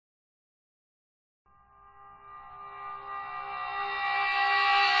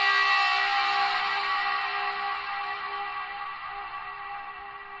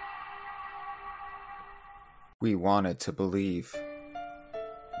We wanted to believe.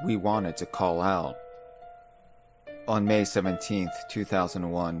 We wanted to call out. On May 17th,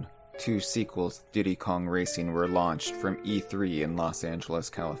 2001, two sequels to Diddy Kong Racing were launched from E3 in Los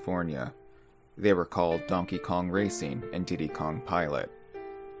Angeles, California. They were called Donkey Kong Racing and Diddy Kong Pilot.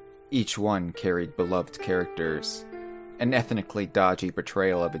 Each one carried beloved characters, an ethnically dodgy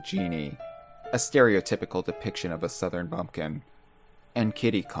portrayal of a genie, a stereotypical depiction of a southern bumpkin, and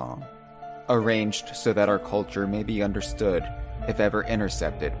Kiddy Kong, arranged so that our culture may be understood if ever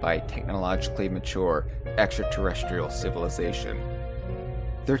intercepted by a technologically mature extraterrestrial civilization.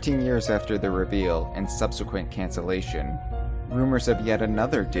 13 years after the reveal and subsequent cancellation, rumors of yet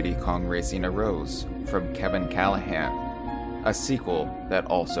another Diddy Kong Racing arose from Kevin Callahan, a sequel that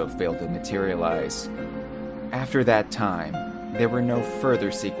also failed to materialize. After that time, there were no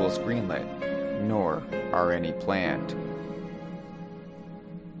further sequels greenlit, nor are any planned.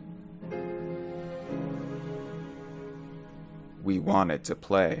 We wanted to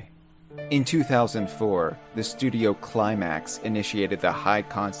play. In 2004, the studio Climax initiated the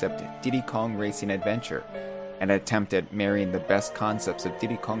high-concept Diddy Kong Racing adventure, an attempt at marrying the best concepts of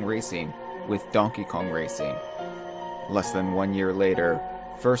Diddy Kong Racing with Donkey Kong Racing. Less than 1 year later,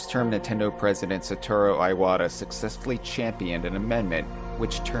 first-term Nintendo president Satoru Iwata successfully championed an amendment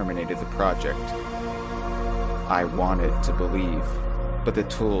which terminated the project. I wanted to believe, but the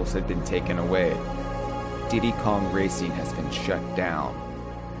tools had been taken away. Diddy Kong Racing has been shut down.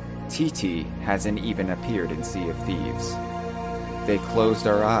 TT hasn't even appeared in Sea of Thieves. They closed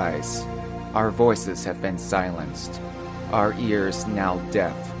our eyes. Our voices have been silenced. Our ears now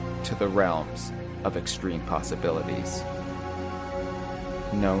deaf to the realms of extreme possibilities.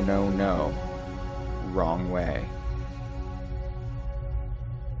 No, no, no. Wrong way.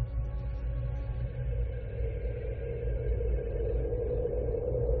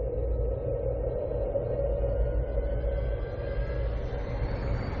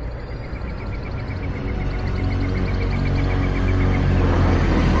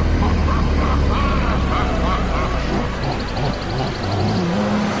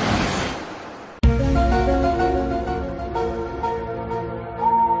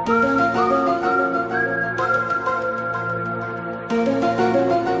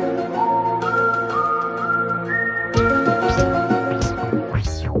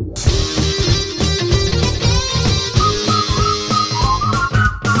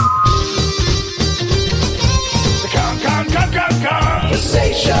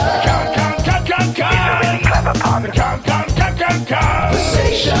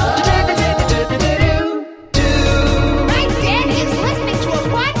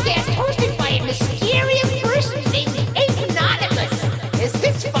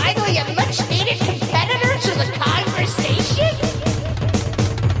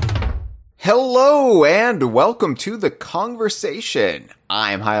 Hello and welcome to The Conversation.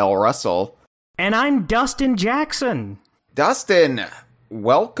 I'm Hyle Russell. And I'm Dustin Jackson. Dustin,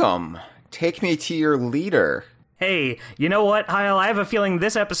 welcome. Take me to your leader. Hey, you know what, Hyle? I have a feeling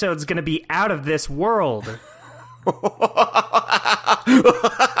this episode's gonna be out of this world. You like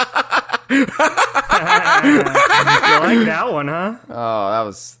that one, huh?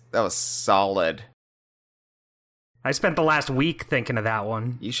 Oh, that was solid. I spent the last week thinking of that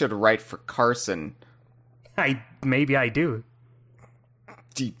one. You should write for Carson. Maybe I do.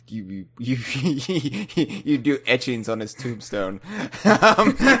 You do etchings on his tombstone.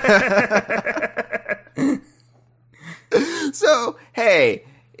 So, hey,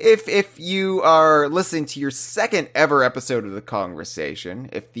 if you are listening to your second ever episode of The Conversation,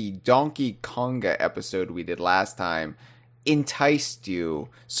 if the Donkey Konga episode we did last time enticed you,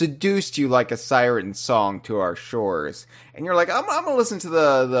 seduced you like a siren song to our shores, and you're like, I'm gonna listen to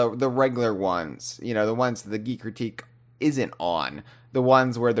the regular ones, you know, the ones that the Geek Critique isn't on, the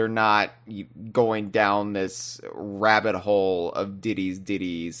ones where they're not going down this rabbit hole of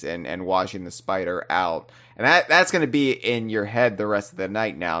ditties and washing the spider out, and that's gonna be in your head the rest of the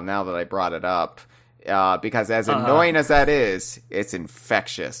night now that I brought it up, because as annoying as that is, it's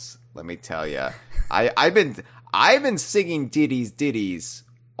infectious, let me tell you. I've been singing ditties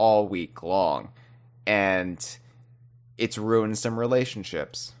all week long, and it's ruined some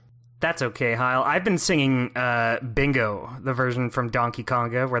relationships. That's okay, Hyle. I've been singing Bingo, the version from Donkey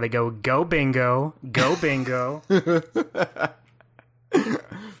Konga, where they go bingo, go bingo.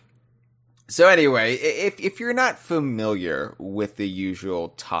 So anyway, if you're not familiar with the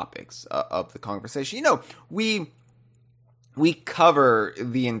usual topics of the conversation, you know, we cover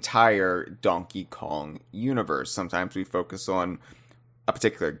the entire Donkey Kong universe. Sometimes we focus on a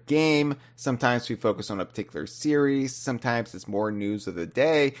particular game. Sometimes we focus on a particular series. Sometimes it's more news of the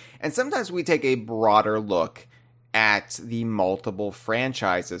day. And sometimes we take a broader look at the multiple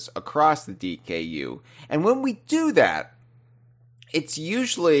franchises across the DKU. And when we do that, it's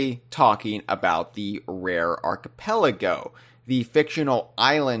usually talking about the Rare Archipelago, the fictional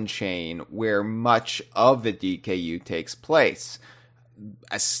island chain where much of the DKU takes place,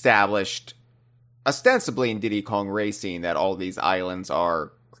 established ostensibly in Diddy Kong Racing that all these islands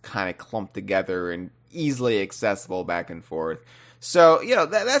are kind of clumped together and easily accessible back and forth. So,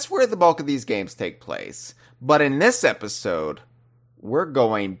 that's where the bulk of these games take place. But in this episode, we're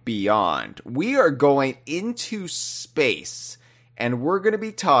going beyond. We are going into space, and we're going to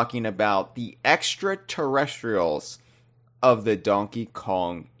be talking about the extraterrestrials of the Donkey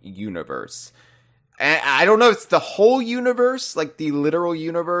Kong universe. And I don't know if it's the whole universe, like the literal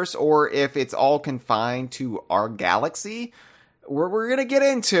universe, or if it's all confined to our galaxy. We're going to get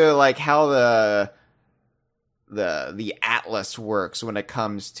into like how the Atlas works when it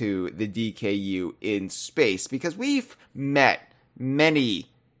comes to the DKU in space, because we've met many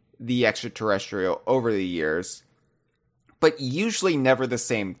the extraterrestrial over the years, but usually never the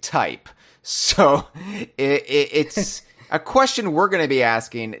same type. So it's a question we're going to be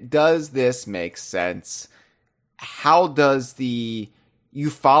asking: does this make sense? How does the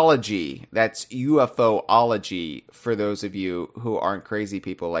ufology, that's UFOology for those of you who aren't crazy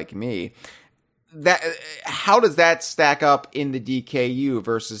people like me, how does that stack up in the DKU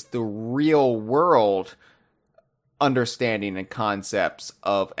versus the real world understanding and concepts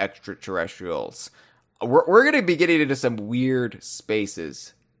of extraterrestrials? We're going to be getting into some weird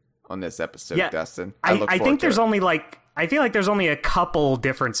spaces on this episode, yeah, Dustin. I think there's only I feel like there's only a couple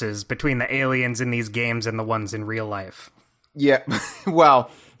differences between the aliens in these games and the ones in real life. Yeah, well,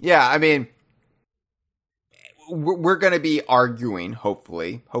 yeah, I mean, we're going to be arguing,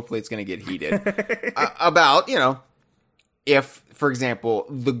 hopefully it's going to get heated, about, if, for example,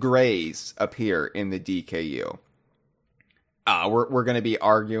 the Greys appear in the DKU. We're going to be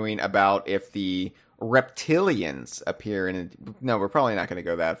arguing about if the reptilians appear in... No, we're probably not going to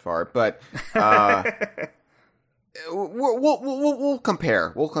go that far, but we'll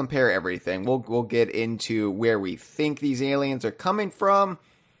compare. We'll compare everything. We'll get into where we think these aliens are coming from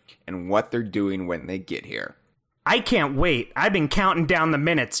and what they're doing when they get here. I can't wait. I've been counting down the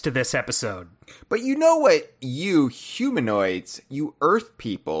minutes to this episode. But you know what you humanoids, you Earth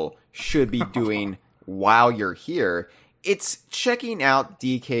people, should be doing while you're here? It's checking out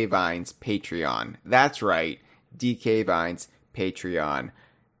DK Vine's Patreon. That's right, DK Vine's Patreon.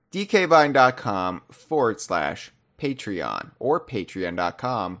 DKVine.com/Patreon or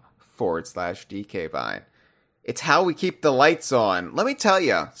Patreon.com/DKVine. It's how we keep the lights on. Let me tell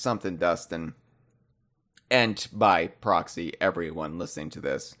you something, Dustin. And by proxy, everyone listening to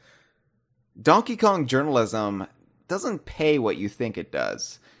this. Donkey Kong journalism doesn't pay what you think it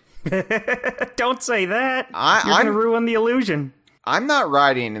does. Don't say that. You're going to ruin the illusion. I'm not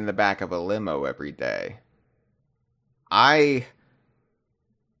riding in the back of a limo every day. I'm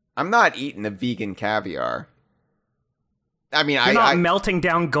not eating a vegan caviar. I mean, You're not melting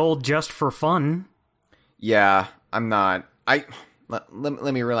down gold just for fun. Yeah, I'm not.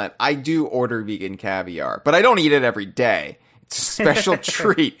 Let me relent. I do order vegan caviar, but I don't eat it every day. It's a special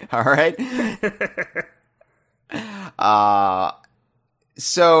treat, all right?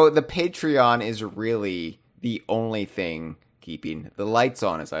 So the Patreon is really the only thing keeping the lights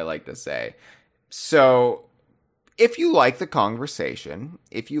on, as I like to say. So if you like the conversation,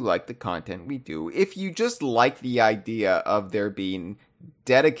 if you like the content we do, if you just like the idea of there being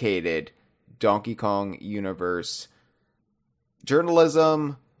dedicated Donkey Kong universe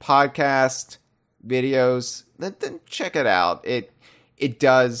journalism, podcast, videos, then check it out. It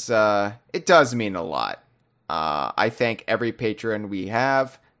does mean a lot. I thank every patron we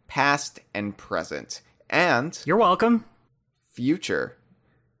have, past and present, and you're welcome. Future.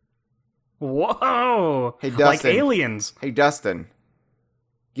 Whoa! Hey Dustin, like aliens. Hey Dustin,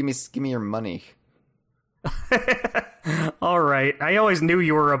 give me your money. All right. I always knew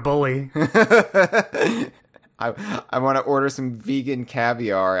you were a bully. I want to order some vegan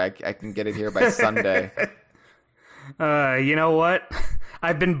caviar. I can get it here by Sunday. You know what?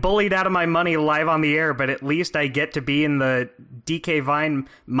 I've been bullied out of my money live on the air, but at least I get to be in the DK Vine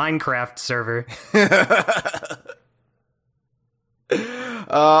Minecraft server.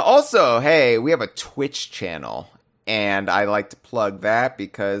 Also, hey, we have a Twitch channel, and I like to plug that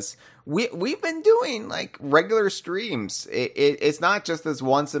because we've been doing like regular streams. It's not just this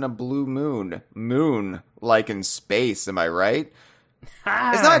once in a blue moon like in space. Am I right?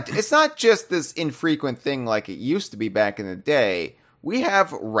 It's not just this infrequent thing like it used to be back in the day. we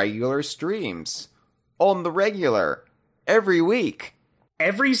have regular streams on the regular every week.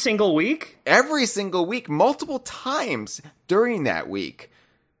 Every single week? Every single week, multiple times during that week.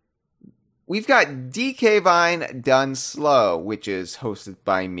 We've got DK Vine Done Slow, which is hosted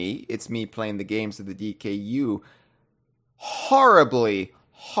by me. It's me playing the games of the DKU horribly,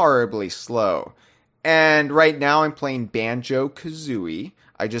 horribly slow. And right now I'm playing Banjo-Kazooie.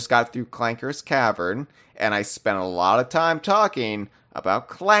 I just got through Clanker's Cavern, and I spent a lot of time talking about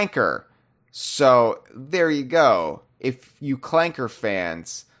Clanker. So, there you go. If you Clanker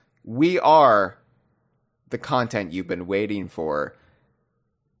fans, we are the content you've been waiting for.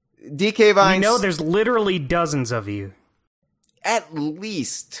 DK Vines... We know there's literally dozens of you. At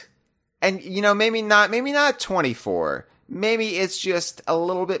least. And, maybe not 24. Maybe it's just a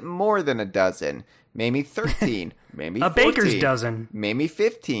little bit more than a dozen. Maybe 13. Maybe 14. A baker's dozen. Maybe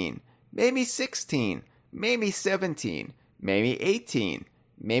 15. Maybe 16. Maybe 17. Maybe 18.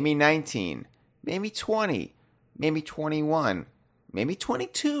 Maybe 19. Maybe 20. Maybe 21. Maybe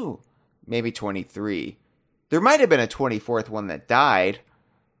 22. Maybe 23. There might have been a 24th one that died.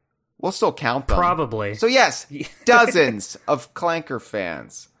 We'll still count them. Probably. So yes, dozens of Clanker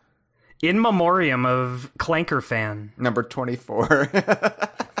fans. In memoriam of Clanker fan. Number 24.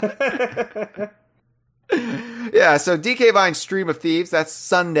 Yeah, so DK Vine Stream of Thieves, that's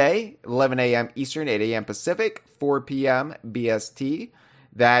Sunday, 11 a.m. Eastern, 8 a.m. Pacific, 4 p.m. BST.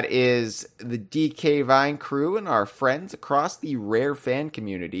 That is the DK Vine crew and our friends across the Rare fan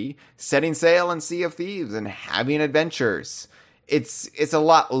community setting sail in Sea of Thieves and having adventures. It's a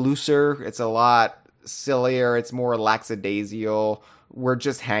lot looser, it's a lot sillier, it's more lackadaisical. We're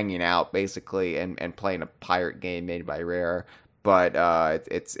just hanging out, basically, and playing a pirate game made by Rare. But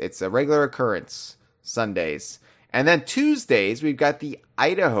it's a regular occurrence, Sundays. And then Tuesdays, we've got the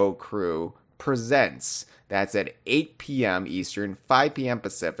Idaho crew presents. That's at 8 p.m. Eastern, 5 p.m.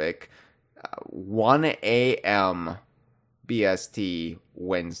 Pacific, 1 a.m. BST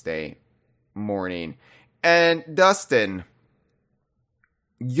Wednesday morning. And Dustin,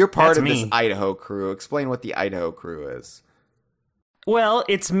 you're part of this Idaho crew. Explain what the Idaho crew is. Well,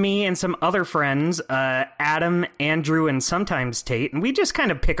 it's me and some other friends, Adam, Andrew, and sometimes Tate, and we just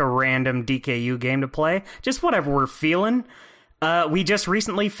kind of pick a random DKU game to play, just whatever we're feeling. We just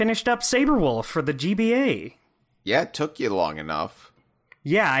recently finished up Saberwolf for the GBA. Yeah, it took you long enough.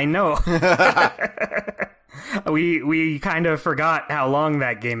 Yeah, I know. we kind of forgot how long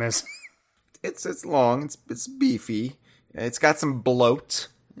that game is. It's long, it's beefy, it's got some bloat,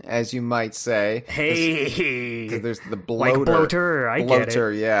 as you might say. Hey, there's the bloater. Like bloater, I get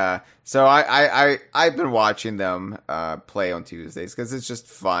it. Yeah. So I've been watching them play on Tuesdays because it's just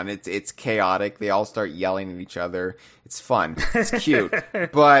fun. It's chaotic. They all start yelling at each other. It's fun. It's cute.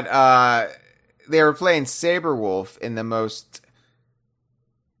 But they were playing Saberwolf in the most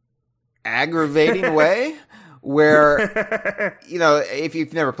aggravating way. Where, if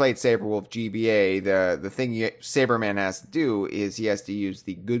you've never played Saberwolf GBA, the thing Saberman has to do is he has to use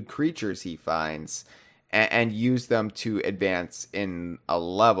the good creatures he finds and use them to advance in a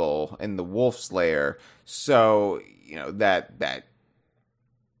level in the Wolf's Lair. So, that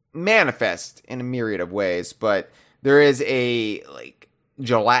manifests in a myriad of ways, but there is a,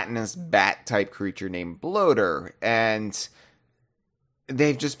 gelatinous bat-type creature named Bloater, and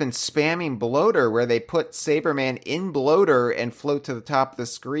they've just been spamming Bloater, where they put Saberman in Bloater and float to the top of the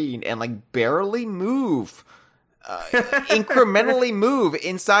screen and barely move, incrementally move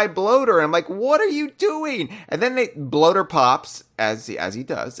inside Bloater. And I'm like, what are you doing? And then Bloater pops as he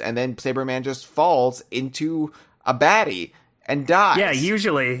does, and then Saberman just falls into a baddie and dies. Yeah,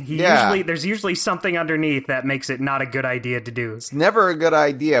 usually there's usually something underneath that makes it not a good idea to do. It's never a good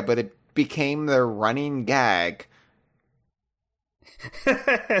idea, but it became their running gag.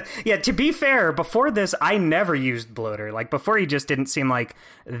 Yeah, to be fair, before this, I never used Bloater. Before, he just didn't seem like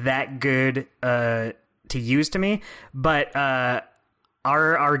that good to use to me. But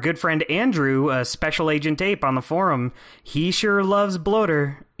our good friend Andrew, Special Agent Ape on the forum, he sure loves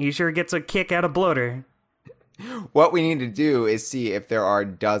Bloater. He sure gets a kick out of Bloater. What we need to do is see if there are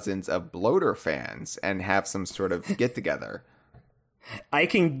dozens of Bloater fans and have some sort of get-together. I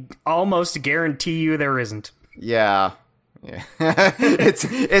can almost guarantee you there isn't. Yeah.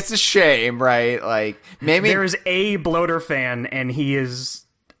 It's a shame, right? Maybe there's a Bloater fan, and he is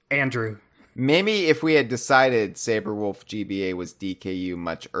Andrew. Maybe if we had decided Saberwolf GBA was DKU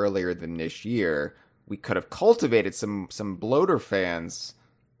much earlier than this year, we could have cultivated some Bloater fans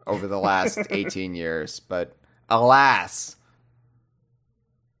over the last 18 years. But alas,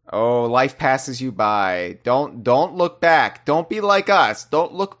 life passes you by. Don't look back. Don't be like us.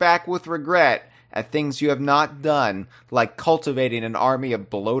 Don't look back with regret at things you have not done, like cultivating an army of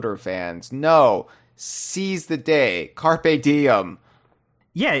bloater fans. No, seize the day. Carpe diem.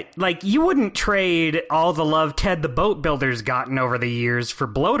 Yeah, like, you wouldn't trade all the love Ted the Boat Builder's gotten over the years for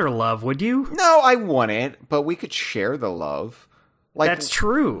bloater love, would you? No, I wouldn't, but we could share the love. Like, that's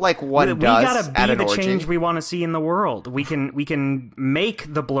true. Like one we does gotta at be an the orgy. change we want to see in the world. We can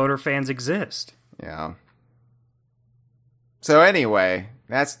make the bloater fans exist. Yeah. So anyway,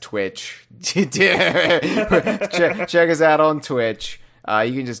 that's Twitch. check us out on Twitch.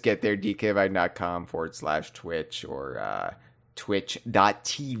 You can just get there, dkvine.com/Twitch or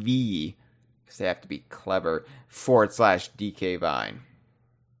twitch.tv, because they have to be clever, /DKVine.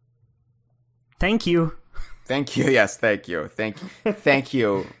 Thank you. Thank you. Yes, thank you. Thank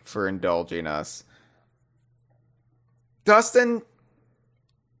you for indulging us. Dustin,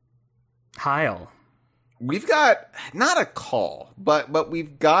 Hyle. We've got not a call, but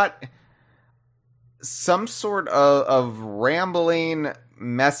we've got some sort of rambling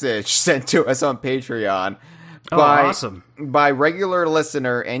message sent to us on Patreon awesome. by regular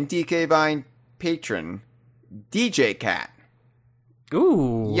listener and DK Vine patron DJ Cat.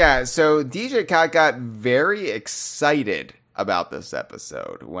 Ooh. Yeah, so DJ Cat got very excited about this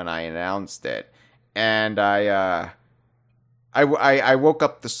episode when I announced it, and I woke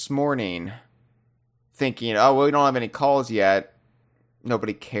up this morning thinking, oh, well, we don't have any calls yet.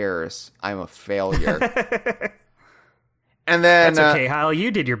 Nobody cares. I'm a failure. And then that's okay, Hyle.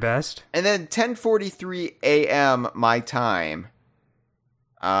 You did your best. And then 10:43 a.m. my time,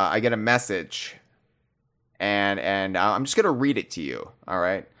 I get a message, and I'm just gonna read it to you. All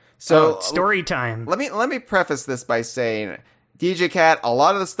right. So story time. Let me preface this by saying, DJ Cat, a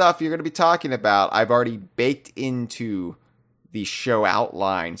lot of the stuff you're gonna be talking about, I've already baked into the show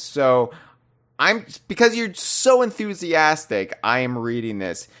outline. So because you're so enthusiastic, I am reading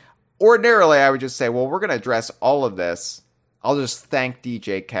this. Ordinarily, I would just say, well, we're going to address all of this. I'll just thank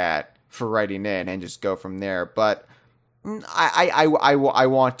DJ Cat for writing in and just go from there. But I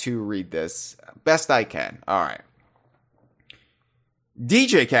want to read this best I can. All right.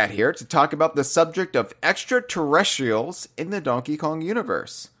 DJ Cat here to talk about the subject of extraterrestrials in the Donkey Kong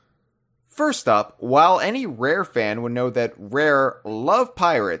universe. First up, while any Rare fan would know that Rare love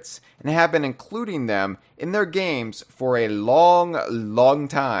pirates and have been including them in their games for a long, long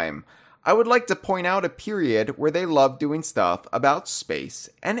time, I would like to point out a period where they loved doing stuff about space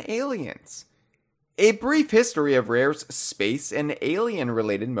and aliens. A brief history of Rare's space and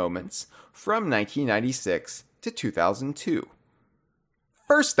alien-related moments from 1996 to 2002.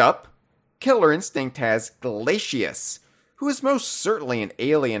 First up, Killer Instinct has Glacius, who is most certainly an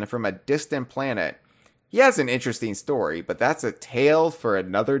alien from a distant planet. He has an interesting story, but that's a tale for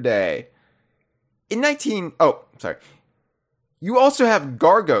another day. You also have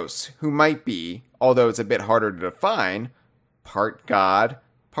Gargos, who might be, although it's a bit harder to define, part god,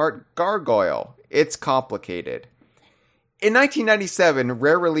 part gargoyle. It's complicated. In 1997,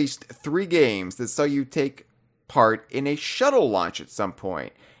 Rare released 3 games that saw you take part in a shuttle launch at some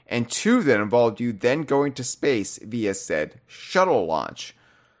point, and 2 that involved you then going to space via said shuttle launch.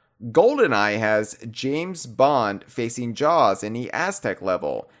 GoldenEye has James Bond facing Jaws in the Aztec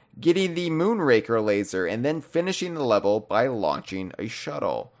level, getting the Moonraker laser, and then finishing the level by launching a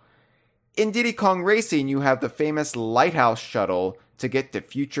shuttle. In Diddy Kong Racing, you have the famous Lighthouse shuttle to get to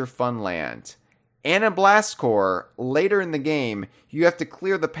Future Funland. And in Blast Corps, later in the game, you have to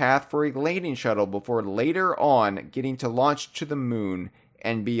clear the path for a landing shuttle before later on getting to launch to the moon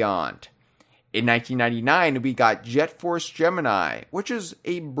and beyond. In 1999, we got Jet Force Gemini, which is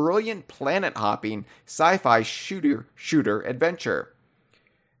a brilliant planet-hopping sci-fi shooter adventure.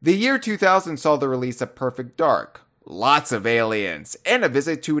 The year 2000 saw the release of Perfect Dark, lots of aliens, and a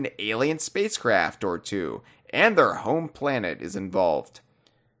visit to an alien spacecraft or 2, and their home planet is involved.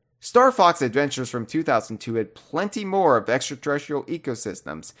 Star Fox Adventures from 2002 had plenty more of extraterrestrial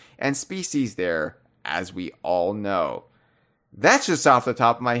ecosystems and species there, as we all know. That's just off the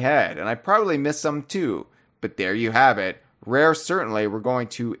top of my head, and I probably missed some too, but there you have it. Rare certainly were going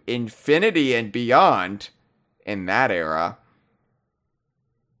to infinity and beyond in that era.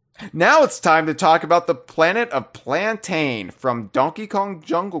 Now it's time to talk about the planet of Plantain from Donkey Kong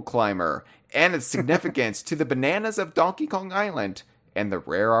Jungle Climber and its significance to the bananas of Donkey Kong Island and the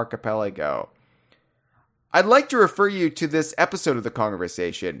Rare Archipelago. I'd like to refer you to this episode of the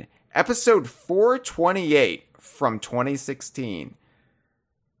conversation, episode 428 from 2016.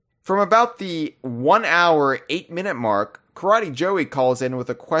 From about the 1 hour, 8 minute mark, Karate Joey calls in with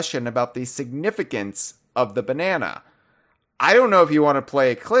a question about the significance of the banana. I don't know if you want to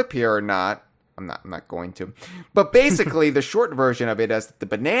play a clip here or not. I'm not going to. But basically, the short version of it is that the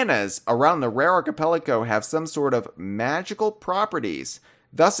bananas around the rare archipelago have some sort of magical properties,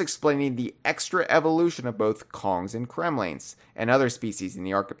 thus explaining the extra evolution of both Kongs and Kremlings and other species in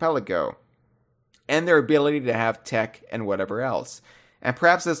the archipelago, and their ability to have tech and whatever else. And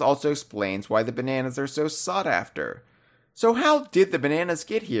perhaps this also explains why the bananas are so sought after. So how did the bananas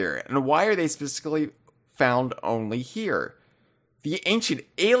get here, and why are they specifically found only here? The ancient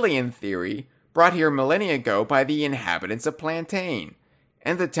alien theory brought here millennia ago by the inhabitants of Plantain,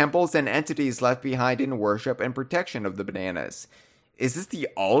 and the temples and entities left behind in worship and protection of the bananas. Is this the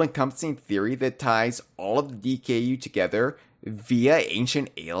all-encompassing theory that ties all of the DKU together via ancient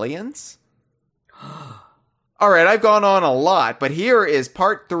aliens? Alright, I've gone on a lot, but here is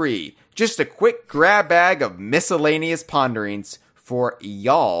part 3. Just a quick grab bag of miscellaneous ponderings for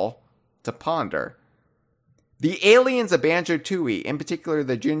y'all to ponder. The aliens of Banjo-Tooie, in particular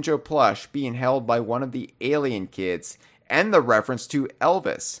the Jinjo plush being held by one of the alien kids, and the reference to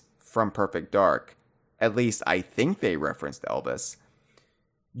Elvis from Perfect Dark. At least I think they referenced Elvis.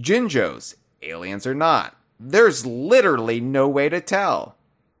 Jinjos, aliens or not. There's literally no way to tell.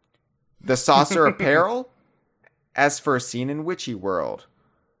 The saucer apparel, as first seen in Witchy World.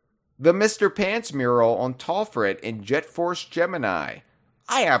 The Mr. Pants mural on Talfrit in Jet Force Gemini.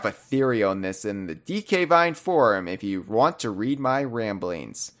 I have a theory on this in the DK Vine forum if you want to read my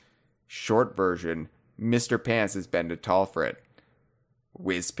ramblings. Short version, Mr. Pants has been to Talfrit.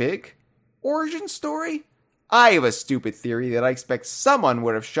 Whizpig? Origin story? I have a stupid theory that I expect someone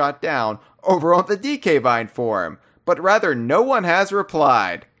would have shot down over on the DK Vine forum, but rather no one has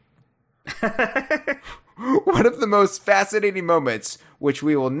replied. One of the most fascinating moments, which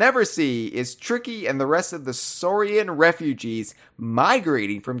we will never see, is Tricky and the rest of the Saurian refugees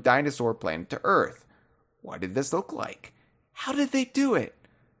migrating from Dinosaur Planet to Earth. What did this look like? How did they do it?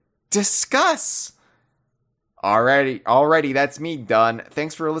 Discuss! Alrighty, that's me done.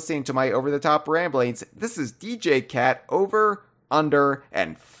 Thanks for listening to my over-the-top ramblings. This is DJ Cat, over, under,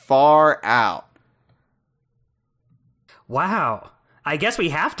 and far out. Wow. I guess we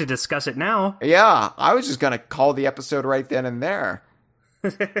have to discuss it now. Yeah, I was just going to call the episode right then and there.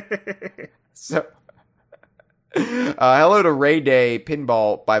 So, hello to Ray Day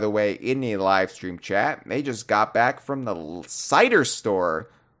Pinball, by the way, in the live stream chat. They just got back from the cider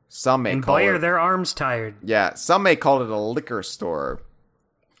store. Some may call it... boy, are their arms tired. Yeah, some may call it a liquor store.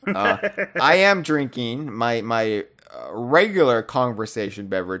 I am drinking my regular conversation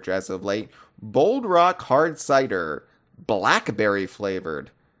beverage as of late, Bold Rock Hard Cider, blackberry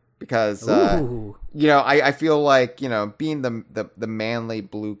flavored, because I feel like, being the manly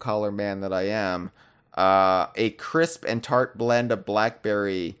blue collar man that I am, a crisp and tart blend of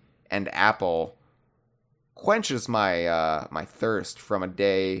blackberry and apple quenches my my thirst from a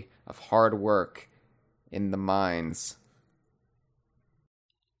day of hard work in the mines.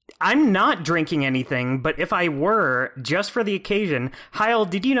 I'm not drinking anything, but if I were, just for the occasion, Hyle,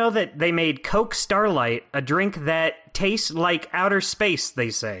 did you know that they made Coke Starlight, a drink that tastes like outer space,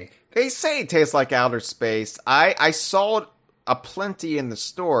 they say? They say it tastes like outer space. I saw it aplenty in the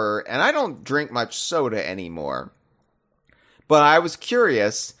store, and I don't drink much soda anymore. But I was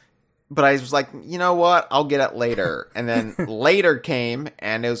curious, but I was like, you know what? I'll get it later. And then later came,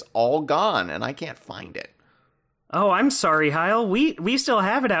 and it was all gone, and I can't find it. Oh, I'm sorry, Hyle. We still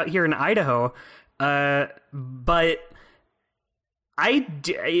have it out here in Idaho, but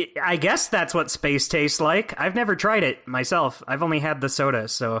I guess that's what space tastes like. I've never tried it myself. I've only had the soda,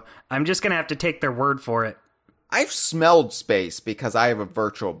 so I'm just gonna have to take their word for it. I've smelled space because I have a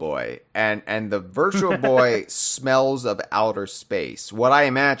Virtual Boy, and the Virtual Boy smells of outer space. What I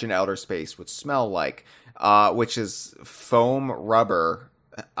imagine outer space would smell like, which is foam rubber.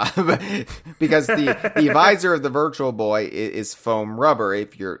 Because the visor of the Virtual Boy is foam rubber.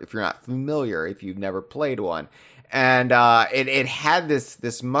 If you're not familiar, if you've never played one, and it had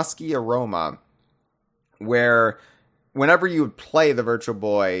this musky aroma, where whenever you would play the Virtual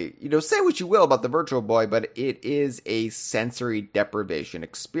Boy, say what you will about the Virtual Boy, but it is a sensory deprivation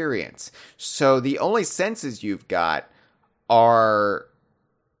experience. So the only senses you've got are,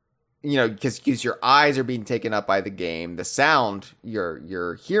 because your eyes are being taken up by the game. The sound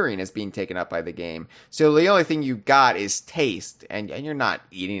you're hearing is being taken up by the game. So the only thing you got is taste, and you're not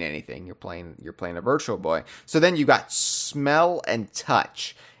eating anything. You're playing a Virtual Boy. So then you got smell and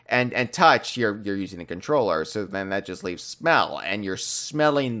touch. And touch, you're using a controller. So then that just leaves smell, and you're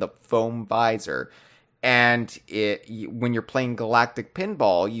smelling the foam visor. And when you're playing Galactic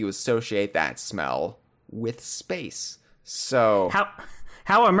Pinball, you associate that smell with space. So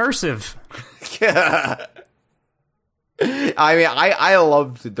How immersive. I mean, I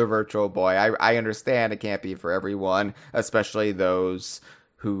loved the Virtual Boy. I understand it can't be for everyone, especially those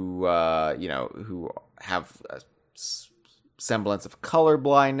who, who have a semblance of color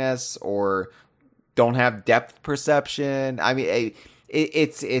blindness or don't have depth perception. I mean,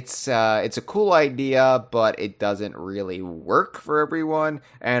 it's a cool idea, but it doesn't really work for everyone,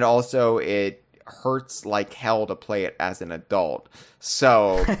 and also it hurts like hell to play it as an adult.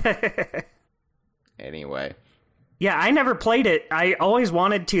 So, anyway. Yeah, I never played it. I always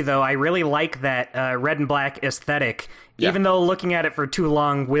wanted to, though. I really like that red and black aesthetic, even though looking at it for too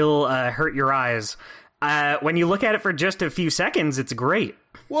long will hurt your eyes. When you look at it for just a few seconds, it's great.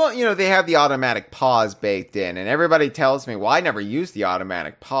 Well, they have the automatic pause baked in, and everybody tells me, well, I never use the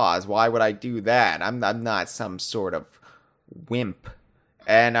automatic pause. Why would I do that? I'm not some sort of wimp.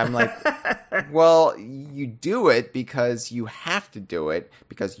 And I'm like, well, you do it because you have to do it,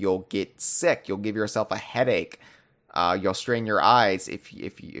 because you'll get sick. You'll give yourself a headache. You'll strain your eyes if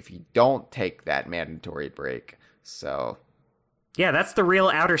you don't take that mandatory break. So, yeah, that's the real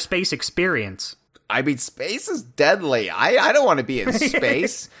outer space experience. I mean, space is deadly. I don't want to be in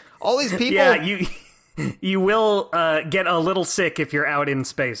space. All these people. Yeah, you will get a little sick if you're out in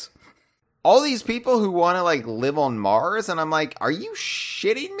space. All these people who want to live on Mars, and I'm like, are you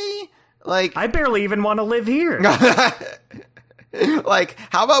shitting me? I barely even want to live here.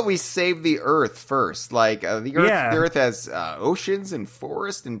 How about we save the Earth first? The Earth has oceans and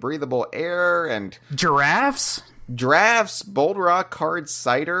forests and breathable air and giraffes, bold rock, hard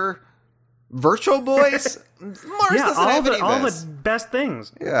cider, Virtual Boys. Mars doesn't have any of all this. the best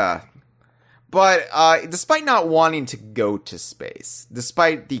things. Yeah, but despite not wanting to go to space,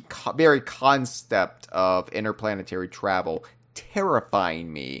 despite the very concept of interplanetary travel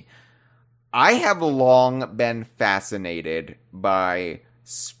terrifying me, I have long been fascinated by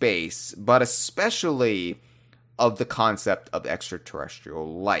space, but especially of the concept of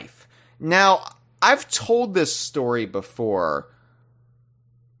extraterrestrial life. Now, I've told this story before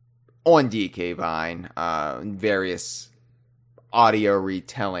on DK Vine, in various audio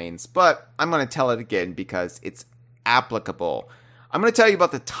retellings, but I'm going to tell it again because it's applicable. I'm going to tell you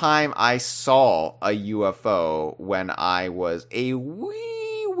about the time I saw a UFO when I was a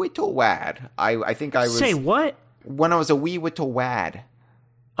wee little wad. I think I was... Say what? When I was a wee little wad.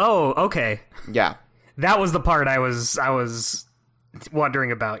 Oh, okay. Yeah. That was the part I was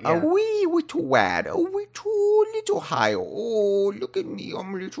wondering about, yeah. A wee little wad. A little Hyle. Oh, look at me.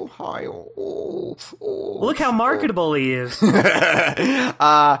 I'm little Hyle. Oh. Look how marketable he is.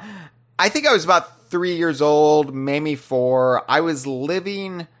 I think I was about 3 years old, maybe 4. I was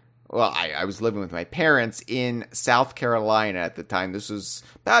living... Well, I was living with my parents in South Carolina at the time. This was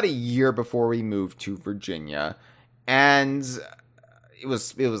about a year before we moved to Virginia. And it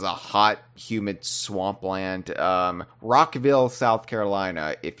was a hot, humid swampland. Rockville, South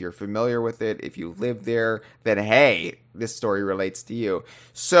Carolina. If you're familiar with it, if you live there, then hey, this story relates to you.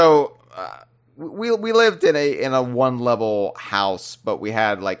 So we lived in a one-level house, but we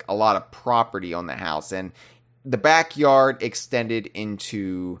had a lot of property on the house. And the backyard extended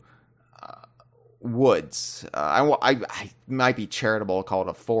into... woods. I might be charitable, call it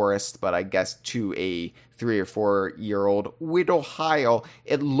a forest, but I guess to a 3 or 4 year old widow Hyle,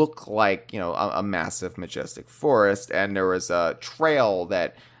 it looked like a massive, majestic forest, and there was a trail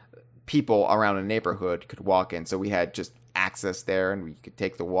that people around the neighborhood could walk in. So we had just access there, and we could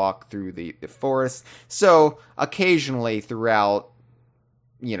take the walk through the forest. So occasionally throughout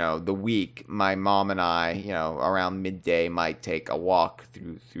the week, my mom and I, around midday, might take a walk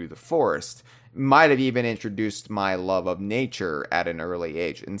through the forest. Might have even introduced my love of nature at an early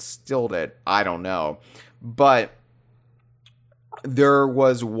age, instilled it, I don't know. But there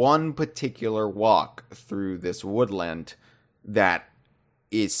was one particular walk through this woodland that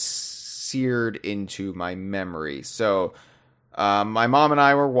is seared into my memory. So, my mom and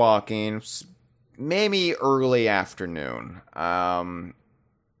I were walking, maybe early afternoon,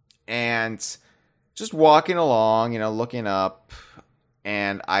 and just walking along, looking up,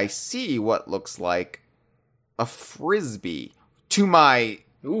 and I see what looks like a frisbee. To my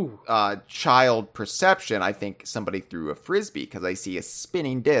child perception, I think somebody threw a frisbee, because I see a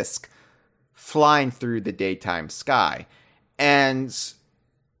spinning disc flying through the daytime sky. And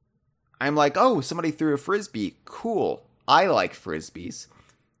I'm like, oh, somebody threw a frisbee. Cool. I like frisbees.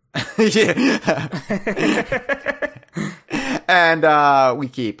 And we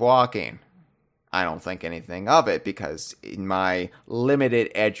keep walking. I don't think anything of it, because in my limited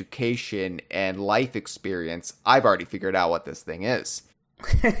education and life experience, I've already figured out what this thing is.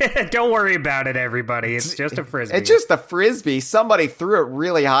 Don't worry about it, everybody. It's just a frisbee. It's just a frisbee. Somebody threw it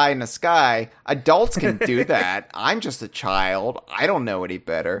really high in the sky. Adults can do that. I'm just a child. I don't know any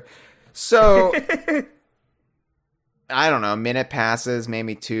better. So, I don't know. A minute passes,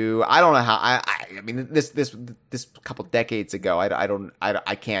 maybe two. I don't know how. I mean, this couple decades ago.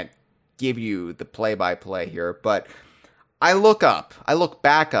 I can't give you the play-by-play here, but I look up. I look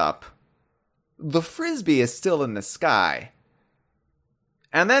back up. The frisbee is still in the sky.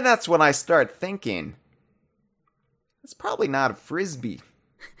 And then that's when I start thinking, it's probably not a frisbee.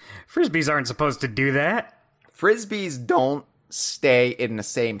 Frisbees aren't supposed to do that. Frisbees don't stay in the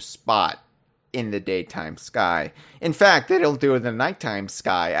same spot in the daytime sky. In fact, they don't do it in the nighttime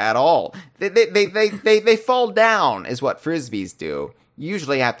sky at all. They fall down is what frisbees do. You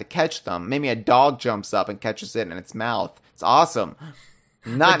usually have to catch them. Maybe a dog jumps up and catches it in its mouth. It's awesome.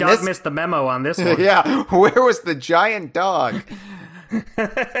 The dog missed the memo on this one. Yeah, where was the giant dog?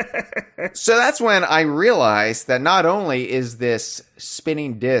 So that's when I realized that not only is this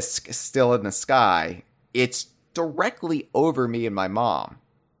spinning disc still in the sky, it's directly over me and my mom.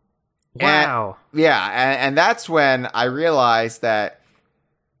 Wow. And that's when I realized that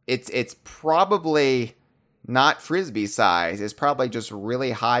it's probably not frisbee size. It's probably just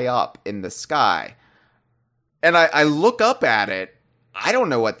really high up in the sky. And I look up at it. I don't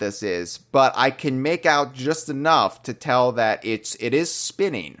know what this is, but I can make out just enough to tell that it is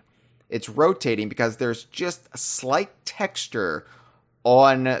spinning. It's rotating because there's just a slight texture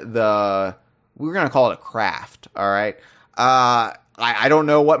on we're going to call it a craft, all right? I don't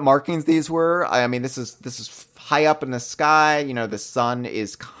know what markings these were. I mean, this is high up in the sky. You know, the sun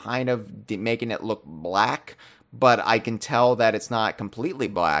is kind of making it look black, but I can tell that it's not completely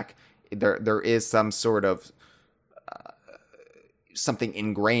black. There is some sort of something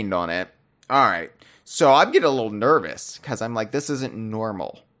ingrained on it. All right. So I'm getting a little nervous because I'm like, this isn't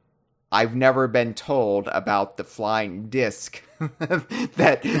normal. I've never been told about the flying disc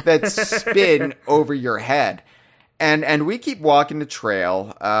that spin over your head. And we keep walking the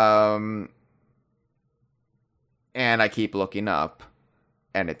trail. And I keep looking up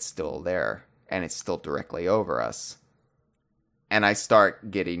and it's still there and it's still directly over us. And I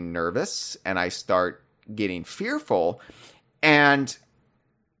start getting nervous and I start getting fearful. And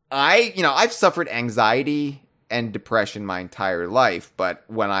I've suffered anxiety and depression my entire life, but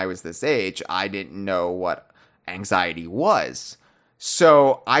when I was this age, I didn't know what anxiety was.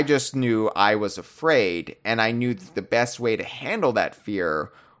 So I just knew I was afraid, and I knew that the best way to handle that fear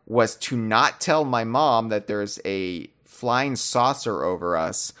was to not tell my mom that there's a flying saucer over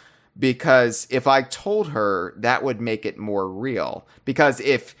us, because if I told her, that would make it more real. Because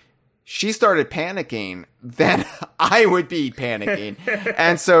if she started panicking, then I would be panicking.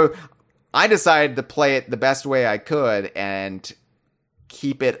 And so I decided to play it the best way I could and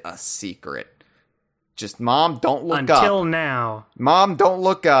keep it a secret. Just, Mom, don't look up. Until now. Mom, don't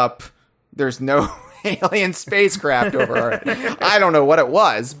look up. There's no alien spacecraft over her. I don't know what it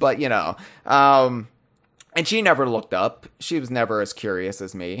was, but, and she never looked up. She was never as curious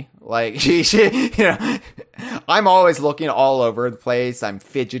as me. Like, I'm always looking all over the place. I'm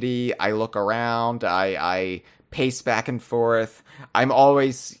fidgety. I look around. I pace back and forth. I'm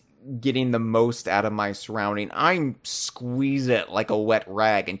always getting the most out of my surrounding. I squeeze it like a wet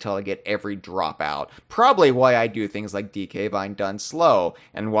rag until I get every drop out. Probably why I do things like DK Vine done slow,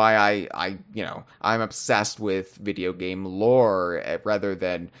 and why I'm obsessed with video game lore rather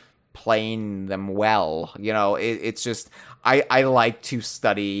than playing them well. It's just I like to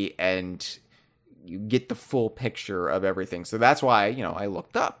study and you get the full picture of everything. So that's why I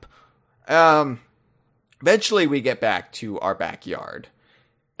looked up. Eventually we get back to our backyard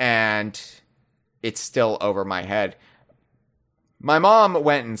and it's still over my head. My mom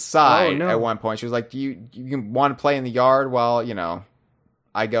went inside at one point. She was like, do you want to play in the yard while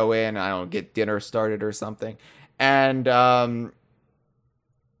I go in, I don't get dinner started or something? And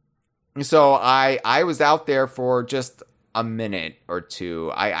so I was out there for just a minute or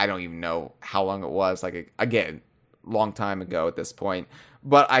two. I don't even know how long it was. Like, again, long time ago at this point.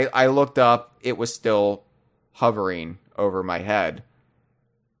 But I looked up. It was still hovering over my head.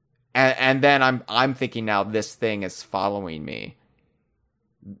 And then I'm thinking now this thing is following me.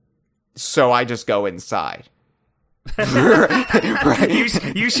 So I just go inside. Right.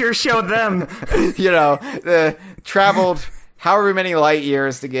 You sure showed them. Traveled however many light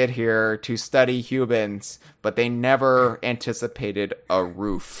years to get here to study humans, but they never anticipated a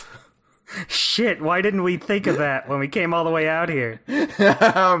roof. Shit, why didn't we think of that when we came all the way out here?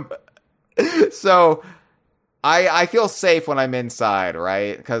 So I feel safe when I'm inside,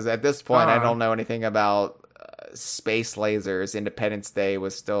 right? Because at this point, I don't know anything about space lasers. Independence Day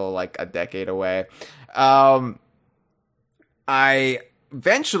was still like a decade away. I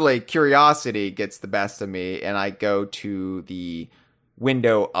eventually, curiosity gets the best of me, and I go to the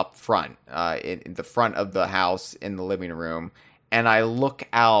window up front, in the front of the house in the living room, and I look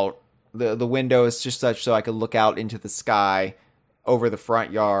out. The window is just such so I could look out into the sky over the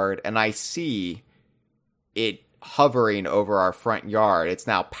front yard, and I see it hovering over our front yard. It's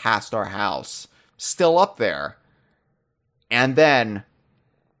now past our house, still up there. And then,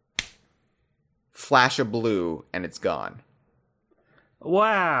 flash of blue, and it's gone.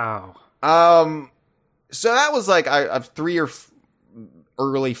 Wow. So that was like I've 3 or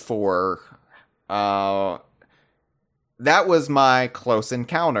early 4. That was my close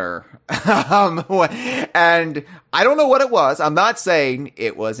encounter. And I don't know what it was. I'm not saying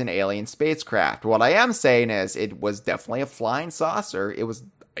it was an alien spacecraft. What I am saying is it was definitely a flying saucer. It was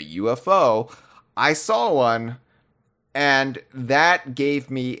a UFO. I saw one, and that gave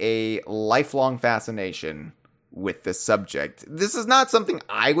me a lifelong fascination with the subject. This is not something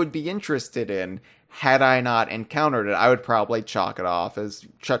I would be interested in had I not encountered it. I would probably chalk it up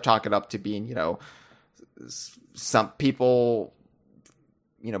to being, some people,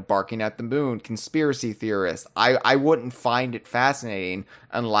 barking at the moon, conspiracy theorists. I wouldn't find it fascinating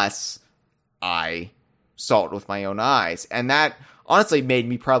unless I saw it with my own eyes. And that honestly made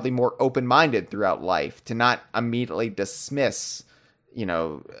me probably more open-minded throughout life, to not immediately dismiss,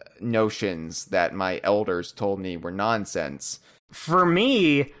 notions that my elders told me were nonsense. For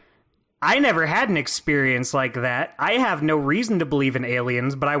me, I never had an experience like that. I have no reason to believe in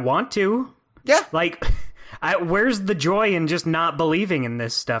aliens, but I want to. Yeah. Like, where's the joy in just not believing in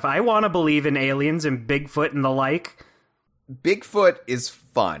this stuff? I want to believe in aliens and Bigfoot and the like. Bigfoot is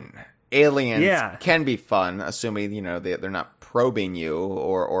fun. Aliens can be fun, assuming, they're not probing you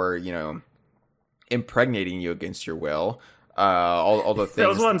or impregnating you against your will. All the things.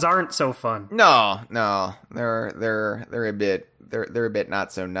 Those ones aren't so fun. No, they're a bit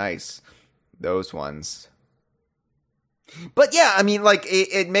not so nice. Those ones. But yeah, I mean, like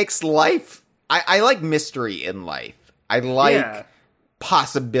it makes life. I like mystery in life. I like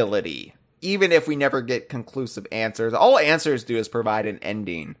possibility, even if we never get conclusive answers. All answers do is provide an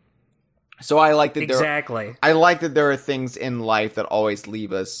ending. So I like that I like that there are things in life that always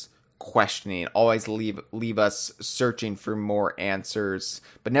leave us questioning, always leave us searching for more answers,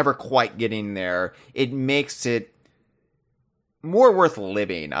 but never quite getting there. It makes it more worth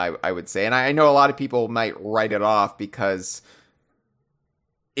living, I would say. And I know a lot of people might write it off because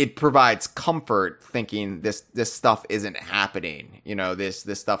it provides comfort, thinking this stuff isn't happening.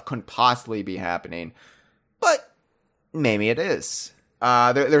 This stuff couldn't possibly be happening. But maybe it is.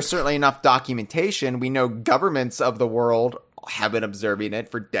 There's certainly enough documentation. We know governments of the world have been observing it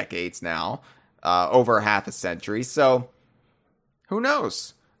for decades now, over half a century. So, who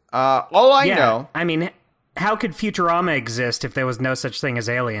knows? All I know... I mean, how could Futurama exist if there was no such thing as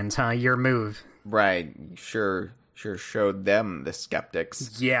aliens, huh? Your move. Right. Sure showed them the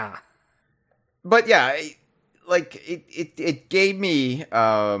skeptics. Yeah. But yeah, it gave me,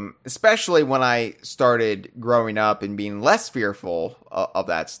 especially when I started growing up and being less fearful of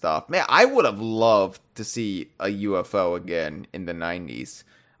that stuff. Man, I would have loved to see a UFO again in the 90s.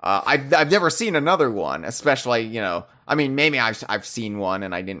 I've never seen another one, especially, I mean, maybe I've seen one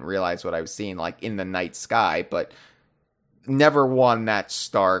and I didn't realize what I was seeing, like in the night sky, but never one that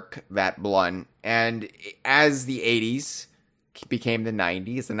stark, that blunt. And as the 80s became the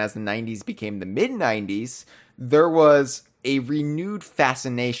 90s, and as the 90s became the mid-90s, there was a renewed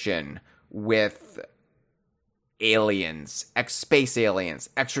fascination with aliens, space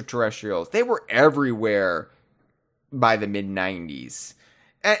aliens, extraterrestrials. They were everywhere by the mid-90s.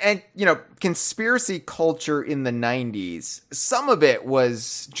 And conspiracy culture in the 90s, some of it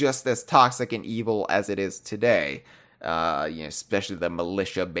was just as toxic and evil as it is today. Especially the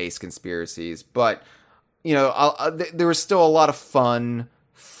militia-based conspiracies. But, there was still a lot of fun,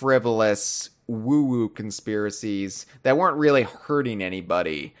 frivolous, woo-woo conspiracies that weren't really hurting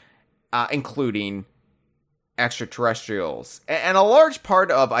anybody, including extraterrestrials. And a large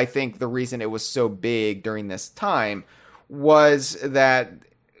part of, I think, the reason it was so big during this time was that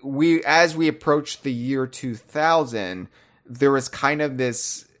as we approached the year 2000, there was kind of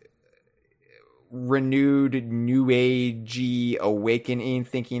this renewed new agey awakening,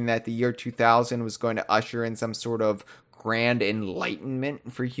 thinking that the year 2000 was going to usher in some sort of grand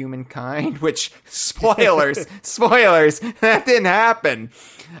enlightenment for humankind, which spoilers, that didn't happen.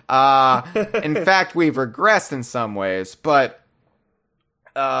 In fact, we've regressed in some ways, but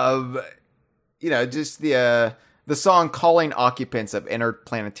just the song calling occupants of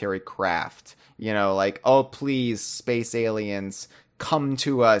interplanetary craft, Like, oh, please, space aliens, come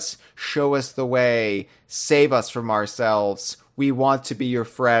to us, show us the way, save us from ourselves. We want to be your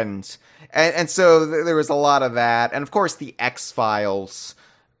friend. And so there was a lot of that. And of course, the X-Files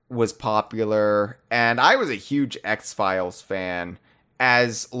was popular. And I was a huge X-Files fan,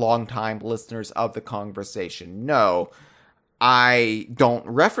 as longtime listeners of the conversation know. I don't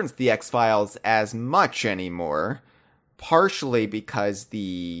reference the X-Files as much anymore, partially because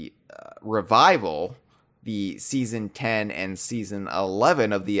the revival, the season 10 and season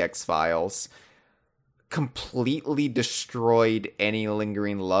 11 of the X-Files, completely destroyed any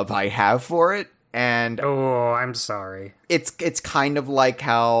lingering love I have for it. And oh, I'm sorry. It's kind of like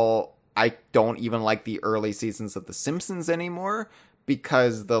how I don't even like the early seasons of The Simpsons anymore,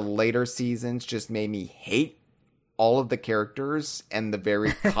 because the later seasons just made me hate all of the characters and the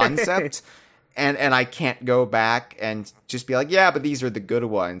very concept. and I can't go back and just be like, yeah, but these are the good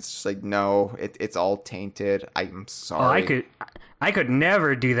ones. It's like, no, it's all tainted. I'm sorry. Oh, I could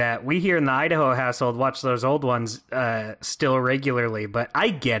never do that. We here in the Idaho household watch those old ones still regularly, but I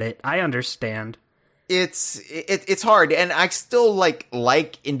get it. I understand. It's hard, and I still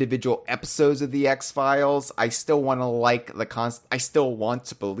like individual episodes of the X-Files. I still want to like I still want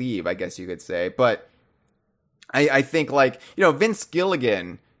to believe, I guess you could say, but I think, Vince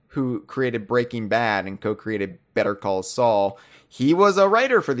Gilligan, who created Breaking Bad and co-created Better Call Saul, he was a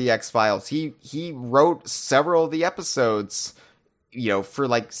writer for the X-Files. He wrote several of the episodes,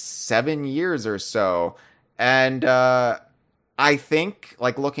 for 7 years or so. And I think,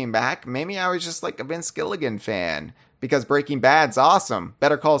 looking back, maybe I was just a Vince Gilligan fan, because Breaking Bad's awesome.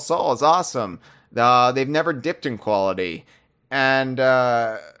 Better Call Saul is awesome. They've never dipped in quality. And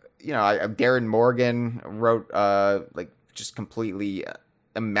Darren Morgan wrote just completely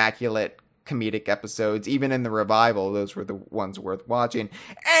immaculate comedic episodes. Even in the revival, those were the ones worth watching.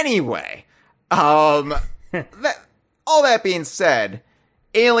 Anyway, all that being said,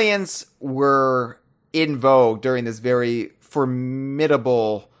 aliens were in vogue during this very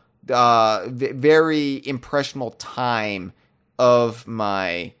formidable, very impressionable time of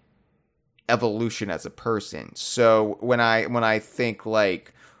my evolution as a person. So when I think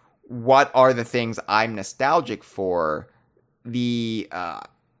what are the things I'm nostalgic for, the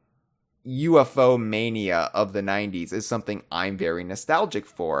UFO mania of the 90s is something I'm very nostalgic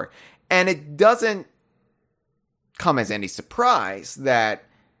for. And it doesn't come as any surprise that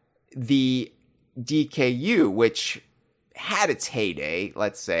the DKU, which had its heyday,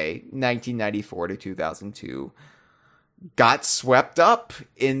 let's say 1994 to 2002, got swept up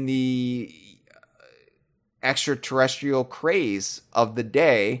in the extraterrestrial craze of the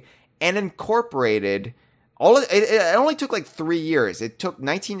day and incorporated it only took 3 years. It took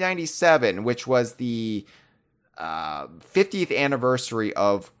 1997, which was the 50th anniversary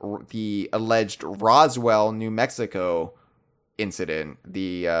of the alleged Roswell, New Mexico incident,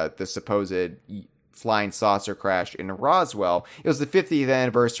 the supposed flying saucer crash in Roswell. It was the 50th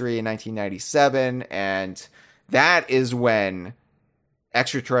anniversary in 1997, and that is when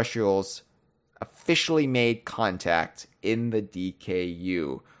extraterrestrials officially made contact in the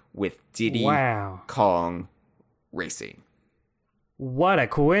DKU with Diddy Kong Racing. What a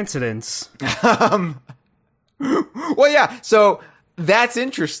coincidence. Well, yeah, so that's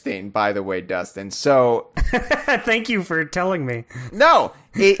interesting, by the way, Dustin. So thank you for telling me. No,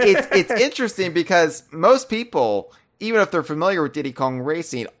 it's interesting because most people, even if they're familiar with Diddy Kong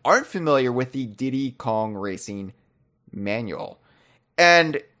Racing, aren't familiar with the Diddy Kong Racing manual.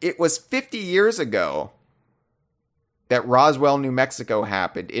 And it was 50 years ago that Roswell, New Mexico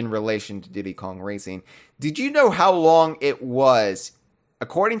happened in relation to Diddy Kong Racing. Did you know how long it was,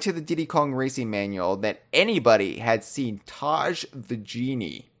 according to the Diddy Kong Racing manual, that anybody had seen Taj the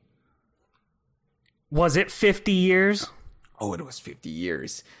Genie? Was it 50 years? Oh, it was 50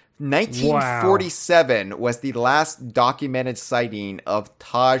 years. 1947 was the last documented sighting of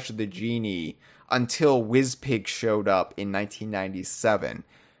Taj the Genie until WizPig showed up in 1997.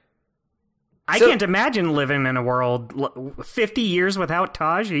 I can't imagine living in a world 50 years without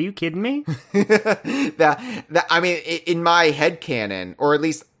Taj. Are you kidding me? I mean, in my headcanon, or at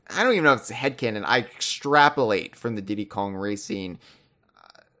least, I don't even know if it's a headcanon, I extrapolate from the Diddy Kong Racing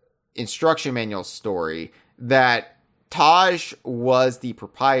instruction manual story that Taj was the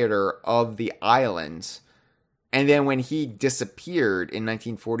proprietor of the island. And then when he disappeared in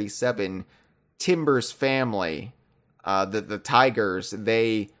 1947, Timber's family, the Tigers,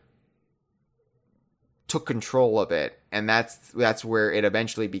 they took control of it, and that's where it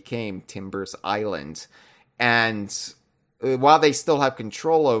eventually became Timber's Island. And while they still have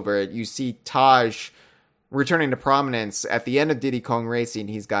control over it, you see Taj returning to prominence at the end of Diddy Kong Racing.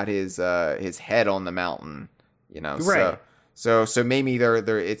 He's got his head on the mountain, Right. So maybe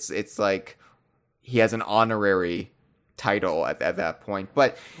it's like he has an honorary title at that point.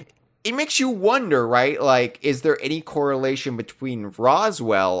 But it makes you wonder, right? Like, is there any correlation between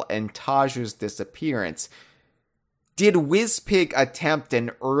Roswell and Taj's disappearance? Did Wizpig attempt an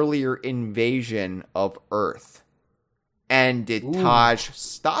earlier invasion of Earth? And did Taj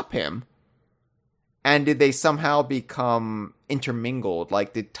stop him? And did they somehow become intermingled?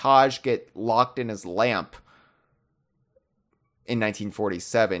 Like, did Taj get locked in his lamp in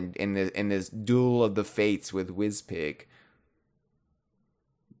 1947 in this duel of the fates with Wizpig?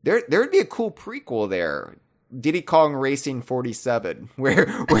 There'd be a cool prequel there. Diddy Kong Racing 47, where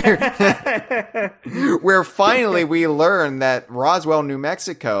where finally we learn that Roswell, New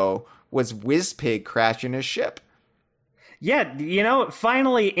Mexico was Wizpig crashing his ship. Yeah,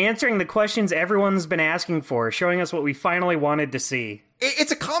 finally answering the questions everyone's been asking for, showing us what we finally wanted to see.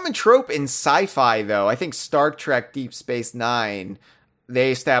 It's a common trope in sci-fi, though. I think Star Trek Deep Space Nine,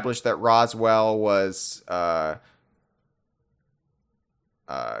 they established that Roswell was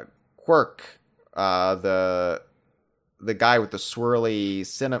Quirk, the guy with the swirly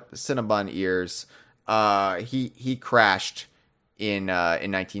Cinnabon ears. He crashed in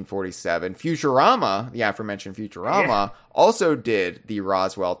 1947. Futurama, the aforementioned Futurama, also did the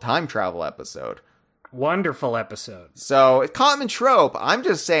Roswell time travel episode. Wonderful episode. So, it's common trope. I'm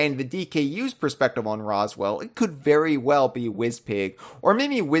just saying the DKU's perspective on Roswell, it could very well be Wizpig, or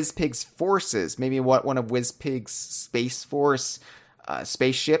maybe Wizpig's forces. Maybe one of Wizpig's Space Force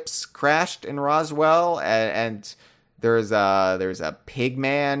spaceships crashed in Roswell, and there's a pig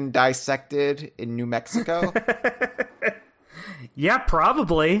man dissected in New Mexico. Yeah,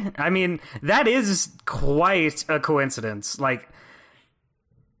 probably. I mean, that is quite a coincidence. Like,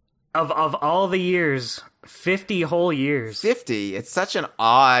 of all the years, 50 whole years. 50? It's such an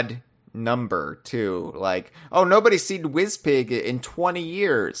odd number, too. Like, oh, nobody's seen Wizpig in 20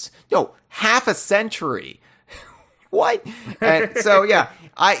 years. No, half a century. What? And so, yeah,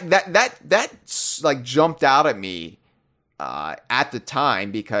 that like jumped out at me at the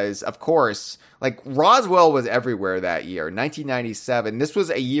time because, of course, like Roswell was everywhere that year, 1997. This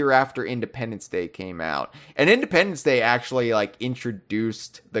was a year after Independence Day came out, and Independence Day actually like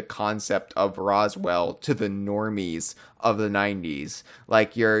introduced the concept of Roswell to the normies of the 90s,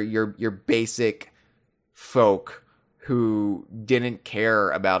 like your basic folk who didn't care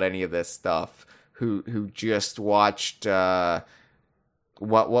about any of this stuff, who just watched what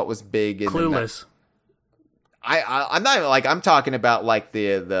was big in Clueless. I'm not like, I'm talking about like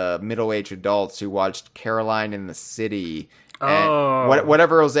the middle-aged adults who watched Caroline in the City and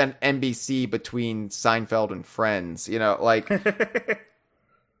whatever was on NBC between Seinfeld and Friends, like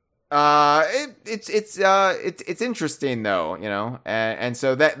it's interesting though, and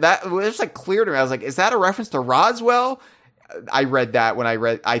so that was like clear to me. I was like, is that a reference to Roswell? I thought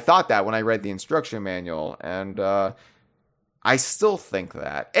that when I read the instruction manual, and I still think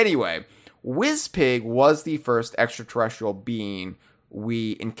that. Anyway, Wizpig was the first extraterrestrial being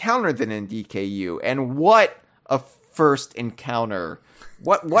we encountered in DKU, and what a first encounter!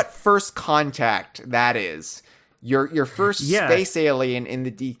 What first contact that is. Your first space alien in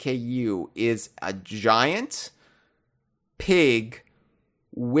the DKU is a giant pig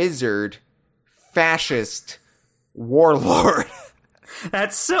wizard fascist warlord.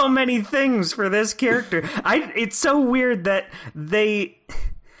 That's so many things for this character. It's so weird that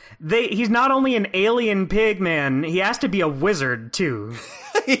he's not only an alien pig man, he has to be a wizard too.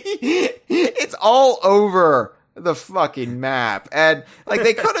 It's all over the fucking map, and like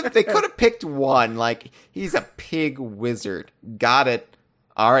they could have picked one. Like, he's a pig wizard. Got it.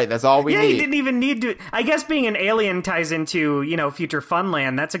 All right, that's all we need. Yeah, he didn't even need to. I guess being an alien ties into, future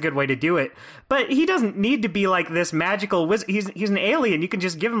Funland. That's a good way to do it. But he doesn't need to be like this magical wizard. He's an alien. You can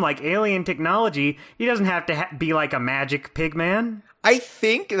just give him like alien technology. He doesn't have to be like a magic pig man. I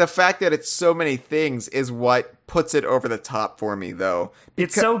think the fact that it's so many things is what puts it over the top for me, though.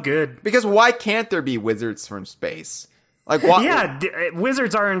 It's so good. Because why can't there be wizards from space? Like, why? Yeah,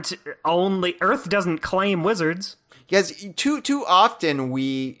 wizards aren't only... Earth doesn't claim wizards. Yes, too often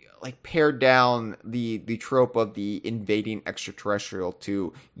we like pare down the trope of the invading extraterrestrial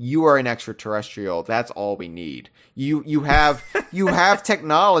to, you are an extraterrestrial, that's all we need. You have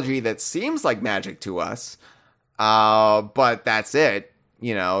technology that seems like magic to us. But that's it.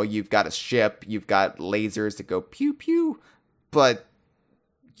 You've got a ship, you've got lasers that go pew pew, but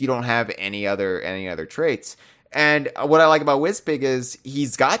you don't have any other traits. And what I like about Wizpig is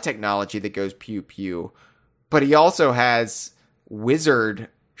he's got technology that goes pew pew, but he also has wizard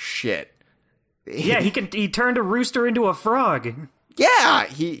shit. Yeah, he turned a rooster into a frog. Yeah,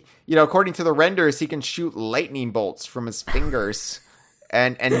 according to the renders, he can shoot lightning bolts from his fingers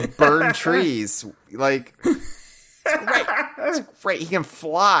and burn trees. Like, it's great. He can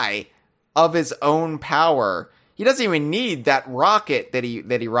fly of his own power. He doesn't even need that rocket that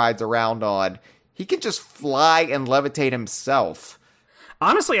he rides around on. He can just fly and levitate himself.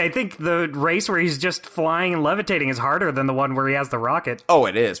 Honestly, I think the race where he's just flying and levitating is harder than the one where he has the rocket. Oh,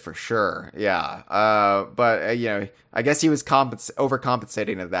 it is, for sure. Yeah. But I guess he was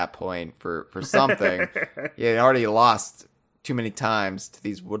overcompensating at that point for something. He had already lost too many times to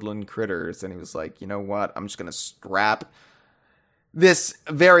these woodland critters, and he was like, you know what? I'm just going to strap this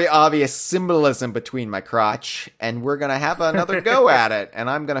very obvious symbolism between my crotch, and we're going to have another go at it, and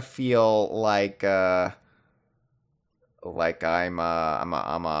I'm going to feel like I'm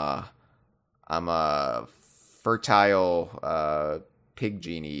a fertile pig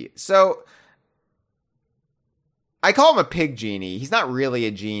genie. So I call him a pig genie. He's not really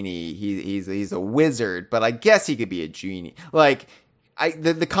a genie. He's a wizard, but I guess he could be a genie. Like,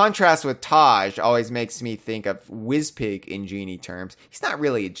 the contrast with Taj always makes me think of Wizpig in genie terms. He's not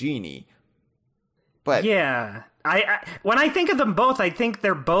really a genie, but yeah. I when I think of them both, I think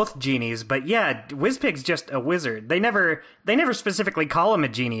they're both genies. But yeah, Wizpig's just a wizard. They never specifically call him a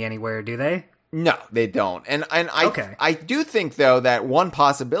genie anywhere, do they? No, they don't. And I do think, though, that one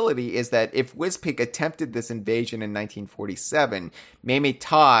possibility is that if Wizpig attempted this invasion in 1947, maybe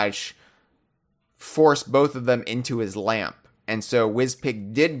Taj forced both of them into his lamp. And so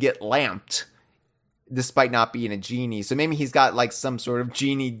Wizpig did get lamped, despite not being a genie. So maybe he's got, like, some sort of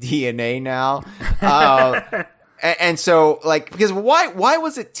genie DNA now. And so, like, because why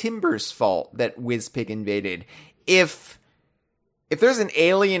was it Timber's fault that Wizpig invaded? If there's an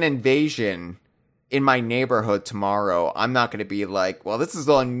alien invasion in my neighborhood tomorrow, I'm not going to be like, well, this is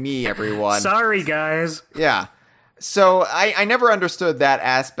on me, everyone. Sorry, guys. Yeah. So I never understood that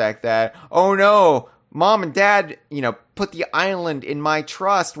aspect that, oh no, Mom and Dad, put the island in my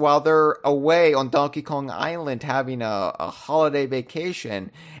trust while they're away on Donkey Kong Island having a holiday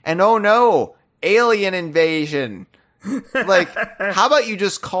vacation. And oh no, alien invasion. Like, how about you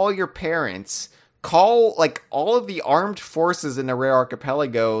just call your parents, call, like, all of the armed forces in the Rare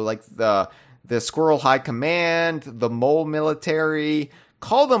Archipelago, like the Squirrel High Command, the Mole Military,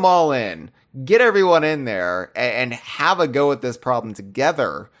 call them all in, get everyone in there, and have a go at this problem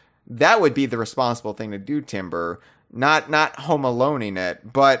together. That would be the responsible thing to do, Timber. Not Home Aloneing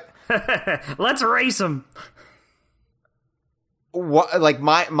it, but let's race them. What, like,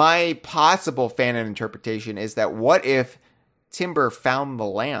 my possible fanon interpretation is that what if Timber found the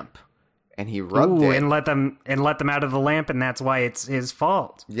lamp and he rubbed it and let them out of the lamp, and that's why it's his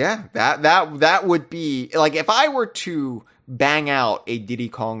fault. Yeah, that would be, like, if I were to bang out a Diddy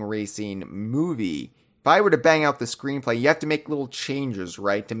Kong Racing movie, if I were to bang out the screenplay, you have to make little changes,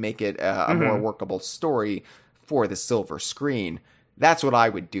 right, to make it a more workable story for the silver screen. That's what I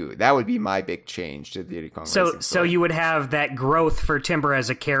would do. That would be my big change to the Diddy Kong Racing story. So you would have that growth for Timber as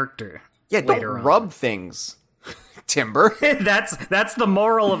a character. Yeah, don't rub things, Timber. That's the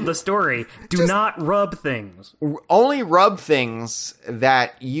moral of the story. Do not rub things. Only rub things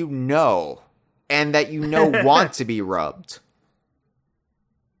that you know and that you know want to be rubbed.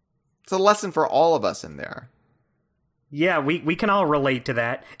 It's a lesson for all of us in there. Yeah, we can all relate to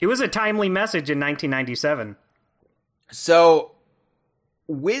that. It was a timely message in 1997. So,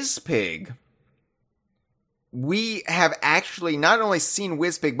 Wizpig, we have actually not only seen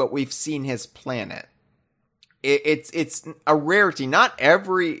Wizpig, but we've seen his planet. It's a rarity. Not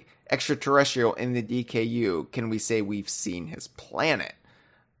every extraterrestrial in the DKU can we say we've seen his planet.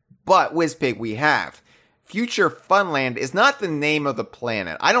 But Wizpig we have. Future Funland is not the name of the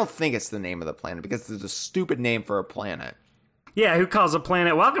planet. I don't think it's the name of the planet because it's a stupid name for a planet. Yeah, who calls a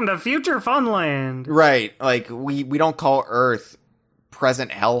planet, welcome to Future Funland? Right, like, we don't call Earth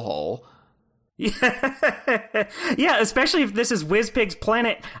present hellhole. Yeah, especially if this is Wizpig's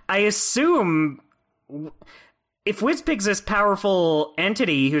planet. I assume if Wizpig's this powerful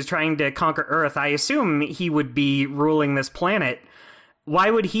entity who's trying to conquer Earth, I assume he would be ruling this planet. Why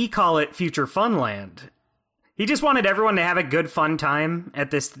would he call it Future Funland? He just wanted everyone to have a good fun time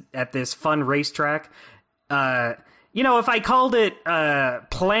at this fun racetrack. If I called it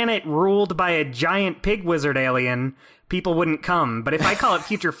Planet Ruled by a Giant Pig Wizard Alien, people wouldn't come. But if I call it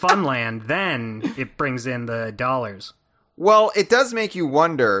Future Funland, then it brings in the dollars. Well, it does make you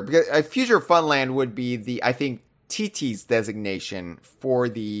wonder, because Future Funland would be I think, TT's designation for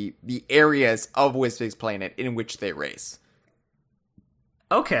the areas of Wizpig's planet in which they race.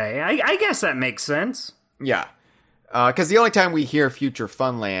 Okay, I guess that makes sense. Yeah. Because the only time we hear Future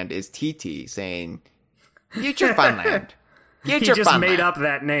Funland is TT saying, Future Funland. Future He just Funland. made up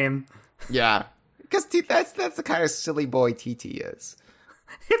that name. Yeah. Because that's the kind of silly boy TT is.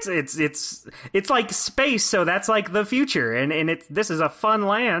 It's like space, so that's like the future, and this is a fun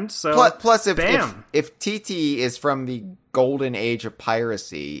land. So plus bam. if TT is from the golden age of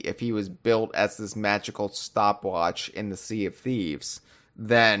piracy, if he was built as this magical stopwatch in the Sea of Thieves,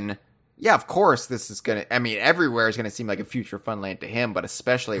 then yeah, of course this is gonna. I mean, everywhere is gonna seem like a future fun land to him, but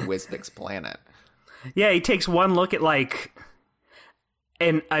especially Wizpig's planet. Yeah, he takes one look at like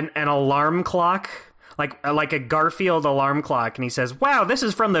an alarm clock. Like a Garfield alarm clock, and he says, "Wow, this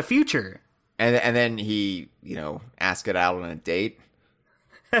is from the future." And then he, ask it out on a date.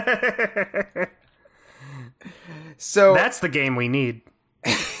 So that's the game we need.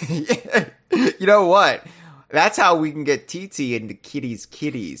 You know what? That's how we can get TT into Kitty's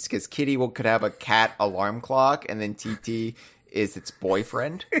kitties, because Kitty could have a cat alarm clock, and then TT is its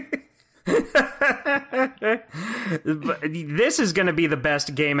boyfriend. This is going to be the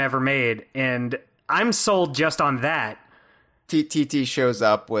best game ever made, and I'm sold just on that. TT shows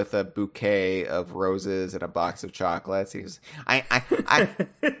up with a bouquet of roses and a box of chocolates. He's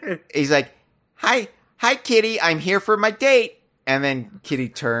like, hi, Kitty, I'm here for my date. And then Kitty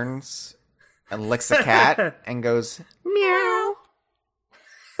turns and licks a cat and goes, meow.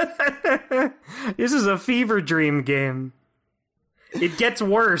 This is a fever dream game. It gets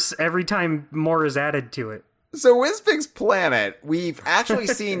worse every time more is added to it. So Wizpig's planet, we've actually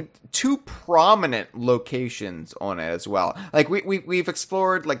seen two prominent locations on it as well. Like we've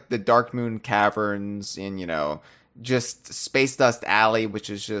explored like the Dark Moon Caverns in, just Space Dust Alley, which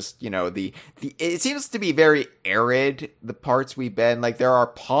is just, it seems to be very arid, the parts we've been. Like there are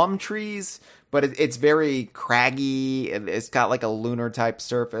palm trees, but it's very craggy and it's got like a lunar type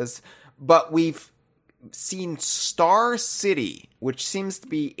surface. But we've seen Star City, which seems to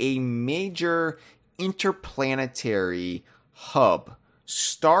be a major interplanetary hub.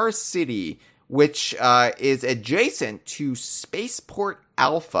 Star City, which is adjacent to Spaceport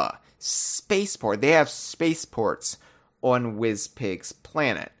Alpha. Spaceport. They have spaceports on Wizpig's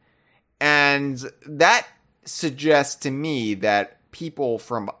planet. And that suggests to me that people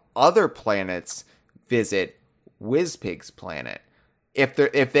from other planets visit Wizpig's planet. If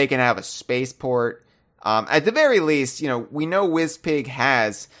they can have a spaceport. At the very least, we know Wizpig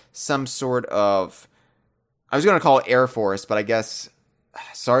has some sort of, I was going to call it Air Force, but I guess,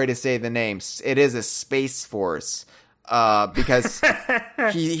 sorry to say the name, it is a Space Force, because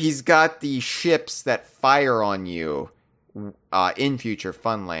he's got the ships that fire on you in Future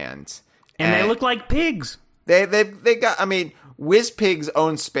Funland. And they look like pigs. They got, Wizpig's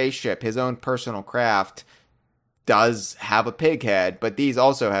own spaceship, his own personal craft, does have a pig head, but these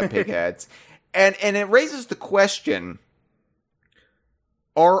also have pig heads. And it raises the question,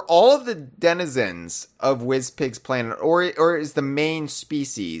 are all of the denizens of Wizpig's planet, or is the main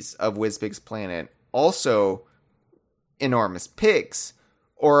species of Wizpig's planet also enormous pigs?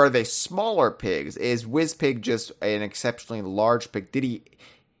 Or are they smaller pigs? Is Wizpig just an exceptionally large pig? Did he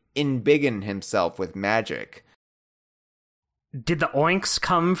embiggen himself with magic? Did the oinks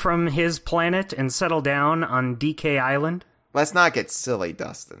come from his planet and settle down on DK Island? Let's not get silly,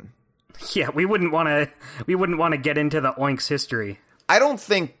 Dustin. Yeah, we wouldn't want to get into the oinks history. I don't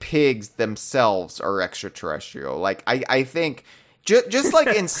think pigs themselves are extraterrestrial. Like, I think, just like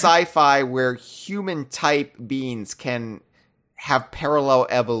in sci-fi where human-type beings can have parallel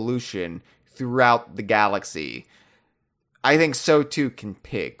evolution throughout the galaxy, I think so too can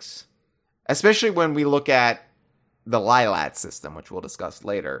pigs. Especially when we look at the Lilat system, which we'll discuss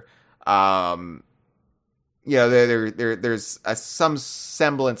later. There's some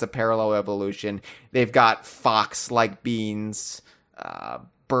semblance of parallel evolution. They've got fox-like beings,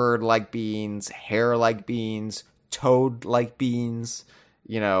 bird-like beings, hare-like beings, toad-like beings,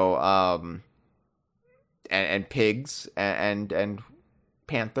 and pigs, and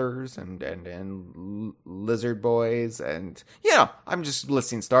panthers, and lizard boys, and I'm just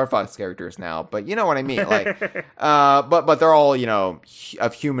listing Star Fox characters now, but you know what I mean. Like, but they're all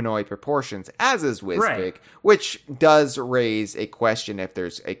of humanoid proportions, as is Wizpig, right. Which does raise a question if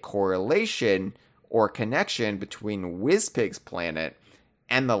there's a correlation or connection between Wizpig's planet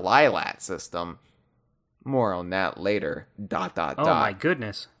and the Lilat system. More on that later. ... Oh my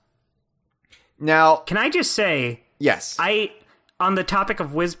goodness! Now, can I just say, yes, on the topic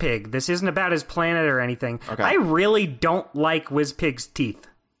of Wizpig, this isn't about his planet or anything. Okay. I really don't like Wizpig's teeth.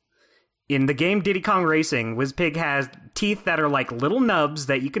 In the game Diddy Kong Racing, Wizpig has teeth that are like little nubs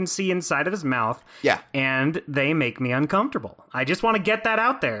that you can see inside of his mouth. Yeah. And they make me uncomfortable. I just want to get that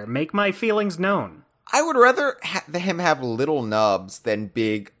out there. Make my feelings known. I would rather him have little nubs than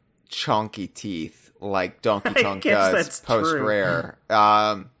big, chunky teeth like Donkey Kong does post-rare.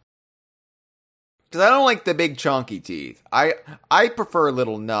 Because I don't like the big, chunky teeth. I prefer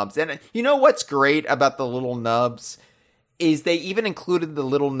little nubs. And you know what's great about the little nubs? Is they even included the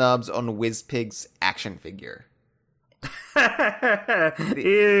little nubs on Wizpig's action figure.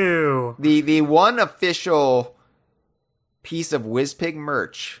 Ew. The one official piece of Wizpig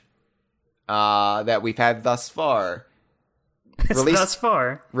merch that we've had thus far.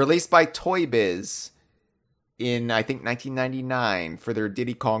 Released by Toy Biz in, I think, 1999 for their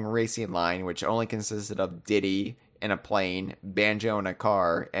Diddy Kong Racing line, which only consisted of Diddy in a plane, Banjo in a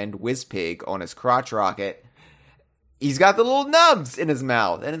car, and Wizpig on his crotch rocket. He's got the little nubs in his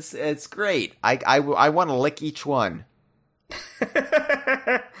mouth, and it's great. I want to lick each one.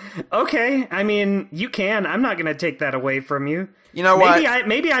 Okay, I mean, you can. I'm not going to take that away from you. You know what?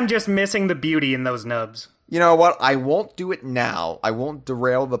 Maybe I'm just missing the beauty in those nubs. You know what? I won't do it now. I won't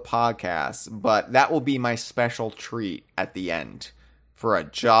derail the podcast, but that will be my special treat at the end for a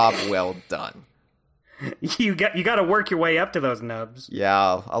job well done. You got to work your way up to those nubs.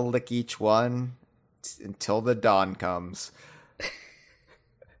 Yeah, I'll lick each one until the dawn comes.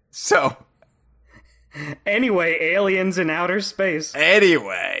 So, anyway, aliens in outer space.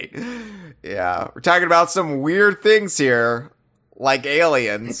 Anyway, yeah, we're talking about some weird things here, like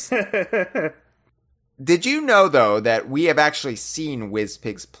aliens. Did you know, though, that we have actually seen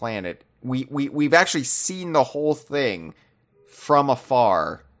Wizpig's planet? We've actually seen the whole thing from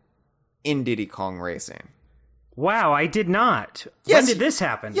afar in Diddy Kong Racing. Wow, I did not. Yes, when did this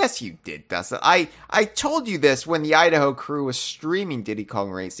happen? Yes, you did, Dustin. I told you this when the Idaho crew was streaming Diddy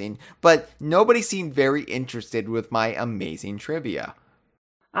Kong Racing, but nobody seemed very interested with my amazing trivia.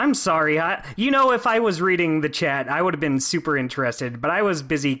 I'm sorry. If I was reading the chat, I would have been super interested, but I was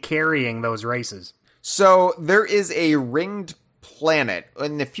busy carrying those races. So, there is a ringed planet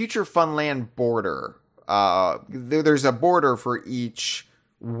in the future Funland border. There's a border for each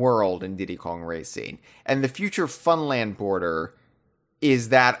world in Diddy Kong Racing. And the future Funland border is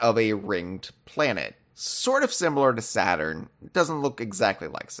that of a ringed planet. Sort of similar to Saturn. It doesn't look exactly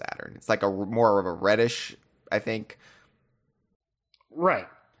like Saturn. It's like more of a reddish, I think. Right.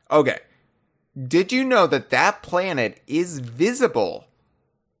 Okay. Did you know that planet is visible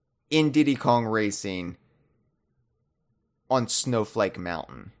in Diddy Kong Racing on Snowflake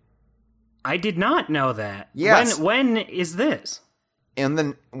Mountain? I did not know that. Yes. When is this?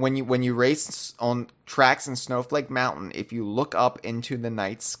 When you race on tracks in Snowflake Mountain, if you look up into the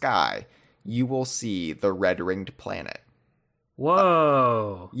night sky, you will see the red-ringed planet.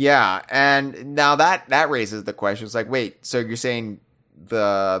 Whoa. Yeah, and now that raises the question. It's like, wait, so you're saying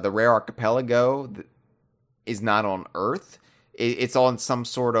the rare archipelago is not on Earth? It's on some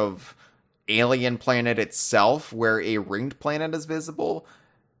sort of alien planet itself where a ringed planet is visible?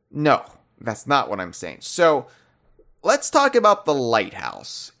 No, that's not what I'm saying. So, let's talk about the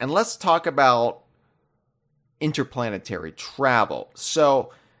lighthouse, and let's talk about interplanetary travel.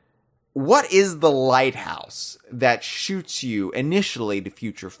 So, what is the lighthouse that shoots you initially to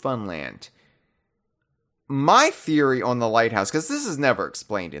future Funland? My theory on the lighthouse, because this is never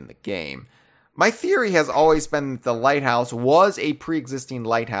explained in the game, my theory has always been that the lighthouse was a pre-existing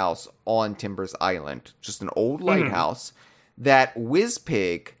lighthouse on Timbers Island, just an old lighthouse that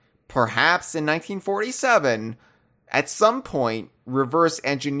Wizpig, perhaps in 1947, at some point reverse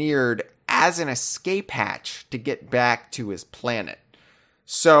engineered as an escape hatch to get back to his planet.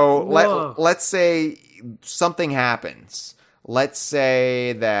 So let's say something happens. Let's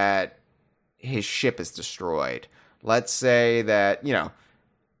say that his ship is destroyed. Let's say that,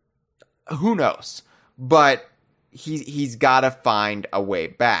 who knows? But he's got to find a way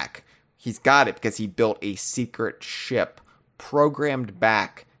back. He's got it because he built a secret ship programmed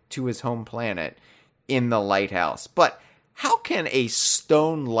back to his home planet in the lighthouse. But how can a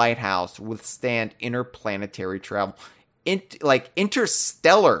stone lighthouse withstand interplanetary travel?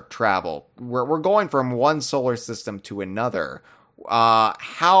 Interstellar travel, where we're going from one solar system to another.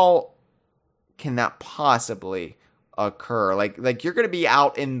 How can that possibly occur? Like you're going to be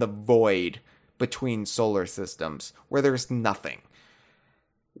out in the void between solar systems where there's nothing.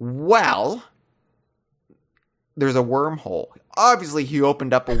 Well, there's a wormhole. Obviously, he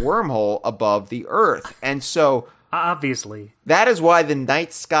opened up a wormhole above the Earth. And so, obviously, that is why the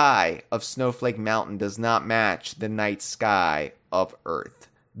night sky of Snowflake Mountain does not match the night sky of Earth,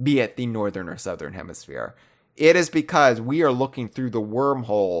 be it the northern or southern hemisphere. It is because we are looking through the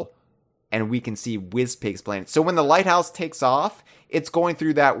wormhole and we can see Wizpig's planet. So when the lighthouse takes off, it's going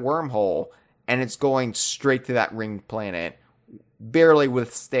through that wormhole and it's going straight to that ringed planet barely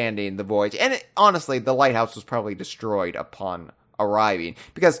withstanding the voyage. And honestly, the lighthouse was probably destroyed upon arriving,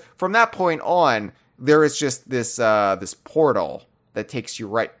 because from that point on, there is just this portal that takes you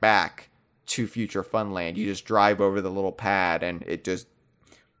right back to Future Funland. You just drive over the little pad, and it just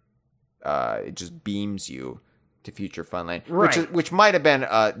beams you to Future Funland, right. which might have been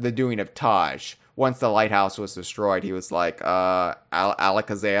the doing of Taj. Once the lighthouse was destroyed, he was like,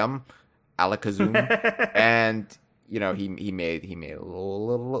 Alakazam, and he made a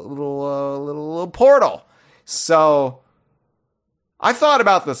little portal. So I've thought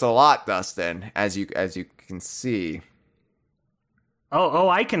about this a lot, Dustin, as you can see. Oh,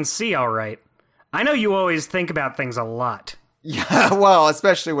 I can see, all right. I know you always think about things a lot. Yeah, well,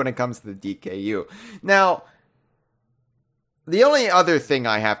 especially when it comes to the DKU. Now, the only other thing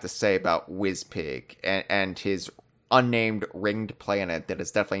I have to say about Wizpig and his unnamed ringed planet that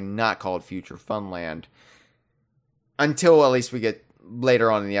is definitely not called Future Funland, until at least we get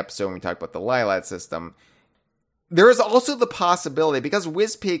later on in the episode when we talk about the Lilat system, there is also the possibility, because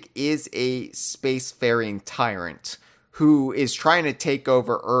Wizpig is a spacefaring tyrant who is trying to take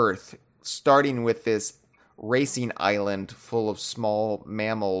over Earth, starting with this racing island full of small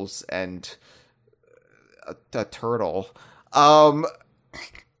mammals and a turtle.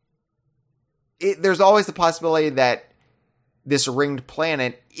 There's always the possibility that this ringed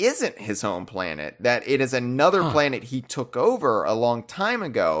planet isn't his home planet, that it is another planet he took over a long time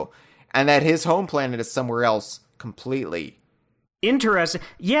ago, and that his home planet is somewhere else completely. Interesting.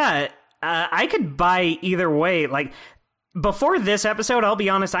 Yeah, I could buy either way. Like, before this episode, I'll be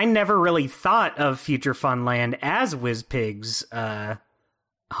honest, I never really thought of Future Funland as Wizpig's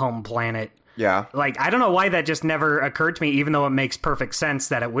home planet. Yeah. Like, I don't know why that just never occurred to me, even though it makes perfect sense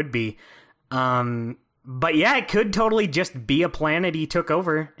that it would be. But yeah, it could totally just be a planet he took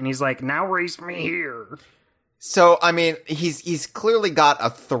over, and he's like, now race me here. So, I mean, he's clearly got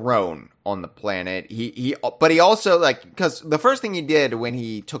a throne on the planet. But he also, like, because the first thing he did when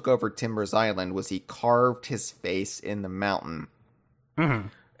he took over Timbers Island was he carved his face in the mountain. Mm-hmm.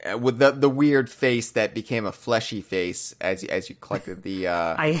 With the weird face that became a fleshy face as you collected the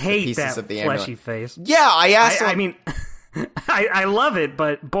I hate the pieces that of the fleshy amulet. face. Yeah, I asked him. I mean, I love it,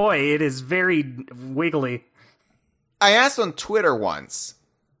 but boy, it is very wiggly. I asked on Twitter once,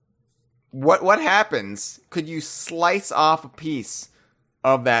 what happens? Could you slice off a piece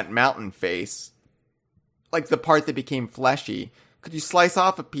of that mountain face, like the part that became fleshy? Could you slice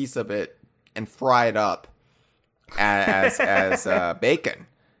off a piece of it and fry it up as bacon?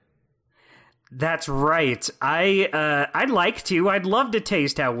 That's right. I'd like to. I'd love to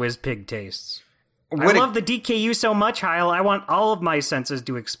taste how Wizpig tastes. I love the DKU so much, Hyle. I want all of my senses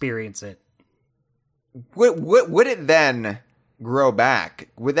to experience it. Would it then grow back?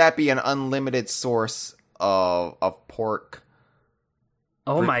 Would that be an unlimited source of pork?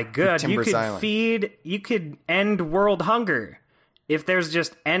 Oh my god, you could end world hunger if there's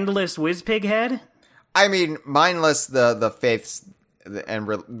just endless Wizpig head? I mean, mindless the faiths and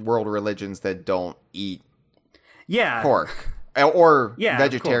world religions that don't eat pork. Or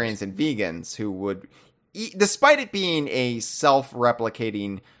vegetarians and vegans who would eat, despite it being a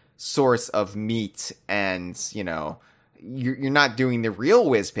self-replicating source of meat, and, you're not doing the real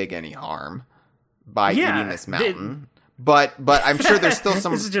Wizpig any harm by eating this mountain. But I'm sure there's still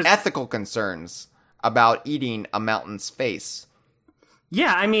some ethical concerns about eating a mountain's face.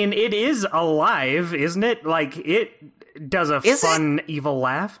 Yeah, I mean, it is alive, isn't it? Like, it does a fun, evil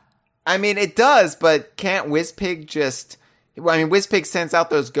laugh. I mean, it does, but can't Wizpig just... I mean, Wizpig sends out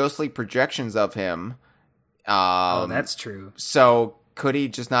those ghostly projections of him. Oh, that's true. So, could he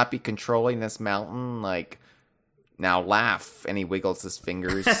just not be controlling this mountain? Like, now laugh. And he wiggles his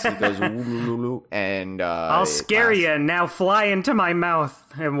fingers. He goes, ooh, and... I'll scare you, now fly into my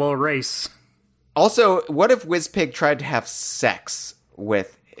mouth, and we'll race. Also, what if Wizpig tried to have sex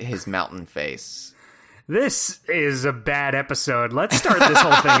with his mountain face? This is a bad episode. Let's start this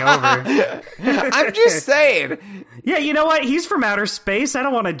whole thing over. I'm just saying. Yeah, you know what? He's from outer space. I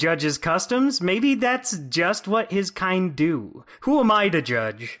don't want to judge his customs. Maybe that's just what his kind do. Who am I to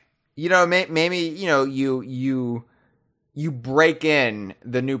judge? Maybe, you break in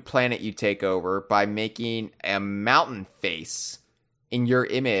the new planet you take over by making a mountain face in your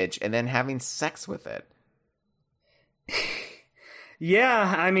image and then having sex with it.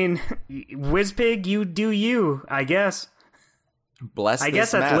 Yeah, I mean, Wizpig, you do you, I guess. Bless. I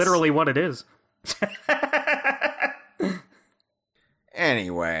guess that's literally what it is.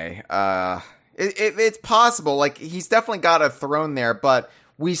 Anyway, it's possible. Like, he's definitely got a throne there, but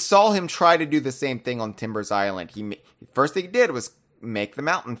we saw him try to do the same thing on Timbers Island. First thing he did was make the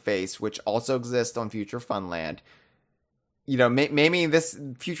mountain face, which also exists on Future Funland. maybe this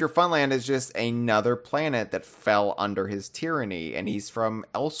future Funland is just another planet that fell under his tyranny, and he's from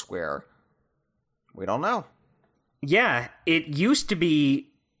elsewhere. We don't know. Yeah, it used to be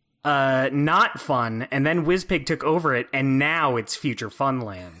not fun, and then WizPig took over it, and now it's Future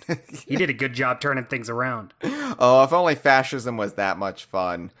Funland. He did a good job turning things around. Oh, if only fascism was that much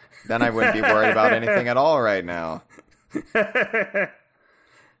fun, then I wouldn't be worried about anything at all right now.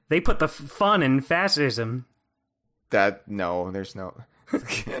 They put the fun in fascism. No, there's no...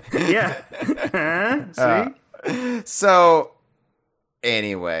 Yeah. See? So,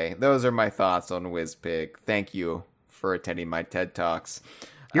 anyway, those are my thoughts on WizPig. Thank you for attending my TED Talks.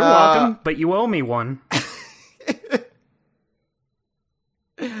 You're welcome, but you owe me one.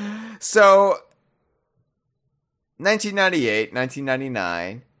 So, 1998,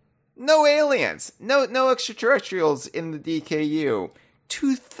 1999, no aliens, no extraterrestrials in the DKU.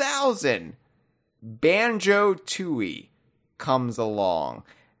 2000, Banjo-Tooie comes along.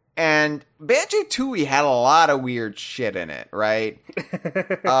 And Banjo-Tooie had a lot of weird shit in it, right?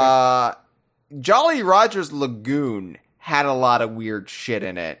 Jolly Roger's Lagoon had a lot of weird shit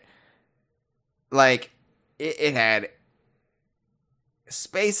in it. Like, it had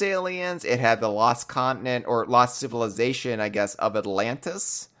space aliens, it had the lost continent, or lost civilization, I guess, of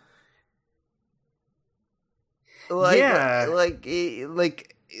Atlantis. A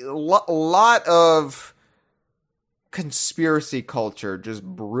lot of conspiracy culture just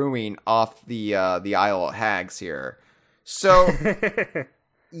brewing off the Isle of Hags here. So,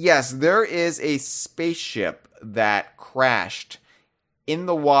 yes, there is a spaceship that crashed in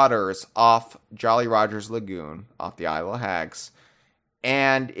the waters off Jolly Roger's Lagoon, off the Isle of Hags,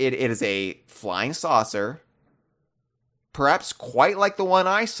 and it is a flying saucer, perhaps quite like the one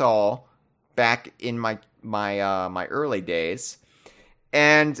I saw back in my early days.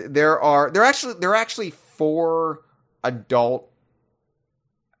 And there are actually 4 adult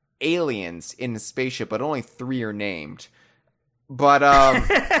aliens in the spaceship, but only 3 are named. But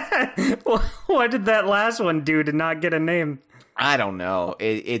what did that last one do to not get a name? I don't know.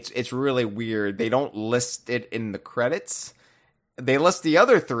 It's really weird. They don't list it in the credits. They list the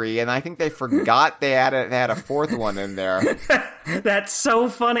other 3, and I think they forgot they had a 4th one in there. That's so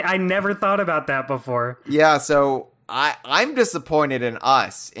funny. I never thought about that before. Yeah, so I'm disappointed in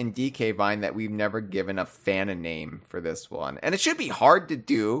us in DK Vine that we've never given a fan a name for this one. And it should be hard to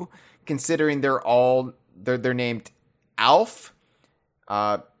do, considering they're named Alf.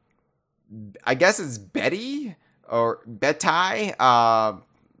 I guess it's Betty or Betty, but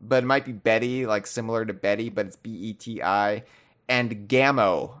it might be Betty, like similar to Betty, but it's Beti, and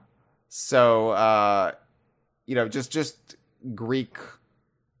Gamo. So, just Greek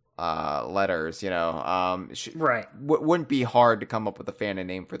letters, right. Wouldn't be hard to come up with a fan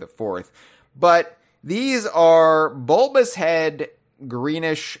name for the 4th. But these are bulbous head,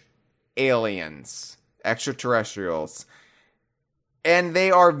 greenish aliens, extraterrestrials. And they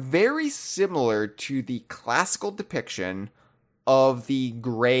are very similar to the classical depiction of the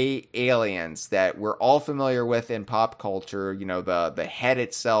gray aliens that we're all familiar with in pop culture. The head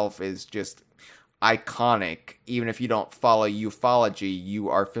itself is just iconic. Even if you don't follow ufology, you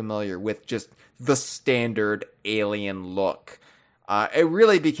are familiar with just the standard alien look. It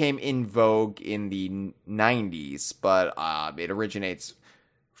really became in vogue in the 90s, but it originates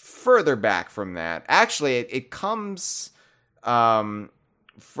further back from that. Actually, it comes from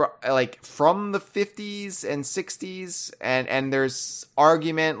the 50s and 60s, and there's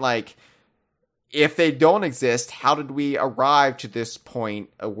argument like, if they don't exist, how did we arrive to this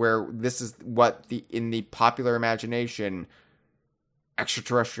point where this is what in the popular imagination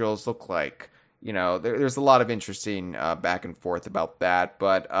extraterrestrials look like? There's a lot of interesting back and forth about that,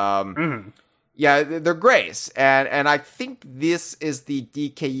 but yeah, they're grays, and I think this is the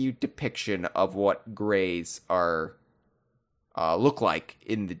DKU depiction of what grays are look like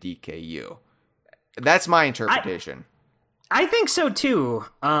in the DKU. That's my interpretation. I think so too.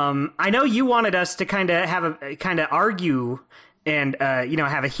 I know you wanted us to kind of argue and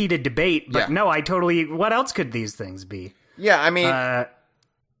have a heated debate, but no, I totally. What else could these things be? Yeah, I mean,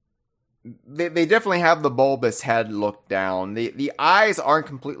 they definitely have the bulbous head look down. The eyes aren't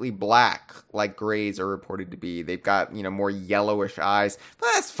completely black like grays are reported to be. They've got more yellowish eyes, but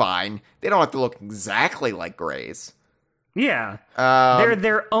that's fine. They don't have to look exactly like grays. Yeah, they're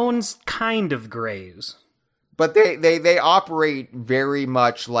their own kind of grays. But they operate very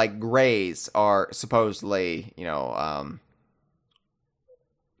much like grays are supposedly,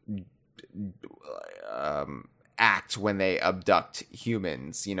 act when they abduct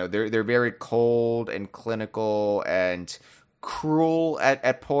humans. They're very cold and clinical and cruel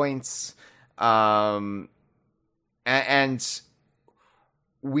at points. And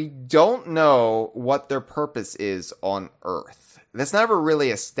we don't know what their purpose is on Earth. That's never really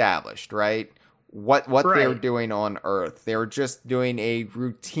established, right? What Right. they're doing on Earth. They were just doing a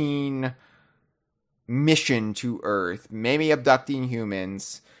routine mission to Earth, maybe abducting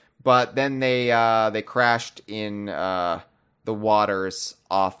humans, but then they crashed in the waters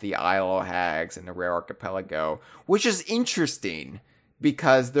off the Isle of Hags in the Rare Archipelago, which is interesting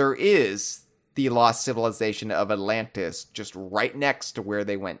because there is the lost civilization of Atlantis just right next to where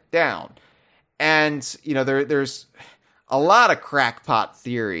they went down. And, there's a lot of crackpot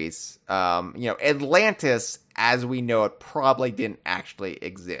theories. Atlantis, as we know it, probably didn't actually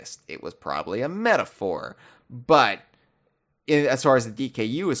exist. It was probably a metaphor. But as far as the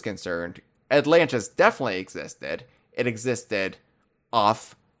DKU is concerned, Atlantis definitely existed. It existed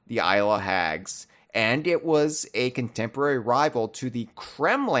off the Isle of Hags, and it was a contemporary rival to the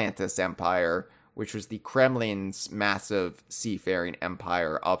Kremlantis Empire, which was the Kremlin's massive seafaring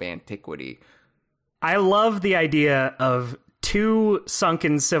empire of antiquity. I love the idea of two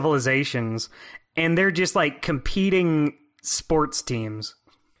sunken civilizations, and they're just like competing sports teams.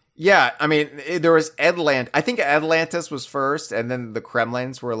 Yeah, I mean, there was I think Atlantis was first, and then the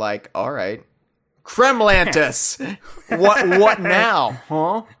Kremlins were like, all right, Kremlantis! What now?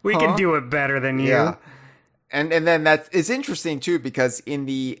 Huh? We can do it better than you. Yeah. And then it's interesting too, because in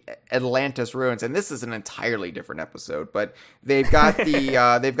the Atlantis ruins, and this is an entirely different episode, but they've got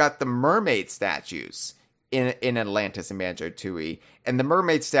the mermaid statues in Atlantis and Banjo-Tooie, and the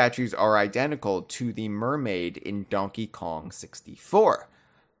mermaid statues are identical to the mermaid in Donkey Kong 64.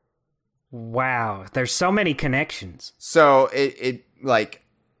 Wow, there's so many connections. So it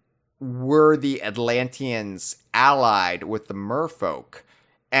were the Atlanteans allied with the merfolk?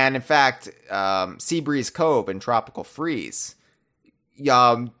 And in fact, Seabreeze Cove and Tropical Freeze,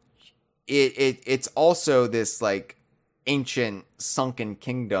 it's also this like ancient sunken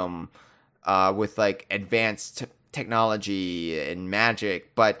kingdom with like advanced technology and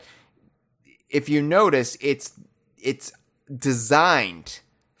magic. But if you notice, it's designed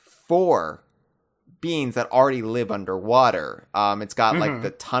for beings that already live underwater. It's got like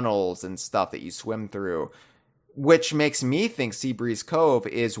the tunnels and stuff that you swim through, which makes me think Seabreeze Cove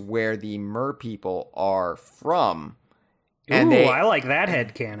is where the mer people are from. And I like that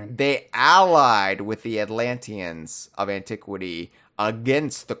headcanon. They allied with the Atlanteans of antiquity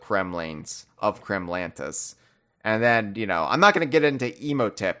against the Kremlins of Kremlantis. And then, I'm not going to get into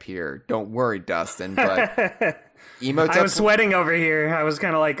Emotep here. Don't worry, Dustin, but Emotep... I was sweating over here. I was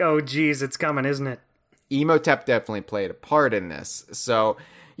kind of like, oh, geez, it's coming, isn't it? Emotep definitely played a part in this. So...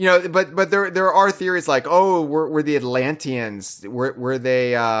 but there are theories like, oh, were the Atlanteans, were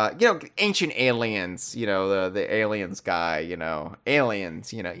they, ancient aliens, the aliens guy,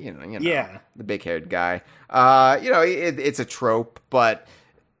 aliens, Yeah. The big-haired guy. It's a trope, but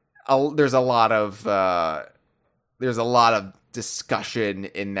there's a lot of discussion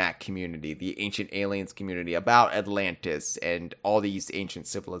in that community, the ancient aliens community, about Atlantis and all these ancient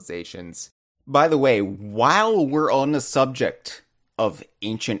civilizations. By the way, while we're on the subject of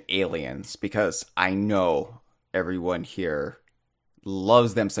ancient aliens, because I know everyone here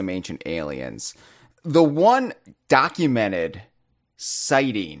loves them some ancient aliens, the one documented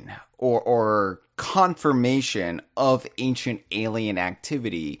sighting or confirmation of ancient alien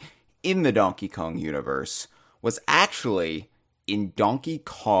activity in the Donkey Kong universe was actually in Donkey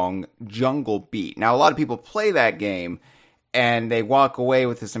Kong Jungle Beat. Now, a lot of people play that game and they walk away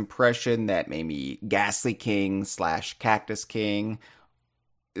with this impression that maybe Ghastly King / Cactus King,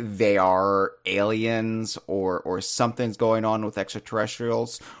 they are aliens or something's going on with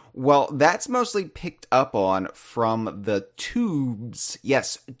extraterrestrials. Well, that's mostly picked up on from the tubes.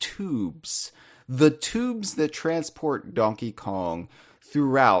 Yes, tubes. The tubes that transport Donkey Kong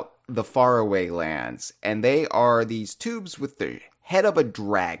throughout the faraway lands. And they are these tubes with the head of a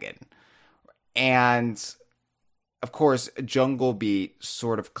dragon. And... of course, Jungle Beat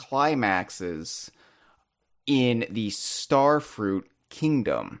sort of climaxes in the Starfruit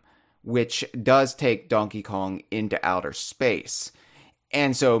Kingdom, which does take Donkey Kong into outer space.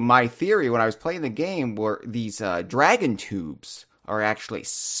 And so my theory when I was playing the game were these dragon tubes are actually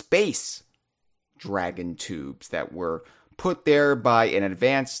space dragon tubes that were put there by an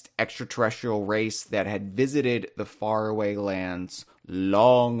advanced extraterrestrial race that had visited the faraway lands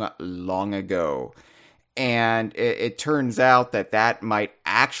long, long ago. And it turns out that might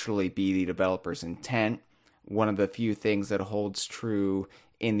actually be the developer's intent. One of the few things that holds true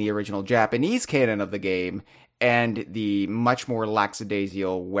in the original Japanese canon of the game and the much more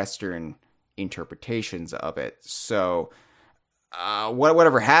lackadaisical Western interpretations of it. So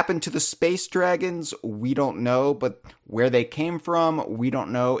Whatever happened to the space dragons, we don't know. But where they came from, we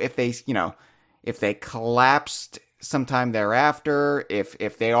don't know. If they collapsed sometime thereafter,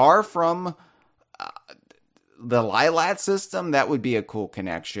 if they are from the Lilat system, that would be a cool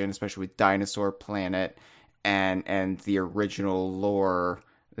connection, especially with Dinosaur Planet and the original lore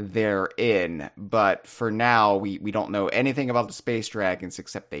therein. But for now, we don't know anything about the space dragons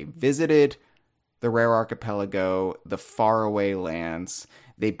except they visited the Rare Archipelago, the faraway lands.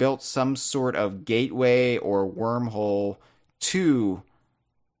 They built some sort of gateway or wormhole to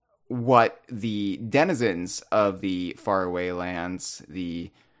what the denizens of the faraway lands, the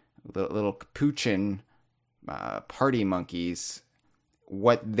little capuchin party monkeys,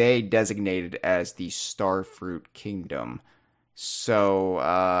 what they designated as the Starfruit Kingdom.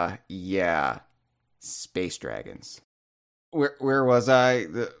 So, yeah, space dragons. Where was I?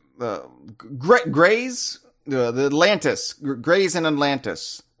 The Greys, the Atlantis, Greys in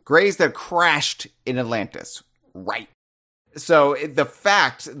Atlantis, Greys that crashed in Atlantis, right? So the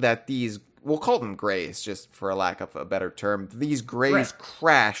fact that these, we'll call them Greys, just for a lack of a better term, these Greys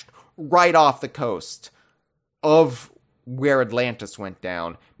crashed right off the coast of where Atlantis went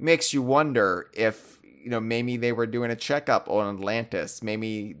down, makes you wonder if, maybe they were doing a checkup on Atlantis.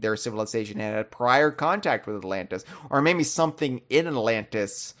 Maybe their civilization had prior contact with Atlantis, or maybe something in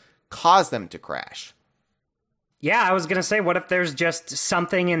Atlantis caused them to crash. Yeah, I was going to say, what if there's just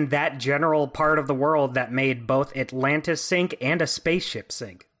something in that general part of the world that made both Atlantis sink and a spaceship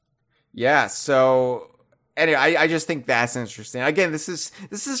sink? Yeah, so anyway, I just think that's interesting. Again, this is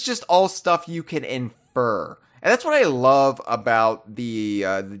just all stuff you can infer. And that's what I love about the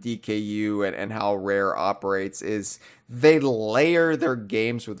DKU and how Rare operates, is they layer their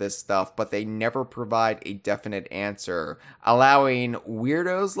games with this stuff, but they never provide a definite answer, allowing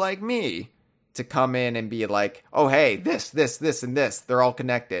weirdos like me to come in and be like, "Oh, hey, this, and this, they're all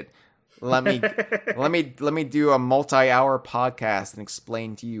connected. Let me do a multi-hour podcast and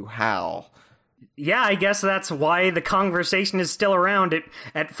explain to you how." Yeah, I guess that's why the conversation is still around.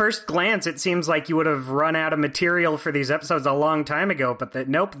 At first glance, it seems like you would have run out of material for these episodes a long time ago, but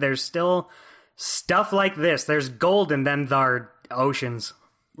nope, there's still stuff like this. There's gold and then there are oceans.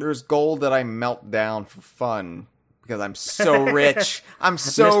 There's gold that I melt down for fun because I'm so rich. I'm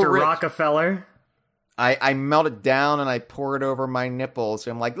so Mr. rich. Rockefeller. I melt it down and I pour it over my nipples.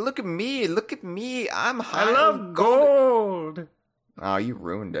 I'm like, look at me, I'm high. I love gold. Oh, you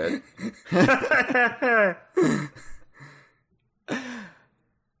ruined it.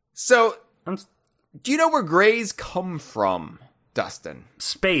 So, do you know where Greys come from, Dustin?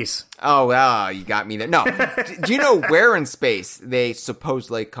 Space. Oh, you got me there. No. Do you know where in space they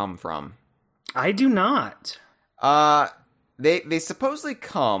supposedly come from? I do not. They supposedly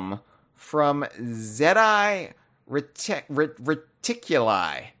come from Zeti Reticulia.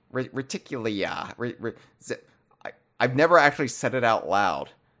 I've never actually said it out loud.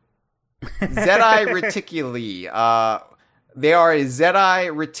 Zeti Reticuli. They are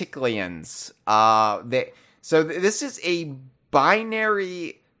Zeti Reticlians. So this is a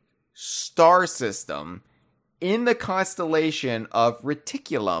binary star system in the constellation of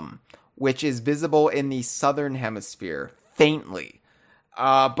Reticulum, which is visible in the southern hemisphere faintly.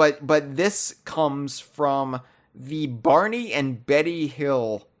 But this comes from the Barney and Betty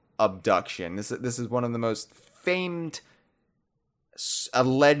Hill abduction. This is one of the most famed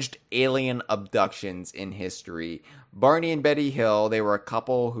alleged alien abductions in history. Barney and Betty Hill, they were a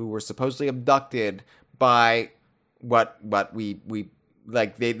couple who were supposedly abducted by what we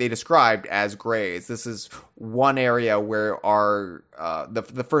like they described as Greys. This is one area where our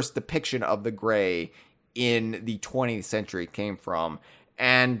the first depiction of the Grey in the 20th century came from.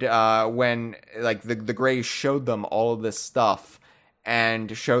 And when like the Greys showed them all of this stuff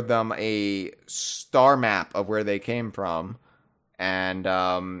and showed them a star map of where they came from, and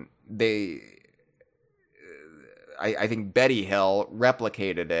I think Betty Hill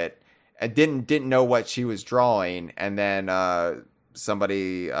replicated it and didn't know what she was drawing, and then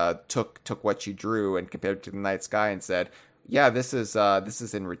somebody took what she drew and compared it to the night sky and said, "Yeah, this is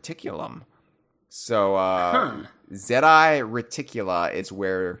in Reticulum." So Zeti Reticula is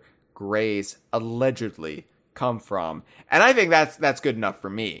where Greys allegedly come from, and I think that's good enough for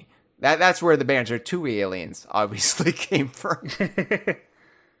me. That's where the Banjo-Tooie aliens obviously came from.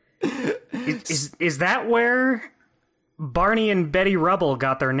 Is that where Barney and Betty Rubble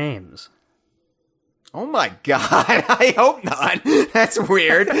got their names? Oh my god, I hope not. That's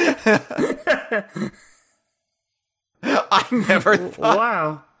weird. I never thought.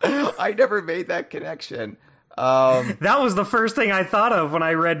 Wow. I never made that connection. That was the first thing I thought of when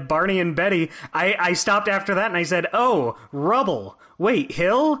I read Barney and Betty. I stopped after that and I said, oh, rubble. Wait,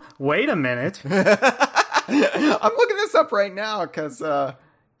 hill? Wait a minute. I'm looking this up right now because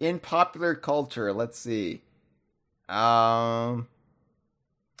in popular culture, let's see. All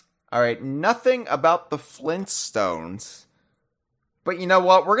right, nothing about the Flintstones. But you know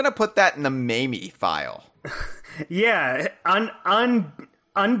what? We're going to put that in the Mamie file. Yeah,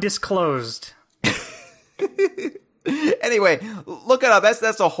 undisclosed. Anyway, look it up.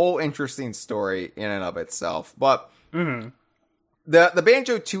 That's a whole interesting story in and of itself. But the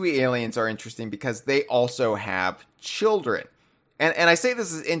Banjo-Tooie aliens are interesting because they also have children. And I say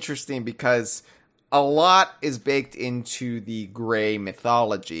this is interesting because a lot is baked into the Grey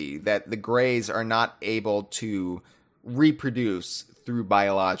mythology, that the Greys are not able to reproduce through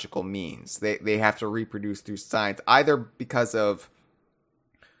biological means. They have to reproduce through science, either because of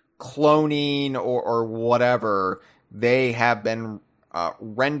cloning or whatever. They have been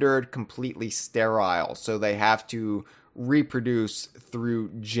rendered completely sterile, so they have to reproduce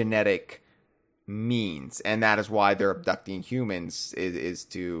through genetic means, and that is why they're abducting humans, is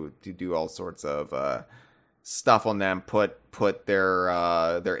to do all sorts of stuff on them, put their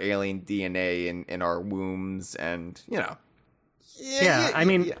alien DNA in our wombs, and you know. Yeah, I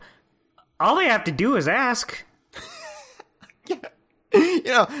mean, all they have to do is ask. Yeah. You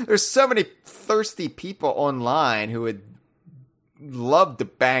know, there's so many thirsty people online who would love to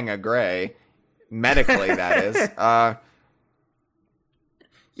bang a Grey, medically, that is.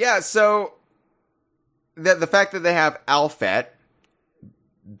 Yeah, so the fact that they have alphabet,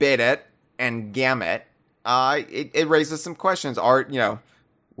 beta, and gamete, it raises some questions.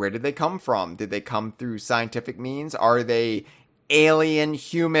 Where did they come from? Did they come through scientific means? Are they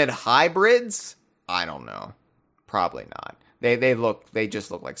alien-human hybrids? I don't know. Probably not. They just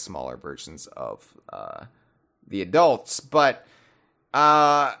look like smaller versions of the adults, but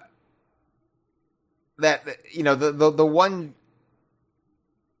the one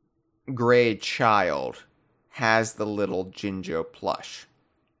Grey child has the little Jinjo plush.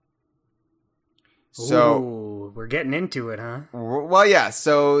 So, ooh, we're getting into it, huh? Well, yeah.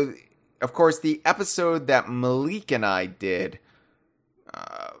 So, of course, the episode that Malik and I did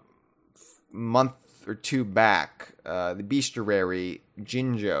month or two back, the bestiary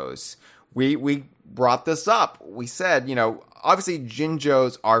Jinjos, we brought this up. We said, obviously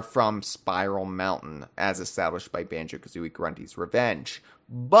Jinjos are from Spiral Mountain, as established by Banjo-Kazooie Grunty's Revenge.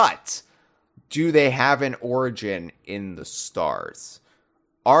 But do they have an origin in the stars?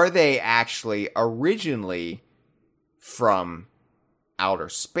 Are they actually originally from outer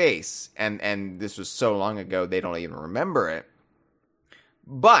space? And this was so long ago, they don't even remember it.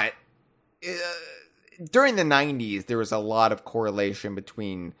 But during the 90s, there was a lot of correlation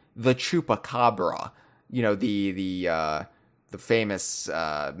between the chupacabra, the famous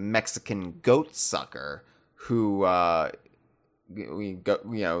Mexican goat sucker, who the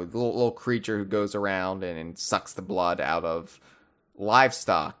little creature who goes around and sucks the blood out of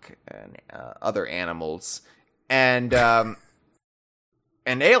livestock and other animals, and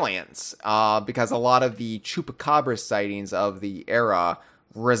aliens, because a lot of the chupacabra sightings of the era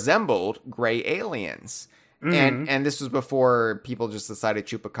resembled Grey aliens. Mm-hmm. And this was before people just decided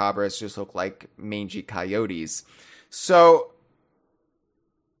chupacabras just look like mangy coyotes. So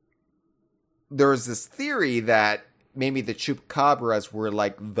there was this theory that maybe the chupacabras were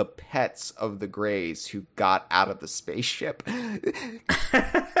like the pets of the Greys who got out of the spaceship.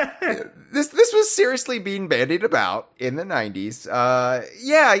 This was seriously being bandied about in the 90s.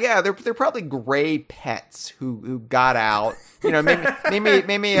 They're probably Grey pets who got out.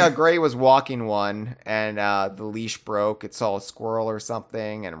 Maybe a Grey was walking one and the leash broke. It saw a squirrel or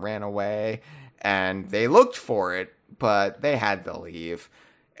something and ran away, and they looked for it, but they had to leave.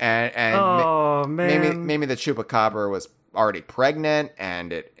 And maybe the chupacabra was already pregnant,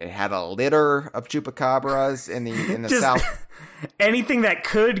 and it had a litter of chupacabras in the south. Anything that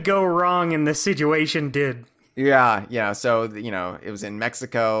could go wrong in the situation did. Yeah. So it was in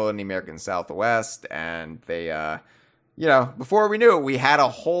Mexico and the American Southwest, and they, before we knew it, we had a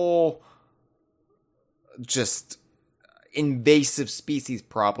whole just invasive species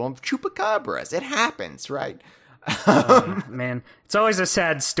problem of chupacabras. It happens, right? Man, it's always a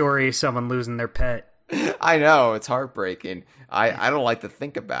sad story, someone losing their pet. I know, it's heartbreaking. I don't like to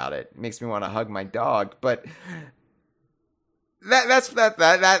think about it. It makes me want to hug my dog, but that's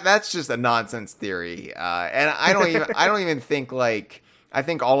just a nonsense theory. And I don't even think, like, I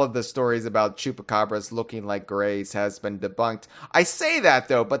think all of the stories about chupacabras looking like greys has been debunked. I say that,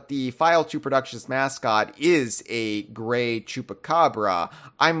 though, but the Hyle 2 Productions mascot is a gray chupacabra.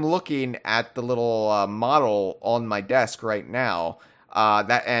 I'm looking at the little model on my desk right now.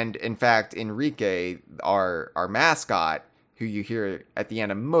 And in fact, Enrique, our mascot, who you hear at the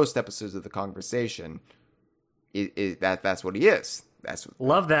end of most episodes of The Conversation, that's what he is.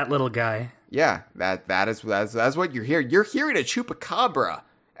 Love that little guy. Yeah, that's what you're hearing. You're hearing a chupacabra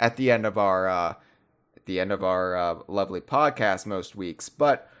at the end of our lovely podcast most weeks.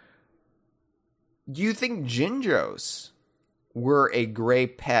 But do you think Jinjos were a gray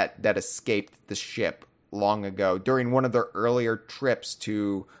pet that escaped the ship long ago during one of their earlier trips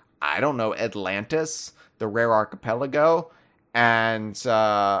to, I don't know, Atlantis, the rare archipelago, and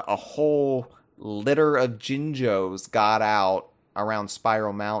a whole litter of Jinjos got out around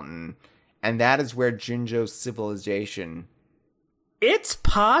Spiral Mountain, and that is where Jinjo's civilization... It's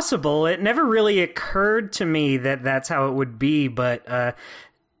possible. It never really occurred to me that that's how it would be, but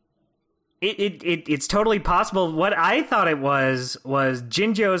it's totally possible. What I thought it was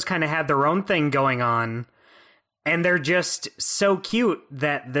Jinjos kind of had their own thing going on, and they're just so cute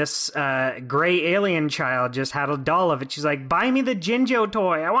that this gray alien child just had a doll of it. She's like, buy me the Jinjo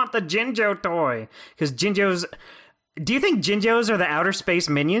toy. I want the Jinjo toy. Because Jinjos... Do you think Jinjos are the outer space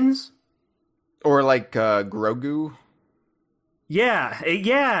minions? Or like Grogu? Yeah,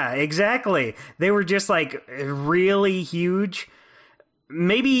 exactly. They were just like really huge.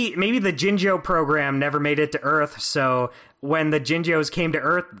 Maybe the Jinjo program never made it to Earth, so when the Jinjos came to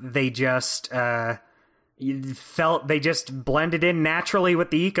Earth, they just they just blended in naturally with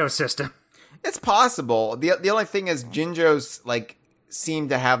the ecosystem. It's possible. The only thing is Jinjos like seem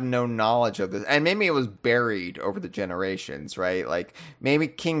to have no knowledge of this, and maybe it was buried over the generations, right? Like maybe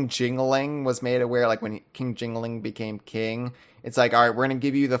King Jingling was made aware, like when King Jingling became king, it's like, all right, we're gonna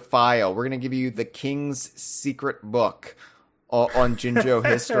give you the file, we're gonna give you the king's secret book on Jinjo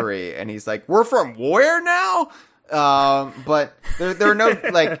history, and he's like, we're from where now? But there are no,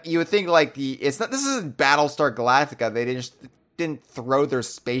 like, you would think like this isn't Battlestar Galactica. They just didn't throw their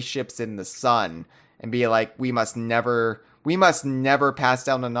spaceships in the sun and be like, we must never pass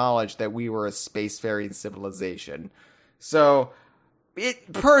down the knowledge that we were a spacefaring civilization. So,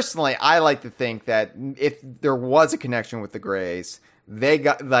 personally, I like to think that if there was a connection with the Greys,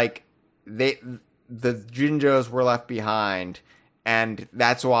 the Jinjos were left behind, and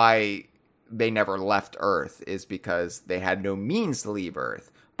that's why they never left Earth, is because they had no means to leave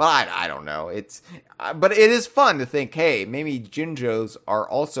Earth. But I don't know. But it is fun to think, hey, maybe Jinjos are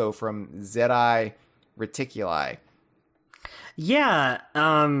also from Zeti Reticuli. Yeah,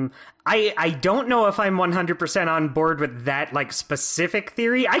 I don't know if I'm 100% on board with that, like, specific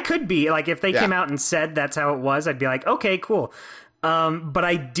theory. I could be, like, if they came out and said that's how it was, I'd be like, okay, cool. But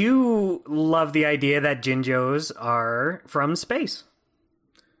I do love the idea that Jinjos are from space.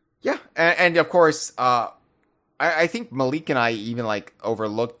 Yeah, and of course, I think Malik and I even, like,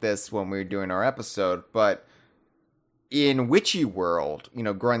 overlooked this when we were doing our episode, but in Witchy World, you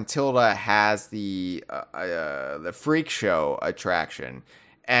know, Gruntilda has the freak show attraction,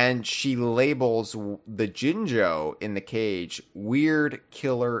 and she labels the Jinjo in the cage weird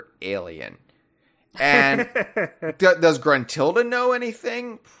killer alien. And does Gruntilda know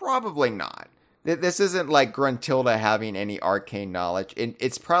anything? Probably not. This isn't like Gruntilda having any arcane knowledge.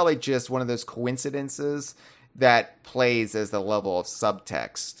 It's probably just one of those coincidences that plays as the level of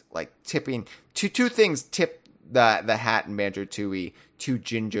subtext, like tipping two things tip the hat and Banjo-Tooie, two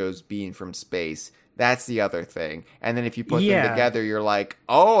Jinjos being from space. That's the other thing. And then if you put them together, you're like,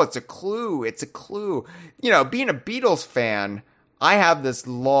 oh, it's a clue. It's a clue. You know, being a Beatles fan, I have this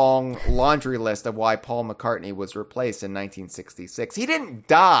long laundry list of why Paul McCartney was replaced in 1966. He didn't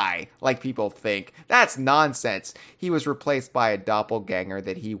die like people think. That's nonsense. He was replaced by a doppelganger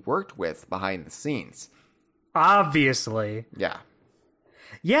that he worked with behind the scenes. Obviously. Yeah.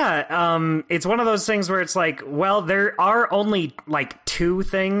 Yeah, it's one of those things where it's like, well, there are only, like, two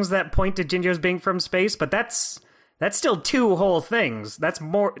things that point to Jinjos being from space, but that's still two whole things.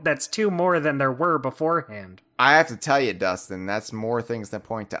 That's two more than there were beforehand. I have to tell you, Dustin, that's more things that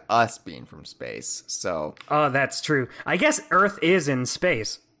point to us being from space, so... Oh, that's true. I guess Earth is in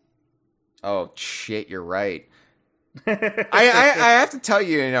space. Oh, shit, you're right. I have to tell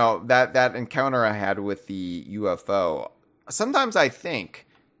you, you know, that encounter I had with the UFO, sometimes I think,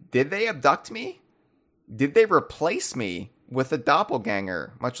 did they abduct me? Did they replace me with a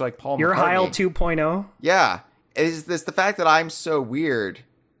doppelganger, much like Paul McCartney? Your Hyle 2.0? Yeah. Is this the fact that I'm so weird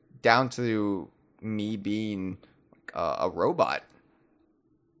down to me being a robot?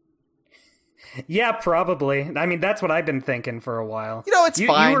 Yeah, probably. I mean, that's what I've been thinking for a while. It's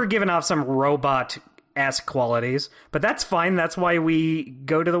fine. You were giving off some robot-esque qualities, but that's fine. That's why we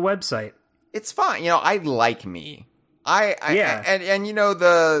go to the website. It's fine. I like me. Yeah. And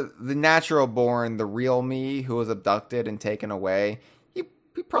the natural born, the real me who was abducted and taken away, he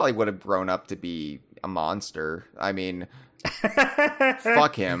probably would have grown up to be a monster. I mean,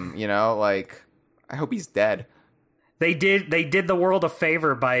 fuck him, I hope he's dead. They did the world a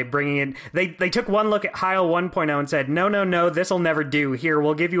favor by bringing in... They took one look at Hyle 1.0 and said, no, this'll never do. Here,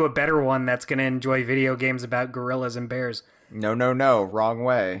 we'll give you a better one that's going to enjoy video games about gorillas and bears. No, wrong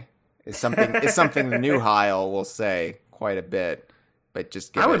way. It's something the new Hyle will say quite a bit, but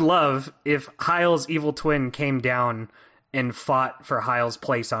just I would love if Hyle's evil twin came down and fought for Hyle's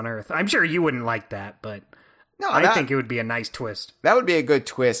place on Earth. I'm sure you wouldn't like that, but no, I think it would be a nice twist. That would be a good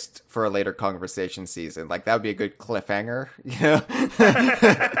twist for a later conversation season. Like, that would be a good cliffhanger,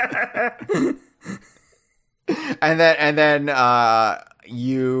 and then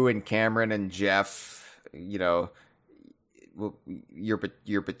you and Cameron and Jeff, you're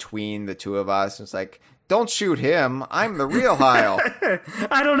between the two of us. It's like, don't shoot him. I'm the real Hyle.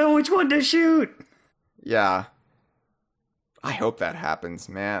 I don't know which one to shoot. Yeah. I hope that happens,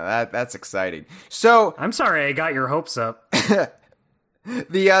 man. That's exciting. So I'm sorry I got your hopes up.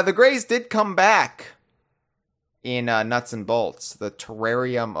 The Greys did come back in Nuts and Bolts, the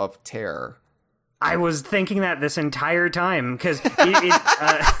Terrarium of Terror. I was thinking that this entire time because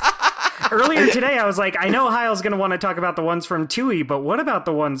earlier today I was like, I know Hyle's going to want to talk about the ones from Tui, but what about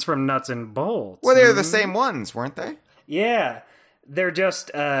the ones from Nuts and Bolts? Well, they're the same ones, weren't they? Yeah, they're just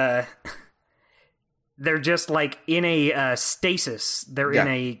like in a stasis. They're in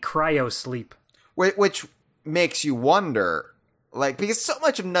a cryo sleep, which makes you wonder, like, because so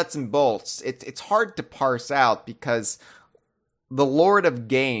much of Nuts and Bolts, it's hard to parse out because the Lord of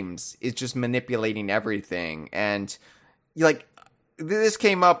Games is just manipulating everything, and this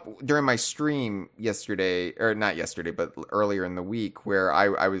came up during my stream yesterday, or not yesterday, but earlier in the week, where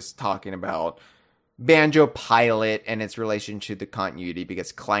I was talking about Banjo Pilot and its relation to continuity,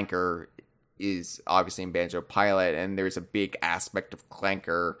 because Clanker is obviously in Banjo Pilot, and there's a big aspect of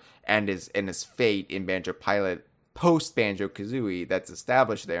Clanker and his fate in Banjo Pilot post Banjo Kazooie that's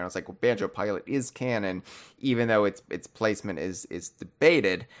established there. And I was like, well, Banjo Pilot is canon, even though its placement is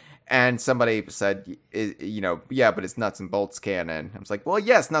debated. And somebody said, yeah, but it's Nuts and Bolts canon. I was like, well,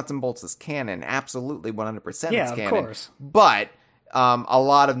 yes, Nuts and Bolts is canon, absolutely, 100% it's canon. Of course. But a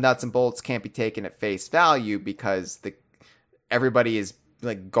lot of Nuts and Bolts can't be taken at face value because everybody is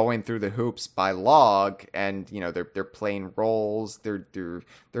like going through the hoops by log, and they're playing roles, they're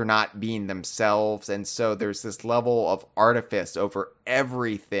not being themselves, and so there's this level of artifice over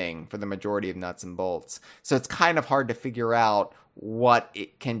everything for the majority of Nuts and Bolts. So it's kind of hard to figure out what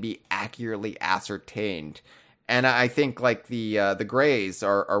it can be accurately ascertained. And I think like the Greys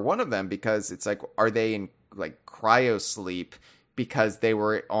are one of them, because it's like, are they in like cryo sleep because they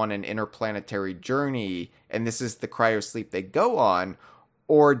were on an interplanetary journey and this is the cryo sleep they go on?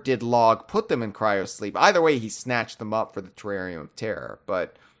 Or did Log put them in cryo sleep? Either way, he snatched them up for the Terrarium of Terror.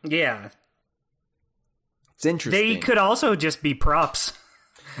 But yeah, it's interesting. They could also just be props.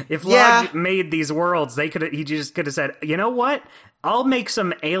 If Log made these worlds, he just could have said, you know what? I'll make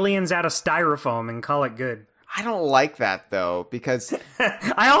some aliens out of styrofoam and call it good. I don't like that, though, because...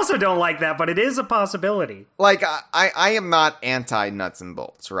 I also don't like that, but it is a possibility. Like, I am not anti-Nuts and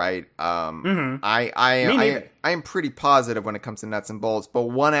Bolts, right? I am pretty positive when it comes to Nuts and Bolts, but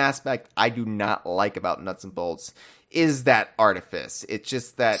one aspect I do not like about Nuts and Bolts is that artifice. It's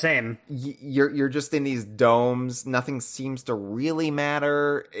just that... Same. You're just in these domes. Nothing seems to really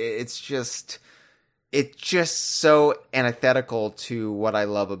matter. It's just so antithetical to what I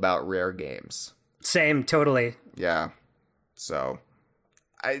love about Rare games. Same, totally. Yeah. So,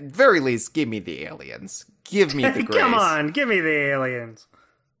 at very least, give me the aliens. Give me the Greys. Come on, give me the aliens.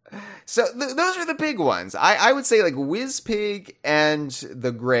 So, those are the big ones. I would say, like, Wizpig and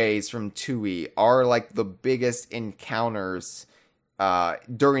the Greys from Tui are, like, the biggest encounters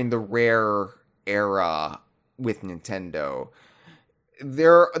during the Rare era with Nintendo.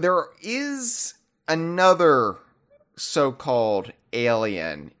 There is another so-called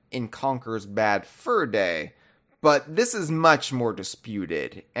alien in Conker's Bad Fur Day, but this is much more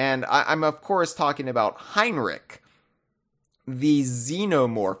disputed. And I'm of course talking about Heinrich, the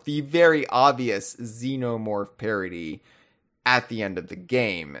xenomorph, the very obvious xenomorph parody at the end of the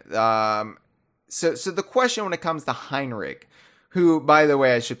game. So the question when it comes to Heinrich, who, by the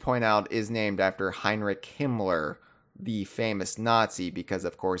way, I should point out, is named after Heinrich Himmler, the famous Nazi, because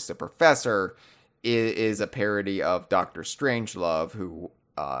of course the professor is a parody of Dr. Strangelove, who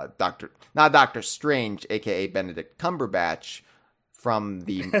not Doctor Strange, aka Benedict Cumberbatch, from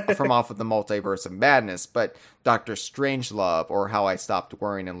off of the Multiverse of Madness, but Doctor Strangelove, or How I Stopped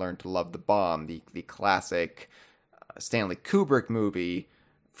Worrying and Learned to Love the Bomb, the classic Stanley Kubrick movie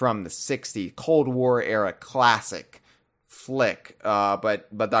from the 60s, Cold War era classic flick.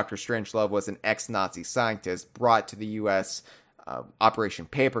 But Doctor Strangelove was an ex-Nazi scientist brought to the U.S. Operation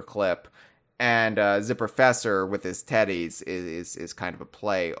Paperclip, and The Professor with his teddies is kind of a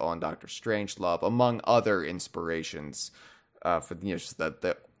play on Doctor Strangelove, among other inspirations for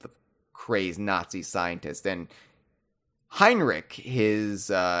the crazed Nazi scientist. And Heinrich, his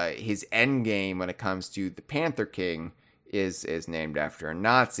end game when it comes to the Panther King is named after a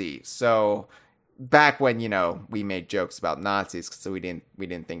Nazi. So back when we made jokes about Nazis, so we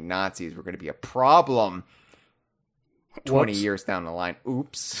didn't think Nazis were going to be a problem. 20 years down the line,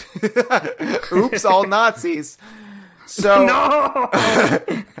 oops, oops, all Nazis. So No!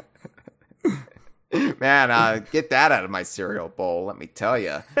 Man, get that out of my cereal bowl, let me tell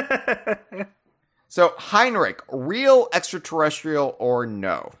you. So, Heinrich, real extraterrestrial or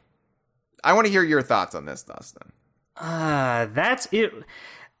no? I want to hear your thoughts on this, Dustin. That's it.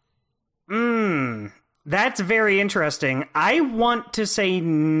 That's very interesting. I want to say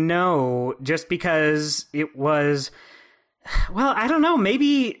no, just because it was... Well, I don't know.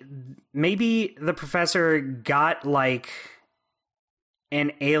 Maybe the professor got like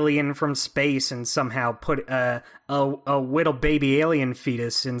an alien from space and somehow put a little baby alien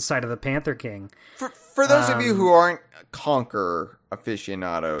fetus inside of the Panther King. For those of you who aren't Conquer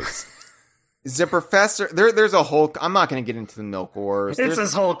aficionados, the professor, there's a whole... I'm not going to get into the Milk Wars. It's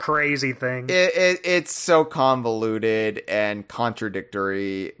this whole crazy thing. It's so convoluted and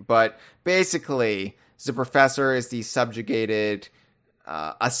contradictory, but basically... The professor is the subjugated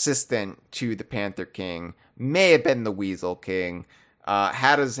assistant to the Panther King. May have been the Weasel King.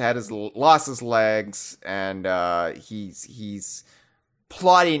 Lost his legs, and he's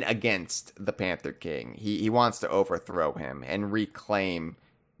plotting against the Panther King. He wants to overthrow him and reclaim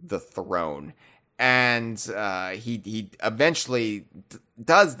the throne. And he eventually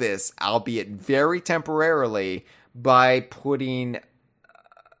does this, albeit very temporarily, by putting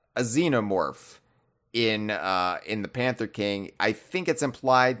a xenomorph in the Panther King. I think it's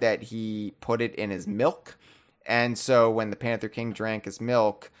implied that he put it in his milk, and so when the Panther King drank his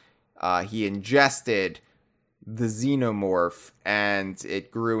milk, he ingested the xenomorph, and it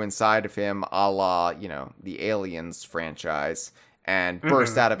grew inside of him, a la the Aliens franchise, and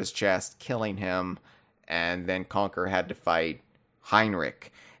burst out of his chest, killing him. And then Conquer had to fight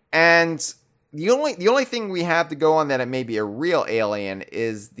Heinrich. And the only thing we have to go on that it may be a real alien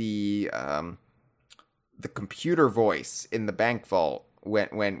is the computer voice in the bank vault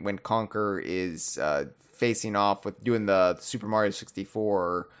when Conquer is facing off with doing the Super Mario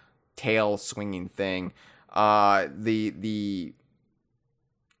 64 tail swinging thing. The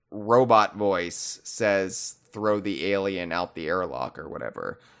robot voice says, "Throw the alien out the airlock," or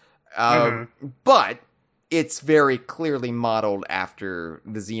whatever. But it's very clearly modeled after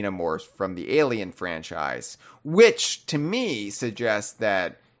the xenomorphs from the Alien franchise, which to me suggests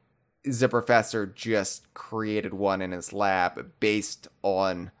that the professor just created one in his lab based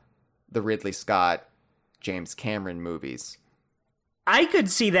on the Ridley Scott, James Cameron movies. I could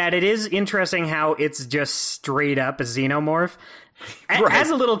see that. It is interesting how it's just straight up a xenomorph. Right. As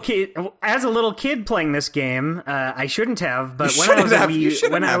a little kid playing this game, I shouldn't have, but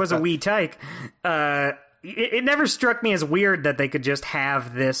when I was a wee tyke, it never struck me as weird that they could just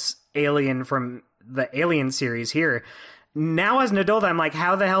have this alien from the Alien series here. Now, as an adult, I'm like,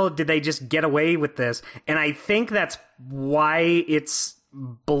 how the hell did they just get away with this? And I think that's why it's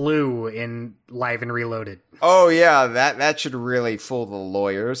blue in Live and Reloaded. Oh, yeah, that should really fool the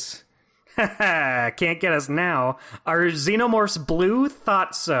lawyers. Can't get us now. Are xenomorphs blue?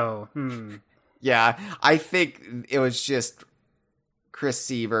 Thought so. Yeah, I think it was just Chris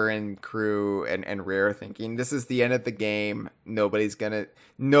Seaver and crew and Rare thinking, this is the end of the game. Nobody's gonna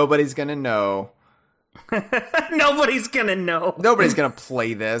know. Nobody's gonna know. Nobody's gonna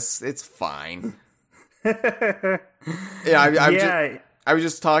play this. It's fine. I was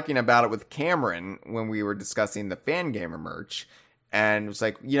just talking about it with Cameron when we were discussing the Fangamer merch, and it was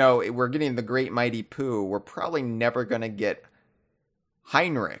like, we're getting the Great Mighty Pooh. We're probably never gonna get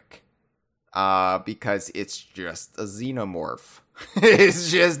Heinrich, because it's just a xenomorph.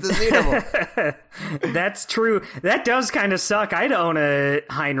 It's just a xenomorph. That's true. That does kind of suck. I'd own a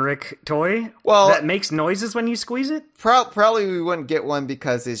Heinrich toy. Well, that makes noises when you squeeze it. Probably we wouldn't get one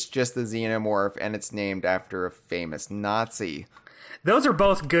because it's just a xenomorph and it's named after a famous Nazi. Those are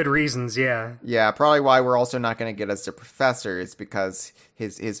both good reasons, yeah. Yeah, probably why we're also not going to get as the professor is because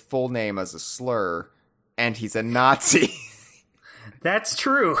his full name is a slur, and he's a Nazi. That's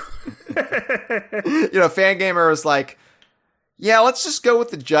true. Fangamer was like, yeah, let's just go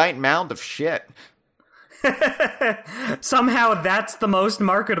with the giant mound of shit. Somehow that's the most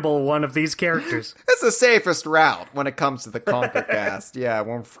marketable one of these characters. It's the safest route when it comes to the Conquer cast. Yeah,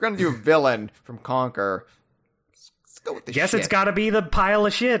 when we're going to do a villain from Conquer, let's go with the Guess shit. it's got to be the pile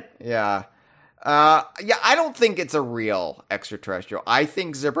of shit. Yeah. I don't think it's a real extraterrestrial. I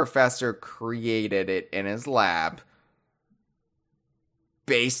think the professor created it in his lab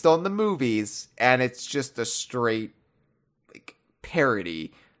based on the movies, and it's just a straight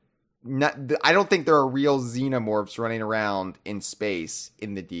parody. I don't think there are real xenomorphs running around in space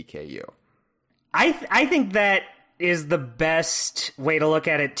in the DKU. I think that is the best way to look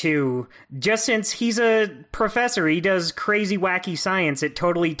at it too. Just since he's a professor, he does crazy wacky science, it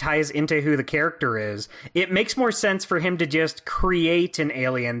totally ties into who the character is. It makes more sense for him to just create an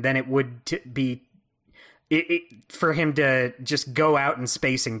alien than it would be for him to just go out in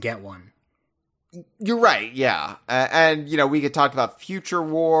space and get one. You're right, yeah. And, we could talk about Future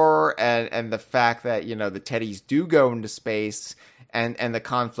War and the fact that, the Teddies do go into space and the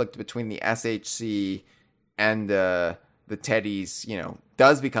conflict between the SHC and the Teddies,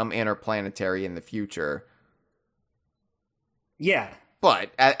 does become interplanetary in the future. Yeah. But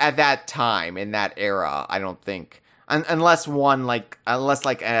at that time, in that era, I don't think... Unless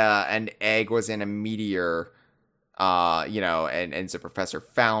an egg was in a meteor... and the professor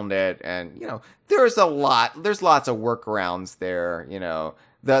found it, and, there's lots of workarounds there,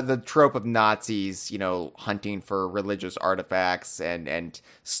 the trope of Nazis, hunting for religious artifacts and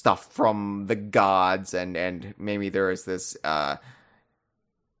stuff from the gods, and maybe there is this,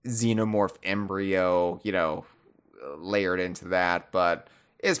 xenomorph embryo, layered into that, but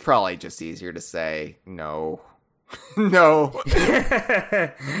it's probably just easier to say, no. No.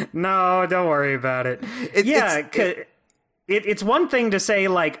 No, don't worry about it. It's one thing to say,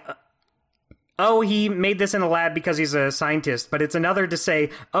 like, oh, he made this in a lab because he's a scientist, but it's another to say,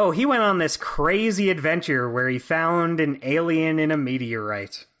 oh, he went on this crazy adventure where he found an alien in a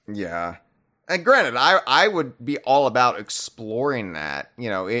meteorite. Yeah. And granted, I would be all about exploring that,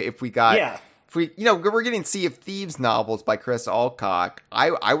 if we got... Yeah. If we're getting Sea of Thieves novels by Chris Alcock,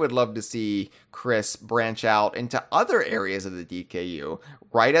 I would love to see Chris branch out into other areas of the DKU.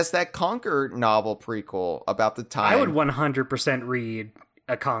 Write us that Conquer novel prequel about the time. I would 100% read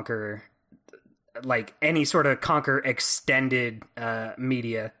a Conquer, like any sort of Conquer extended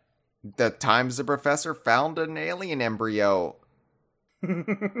media. The times the professor found an alien embryo.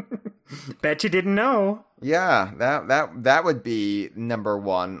 Bet you didn't know. Yeah, that would be number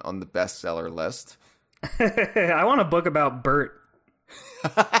one on the bestseller list. I want a book about Bert.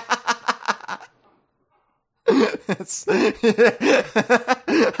 I'm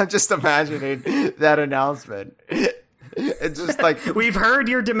just imagining that announcement. It's just like, we've heard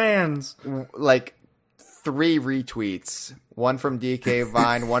your demands. Like 3 retweets, one from DK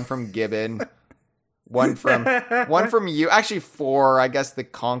Vine, one from Gibbon. One from you. Actually, 4. I guess the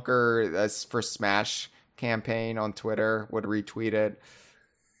Conquer for Smash campaign on Twitter would retweet it.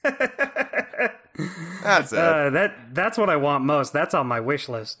 That's it. That's what I want most. That's on my wish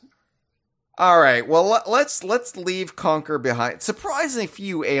list. All right. Well, let's leave Conquer behind. Surprisingly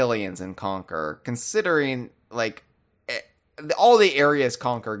few aliens in Conquer, considering all the areas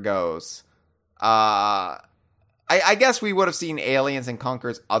Conquer goes. I guess we would have seen aliens in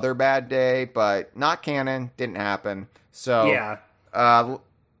Conquer's Other Bad Day, but not canon. Didn't happen. So, yeah.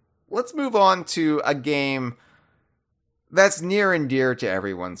 Let's move on to a game that's near and dear to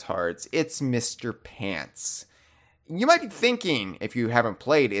everyone's hearts. It's Mr. Pants. You might be thinking, if you haven't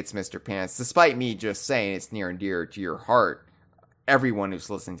played It's Mr. Pants, despite me just saying it's near and dear to your heart, everyone who's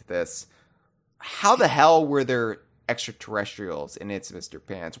listening to this, how the hell were there extraterrestrials in It's Mr.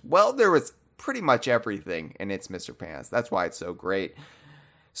 Pants? Well, there was pretty much everything in It's Mr. Pants. That's why it's so great.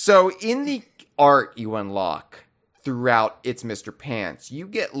 So in the art you unlock throughout It's Mr. Pants, you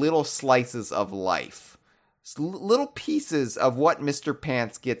get little slices of life. Little pieces of what Mr.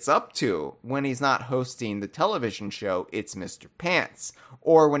 Pants gets up to when he's not hosting the television show It's Mr. Pants,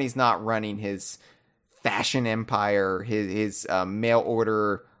 or when he's not running his fashion empire, his mail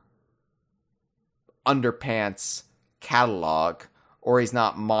order underpants catalog, or he's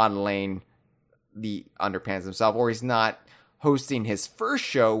not modeling the underpants himself, or he's not hosting his first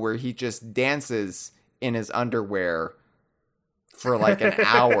show where he just dances in his underwear for like an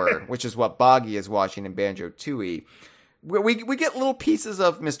hour, which is what Boggy is watching in Banjo-Tooie. We get little pieces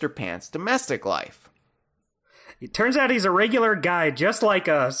of Mr. Pants' domestic life. It turns out he's a regular guy, just like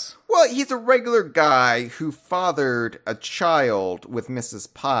us. Well, he's a regular guy who fathered a child with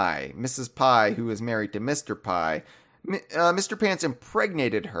Mrs. Pie. Mrs. Pie, who is married to Mr. Pie. Mr. Pants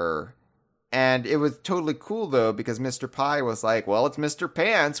impregnated her. And it was totally cool, though, because Mr. Pie was like, well, it's Mr.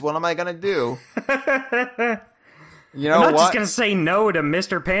 Pants. What am I going to do? You know I'm not what? just going to say no to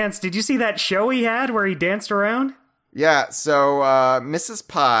Mr. Pants. Did you see that show he had where he danced around? Yeah, so Mrs.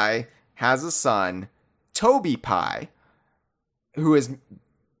 Pie has a son, Toby Pie, who is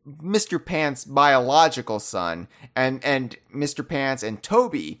Mr. Pants' biological son. And Mr. Pants and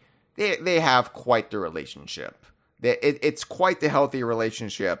Toby, they have quite the relationship. It's quite the healthy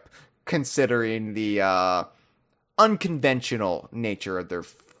relationship, considering the unconventional nature of their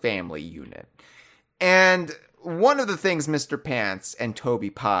family unit. And one of the things Mr. Pants and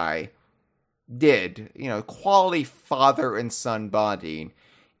Toby Pie did, quality father and son bonding,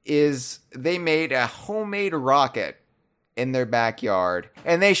 is they made a homemade rocket in their backyard,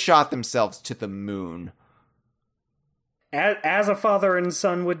 and they shot themselves to the moon. As a father and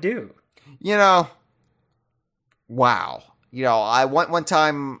son would do. Wow. I one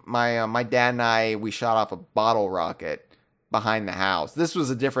time my dad and I, we shot off a bottle rocket behind the house. This was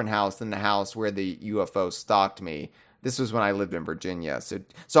a different house than the house where the UFO stalked me. This was when I lived in Virginia. So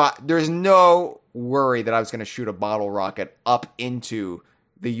there's no worry that I was going to shoot a bottle rocket up into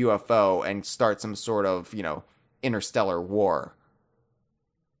the UFO and start some sort of, interstellar war.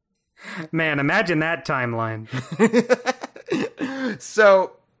 Man, imagine that timeline.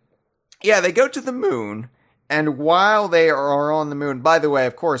 So, yeah, they go to the moon. And while they are on the moon, by the way,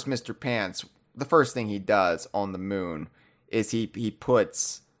 of course, Mr. Pants, the first thing he does on the moon is he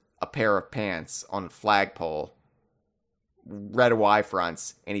puts a pair of pants on a flagpole, red Y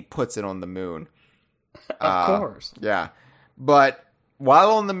fronts, and he puts it on the moon. Of course. Yeah. But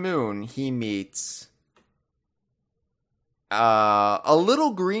while on the moon, he meets a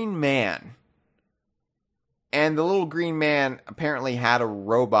little green man. And the little green man apparently had a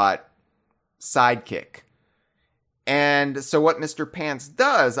robot sidekick. And so what Mr. Pants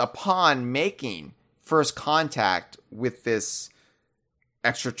does upon making first contact with this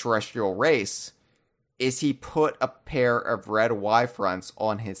extraterrestrial race is he put a pair of red Y fronts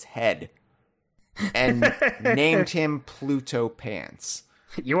on his head and named him Pluto Pants.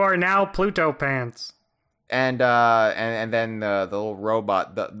 You are now Pluto Pants. And then the little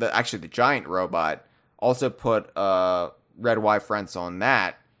robot, the giant robot, also put red Y fronts on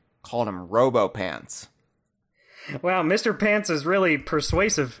that, called him Robo Pants. Wow, Mr. Pants is really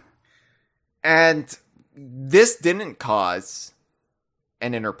persuasive. And this didn't cause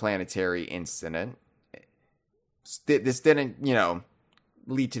an interplanetary incident. This didn't,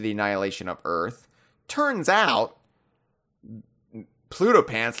 lead to the annihilation of Earth. Turns out, Pluto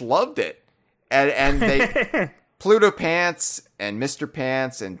Pants loved it. And they... Pluto Pants and Mr.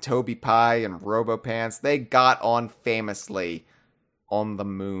 Pants and Toby Pie and Robo Pants, they got on famously on the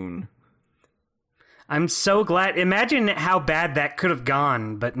moon. I'm so glad. Imagine how bad that could have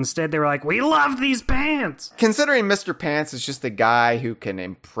gone, but instead they were like, we love these pants! Considering Mr. Pants is just a guy who can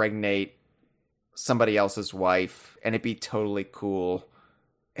impregnate somebody else's wife, and it'd be totally cool.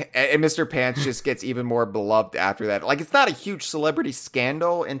 And Mr. Pants just gets even more beloved after that. Like, it's not a huge celebrity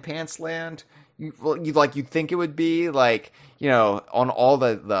scandal in Pantsland. You'd think it would be, like, on all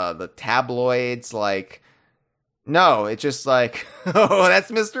the tabloids, like... No, it's just like, oh, that's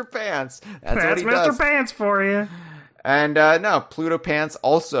Mr. Pants. That's what he does. Mr. Pants for you. And no, Pluto Pants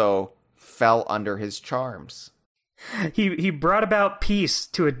also fell under his charms. He brought about peace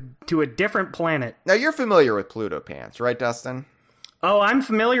to a different planet. Now, you're familiar with Pluto Pants, right, Dustin? Oh, I'm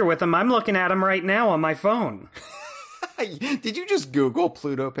familiar with him. I'm looking at him right now on my phone. Did you just Google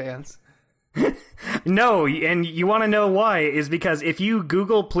Pluto Pants? No, and you want to know why? Is because if you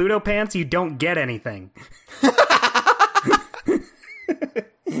Google Pluto Pants, you don't get anything.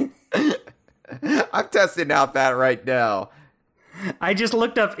 I'm testing out that right now. I just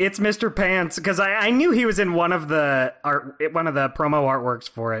looked up "It's Mr. Pants" because I knew he was in one of the promo artworks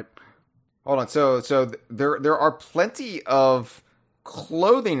for it. Hold on, so there are plenty of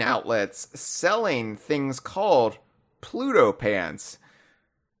clothing outlets selling things called Pluto Pants.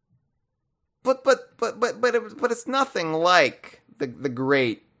 But it's nothing like the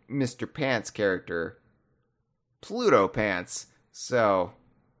great Mr. Pants character, Pluto Pants. So,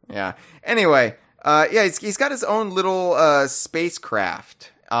 yeah. Anyway, he's got his own little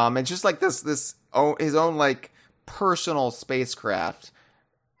spacecraft. And just like his own like personal spacecraft.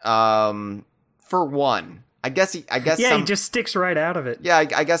 For one, I guess he just sticks right out of it. Yeah,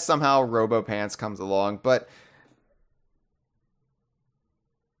 I guess somehow Robo Pants comes along, but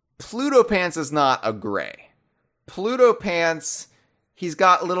Pluto Pants is not a gray. Pluto Pants, he's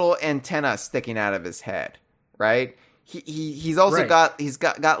got little antenna sticking out of his head, right? He's also got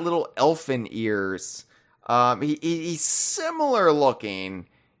little elfin ears. He's similar looking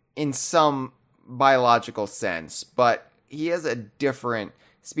in some biological sense, but he has a different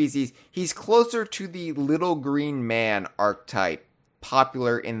species. He's closer to the little green man archetype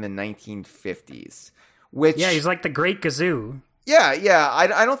popular in the 1950s. Which, yeah, he's like the Great Gazoo. Yeah.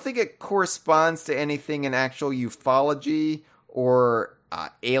 I don't think it corresponds to anything in actual ufology or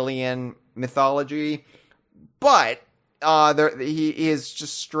alien mythology, but he is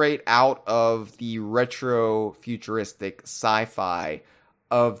just straight out of the retro futuristic sci-fi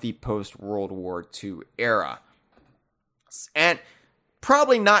of the post-World War II era. And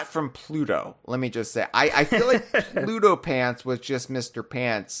probably not from Pluto, let me just say. I feel like Pluto Pants was just Mr.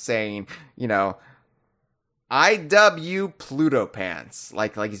 Pants saying, IW Pluto Pants,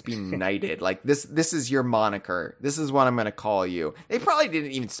 like he's being knighted. Like this is your moniker. This is what I'm going to call you. They probably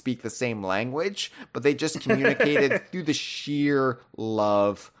didn't even speak the same language, but they just communicated through the sheer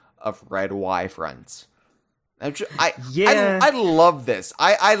love of red wyverns. I love this.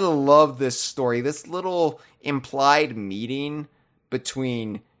 I love this story. This little implied meeting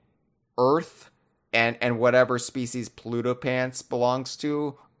between Earth and whatever species Pluto Pants belongs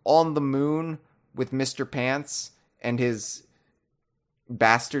to on the moon, with Mr. Pants and his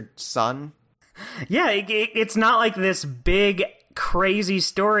bastard son. Yeah, it's not like this big, crazy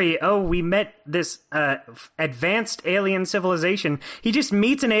story. Oh, we met this advanced alien civilization. He just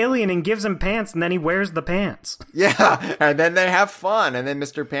meets an alien and gives him pants, and then he wears the pants. Yeah, and then they have fun, and then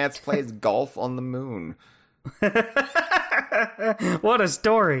Mr. Pants plays golf on the moon. What a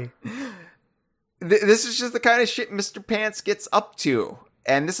story. This is just the kind of shit Mr. Pants gets up to.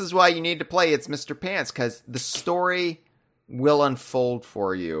 And this is why you need to play It's Mr. Pants, because the story will unfold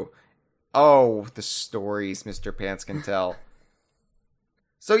for you. Oh, the stories Mr. Pants can tell.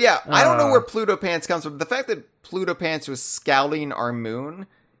 So yeah, I don't know where Pluto Pants comes from. The fact that Pluto Pants was scouting our moon,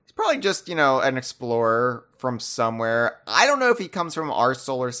 he's probably just, an explorer from somewhere. I don't know if he comes from our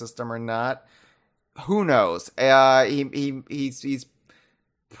solar system or not. Who knows? He's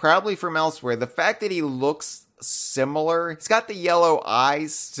probably from elsewhere. The fact that he looks similar, he's got the yellow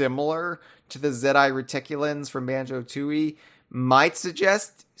eyes similar to the Zedi reticulans from Banjo-Tooie, might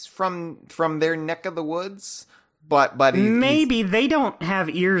suggest from their neck of the woods, but maybe they don't have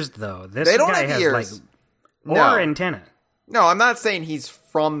ears though. This guy has ears. Or antenna. No, I'm not saying he's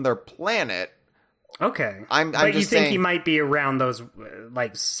from their planet. Okay, I'm but just you think saying, he might be around those,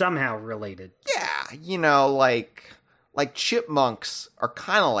 somehow related? Yeah, like chipmunks are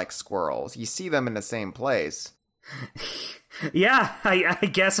kind of like squirrels. You see them in the same place. Yeah, I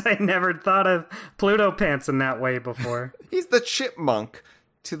guess I never thought of Pluto Pants in that way before. He's the chipmunk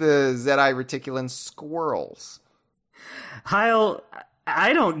to the Zedi reticulan squirrels. Hyle,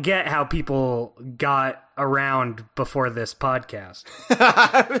 I don't get how people got around before this podcast.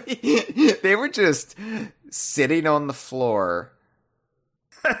 They were just sitting on the floor,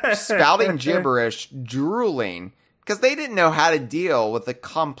 spouting gibberish, drooling, because they didn't know how to deal with the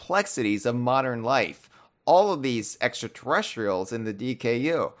complexities of modern life. All of these extraterrestrials in the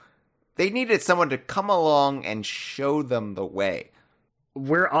DKU. They needed someone to come along and show them the way.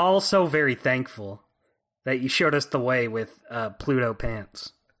 We're all so very thankful that you showed us the way with Pluto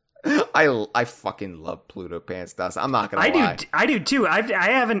Pants. I fucking love Pluto Pants, Dust. I'm not gonna lie. I do too.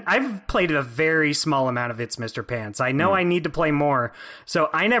 I've played a very small amount of It's Mr. Pants. I know I need to play more,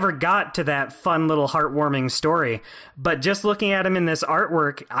 so I never got to that fun little heartwarming story. But just looking at him in this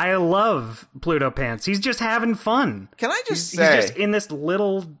artwork, I love Pluto Pants. He's just having fun. Can I just say, he's just in this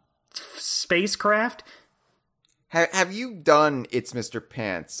little spacecraft. Have you done It's Mr.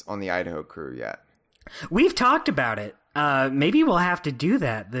 Pants on the Idaho crew yet? We've talked about it. Maybe we'll have to do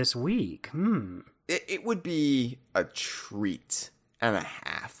that this week. It would be a treat and a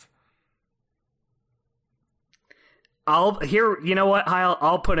half. You know what, Hyle?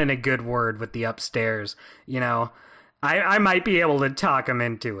 I'll put in a good word with the upstairs. I might be able to talk him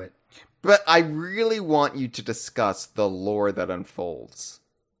into it. But I really want you to discuss the lore that unfolds.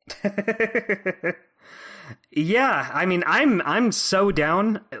 Yeah, I mean, I'm so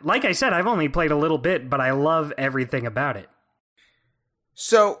down. Like I said, I've only played a little bit, but I love everything about it.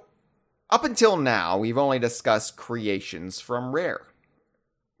 So, up until now, we've only discussed creations from Rare.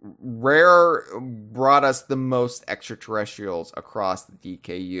 Rare brought us the most extraterrestrials across the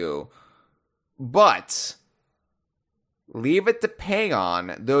DKU. But leave it to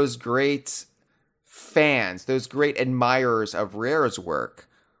Payon, those great fans, those great admirers of Rare's work,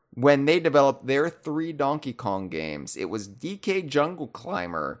 when they developed their 3 Donkey Kong games, it was DK Jungle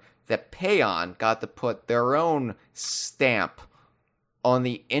Climber that Payon got to put their own stamp on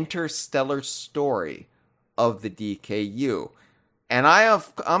the interstellar story of the DKU. And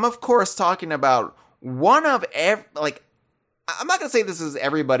I'm of course talking about one of I'm not going to say this is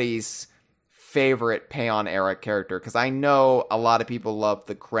everybody's favorite Payon era character, because I know a lot of people love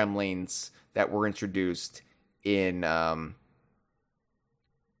the Kremlings that were introduced in DK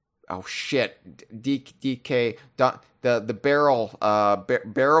the barrel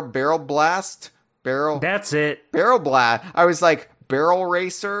blast. That's it. Barrel blast. I was like, barrel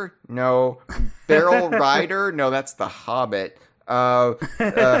racer? No. Barrel rider? No, that's the Hobbit.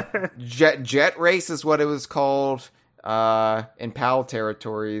 Jet race is what it was called in PAL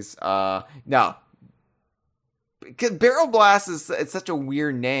territories. No. Because barrel blast it's such a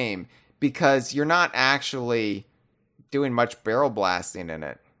weird name because you're not actually doing much barrel blasting in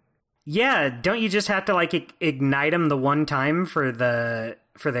it. Yeah, don't you just have to like ignite them the one time for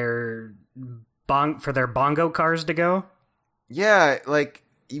their bongo cars to go? Yeah, like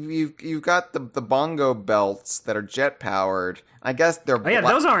you've got the bongo belts that are jet powered. I guess they're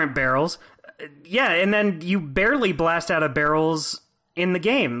those aren't barrels. Yeah, and then you barely blast out of barrels in the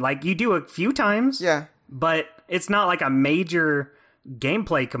game. Like you do a few times. Yeah, but it's not like a major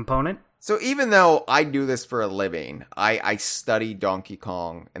gameplay component. So even though I do this for a living, I study Donkey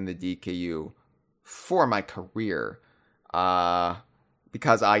Kong and the DKU for my career,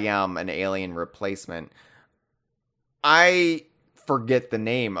 because I am an alien replacement. I forget the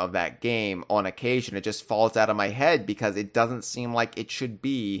name of that game on occasion. It just falls out of my head because it doesn't seem like it should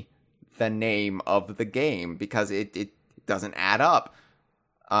be the name of the game because it doesn't add up.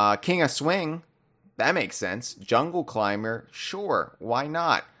 King of Swing, that makes sense. Jungle Climber, sure, why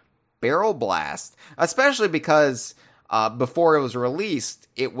not? Barrel Blast, especially because before it was released,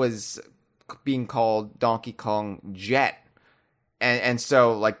 it was being called Donkey Kong Jet. And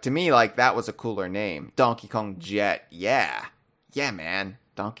so, like, to me, like, that was a cooler name. Donkey Kong Jet. Yeah, man.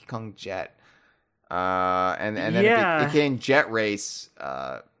 Donkey Kong Jet. And then it became Jet Race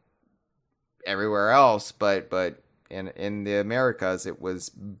everywhere else, but in the Americas, it was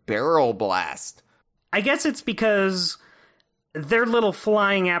Barrel Blast. I guess it's because they're little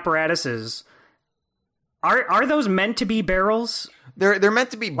flying apparatuses. Are those meant to be barrels? They're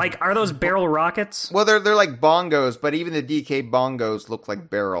meant to be like, are those barrel rockets? Well, they're like bongos, but even the DK bongos look like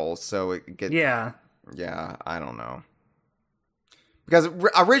barrels, so it gets yeah. I don't know, because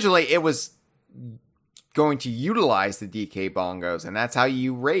originally it was going to utilize the DK bongos, and that's how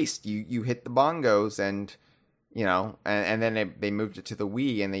you raced. You hit the bongos, and you know, and then they moved it to the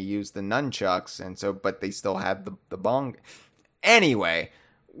Wii, and they used the nunchucks, and so but they still had the bong. Anyway,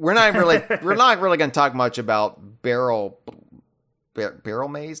 we're not really going to talk much about barrel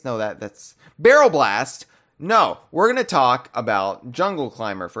maze. No, that's Barrel Blast. No, we're going to talk about Jungle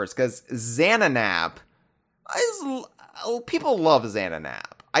Climber first because Xananab people love Xananab.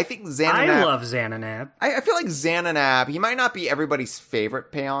 I think Xananab. I love Xananab. I feel like Xananab. He might not be everybody's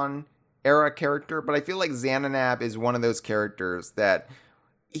favorite Payon era character, but I feel like Xananab is one of those characters that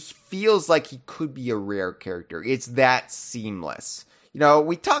he feels like he could be a rare character. It's that seamless. You know,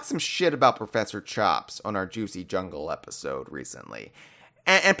 we talked some shit about Professor Chops on our Juicy Jungle episode recently.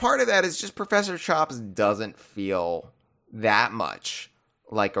 And part of that is just Professor Chops doesn't feel that much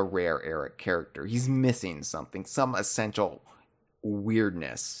like a rare era character. He's missing something, some essential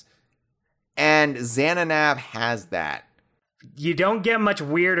weirdness. And Xananab has that. You don't get much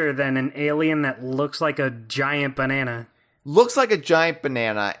weirder than an alien that looks like a giant banana. Looks like a giant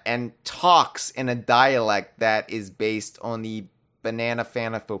banana and talks in a dialect that is based on the Banana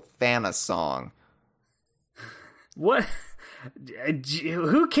Fana Fofana song. What?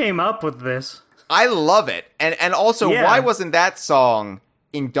 Who came up with this? I love it. And also, why wasn't that song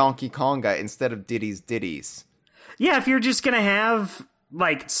in Donkey Konga instead of Diddy's Ditties? Yeah, if you're just going to have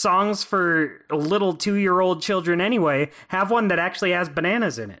like songs for little 2-year-old children anyway, have one that actually has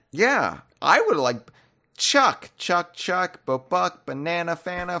bananas in it. Yeah, I would like Chuck, Bo Buck, Banana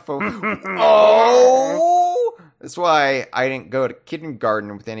Fana, Oh! That's why I didn't go to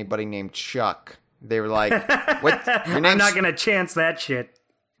kindergarten with anybody named Chuck. They were like, "What? Your name's..." I'm not gonna chance that shit.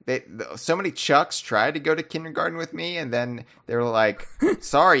 So many Chucks tried to go to kindergarten with me, and then they were like,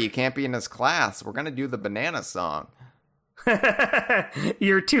 "Sorry, you can't be in this class. We're gonna do the banana song."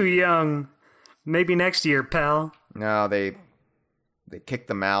 You're too young. Maybe next year, pal. No, they kicked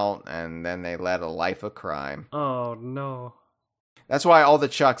them out, and then they led a life of crime. Oh, no. That's why all the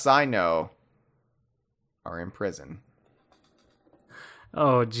Chucks I know are in prison.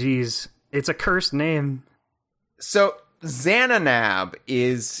 Oh, geez. It's a cursed name. So, Xananab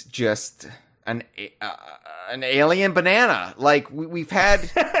is just an alien banana. Like we've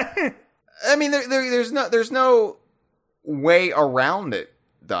had. I mean, there's no way around it,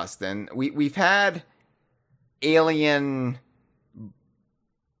 Dustin. We've had alien.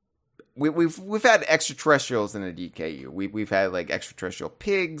 We've had extraterrestrials in the DKU. We've had like extraterrestrial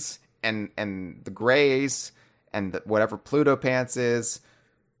pigs and the Greys and whatever Pluto Pants is.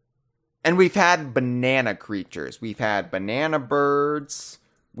 And we've had banana creatures. We've had banana birds.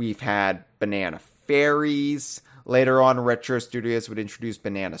 We've had banana fairies. Later on, Retro Studios would introduce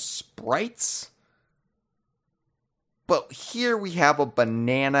banana sprites. But here we have a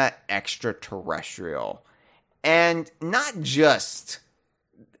banana extraterrestrial. And not just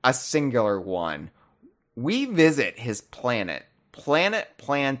a singular one. We visit his planet, Planet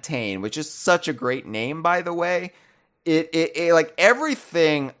Plantain, which is such a great name, by the way. It like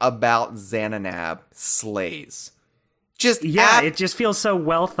everything about Xananab slays. It just feels so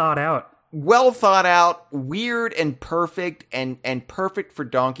well thought out. Well thought out, weird and perfect, and perfect for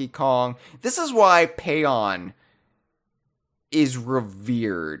Donkey Kong. This is why Paon is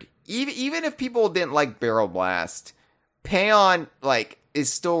revered. Even if people didn't like Barrel Blast, Paon like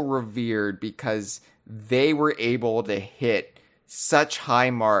is still revered because they were able to hit such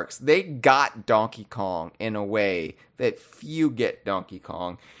high marks. They got Donkey Kong in a way that few get Donkey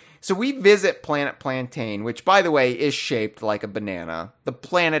Kong. So we visit Planet Plantain, which, by the way, is shaped like a banana. The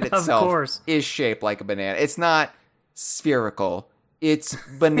planet itself is shaped like a banana. It's not spherical. It's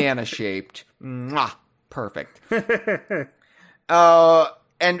banana-shaped. Mwah! Perfect.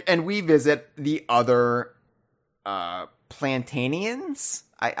 And we visit the other Plantainians?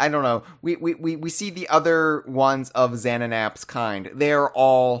 I don't know. We see the other ones of Xananab's kind. They're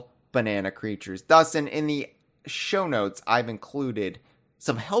all banana creatures. Dustin, in the show notes, I've included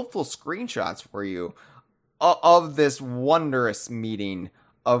some helpful screenshots for you of this wondrous meeting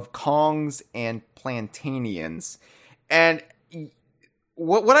of Kongs and Plantainians. And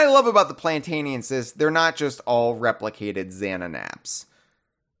what I love about the Plantainians is they're not just all replicated Xananabs.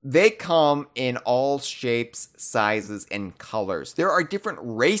 They come in all shapes, sizes, and colors. There are different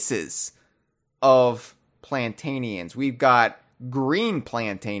races of Plantainians. We've got green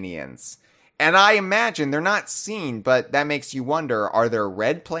Plantainians. And I imagine they're not seen, but that makes you wonder, are there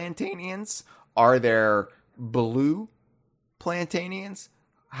red Plantainians? Are there blue Plantainians?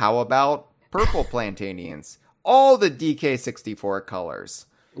 How about purple Plantainians? All the DK64 colors.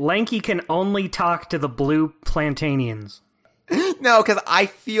 Lanky can only talk to the blue Plantainians. No, because I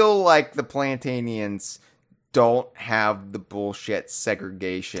feel like the Plantainians don't have the bullshit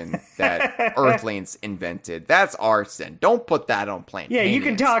segregation that Earthlings invented. That's arson. Don't put that on Plantainians. Yeah, you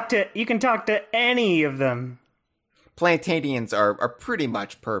can talk to any of them. Plantainians are pretty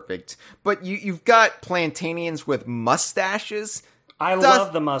much perfect, but you've got Plantainians with mustaches. I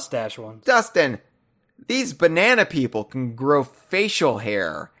love the mustache ones. Dustin, these banana people can grow facial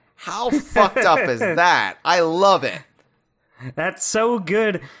hair. How fucked up is that? I love it. That's so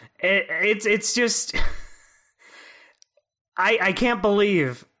good. It's just... I can't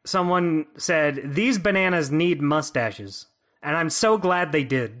believe someone said, these bananas need mustaches. And I'm so glad they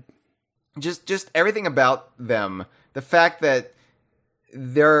did. Just everything about them. The fact that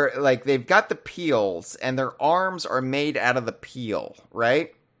they're, like, they've got the peels, and their arms are made out of the peel,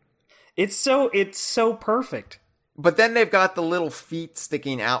 right? It's so perfect. But then they've got the little feet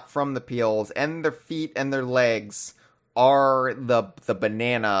sticking out from the peels, and their feet and their legs are the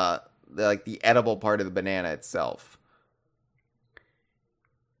banana, like the edible part of the banana itself.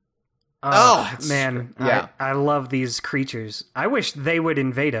 Oh man, yeah. I love these creatures. I wish they would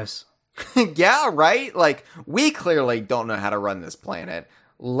invade us. Yeah, right? Like, we clearly don't know how to run this planet.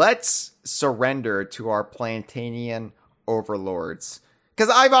 Let's surrender to our Plantainian overlords. Because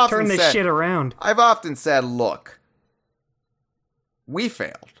I've often turn this shit around. I've often said, look, we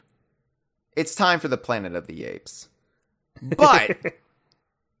failed. It's time for the Planet of the Apes. But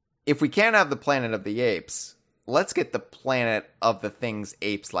if we can't have the Planet of the Apes, let's get the planet of the things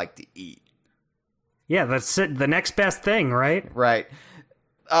apes like to eat. Yeah, that's the next best thing, right? Right.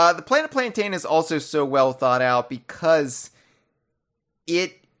 The Planet Plantain is also so well thought out because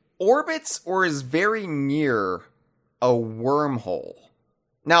it orbits or is very near a wormhole.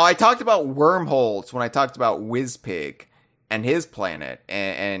 Now, I talked about wormholes when I talked about Wizpig and his planet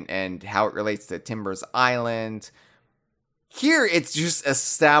and how it relates to Timbers Island. Here, it's just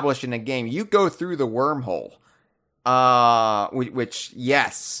established in a game. You go through the wormhole. Which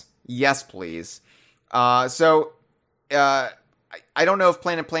yes, please. I don't know if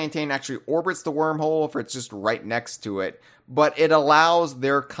Planet Plantain actually orbits the wormhole, if it's just right next to it, but it allows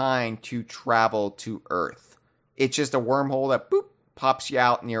their kind to travel to Earth. It's just a wormhole that boop pops you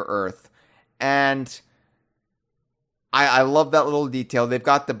out near Earth. And I love that little detail. They've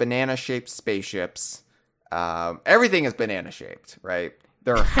got the banana-shaped spaceships. Everything is banana-shaped, right?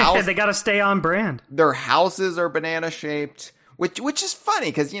 Their house, they got to stay on brand. Their houses are banana-shaped, which is funny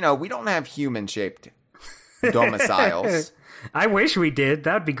because, you know, we don't have human-shaped domiciles. I wish we did.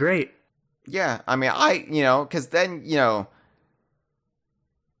 That would be great. Yeah, I mean, because then, you know,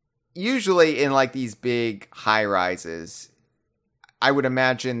 usually in like these big high-rises, I would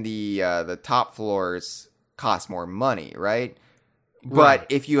imagine the top floors cost more money, right? But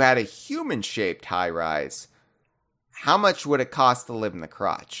if you had a human-shaped high-rise, how much would it cost to live in the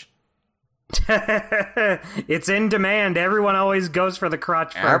crotch? It's in demand. Everyone always goes for the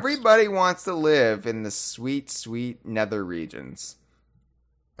crotch first. Everybody wants to live in the sweet, sweet nether regions.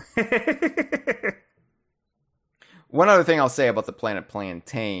 One other thing I'll say about the planet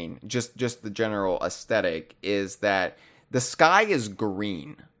Plantain, just the general aesthetic, is that the sky is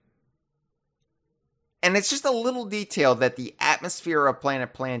green. And it's just a little detail that the atmosphere of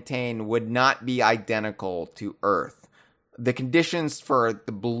planet Plantain would not be identical to Earth. The conditions for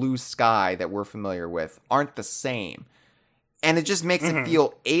the blue sky that we're familiar with aren't the same. And it just makes it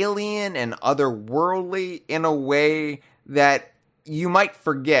feel alien and otherworldly in a way that you might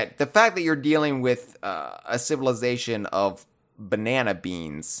forget. The fact that you're dealing with a civilization of banana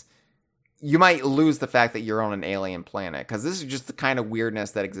beans, you might lose the fact that you're on an alien planet, because this is just the kind of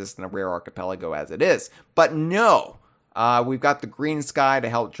weirdness that exists in a rare archipelago as it is. But no, we've got the green sky to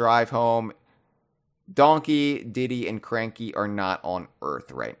help drive home. Donkey, Diddy, and Cranky are not on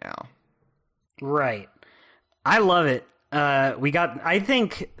Earth right now. Right. I love it. I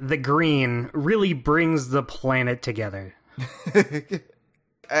think the green really brings the planet together.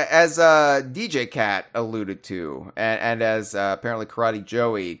 As DJ Cat alluded to, and as apparently Karate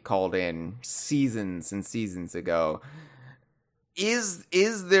Joey called in seasons and seasons ago, is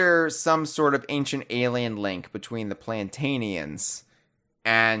there some sort of ancient alien link between the Plantanians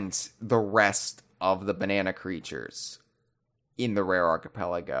and the rest of the banana creatures in the rare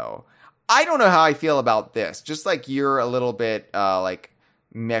archipelago? I don't know how I feel about this. Just like you're a little bit like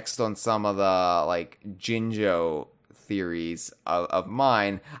mixed on some of the like Jinjo theories of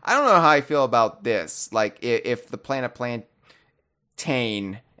mine, I don't know how I feel about this. Like, if the planet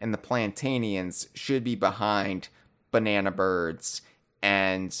Plantain and the Plantanians should be behind banana birds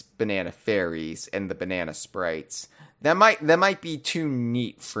and banana fairies and the banana sprites. That might be too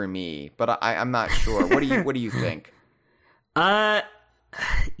neat for me, but I'm not sure. What do you think?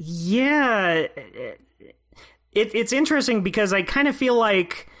 Yeah, it's interesting because I kind of feel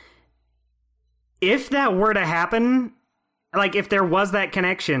like if that were to happen, like if there was that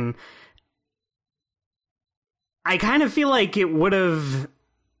connection, I kind of feel like it would have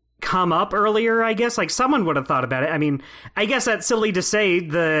come up earlier, I guess. Like someone would have thought about it. I mean, I guess that's silly to say.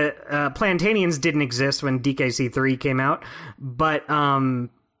 The Plantanians didn't exist when DKC3 came out, but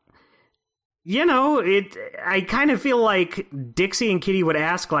you know, I kind of feel like Dixie and Kitty would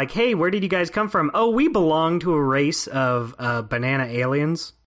ask, like, hey, where did you guys come from? Oh, we belong to a race of banana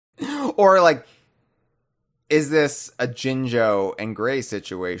aliens. Or like, is this a Jinjo and Gray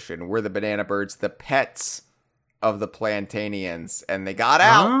situation? Were the banana birds the pets of the Plantanians, and they got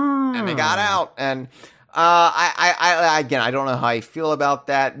out, and I again, I don't know how I feel about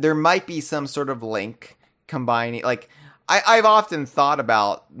that. There might be some sort of link combining, like, I've often thought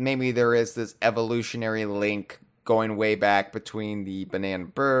about maybe there is this evolutionary link going way back between the banana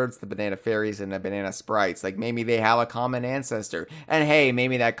birds, the banana fairies, and the banana sprites. Like, maybe they have a common ancestor, and hey,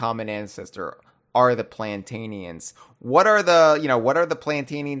 maybe that common ancestor are the Plantanians. What are the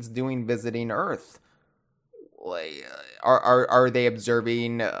Plantanians doing visiting Earth? Like, are they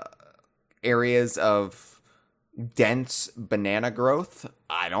observing areas of dense banana growth?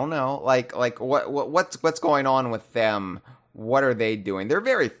 I don't know. Like what's going on with them? What are they doing? They're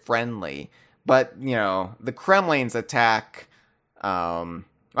very friendly, but you know, the Kremlings attack. Well,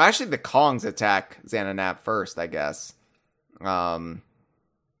 actually, the Kongs attack Xananap first, I guess. Right?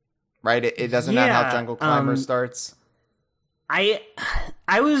 It doesn't that how Jungle Climber starts?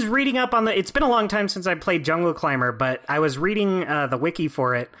 I was reading up on it's been a long time since I played Jungle Climber, but I was reading the wiki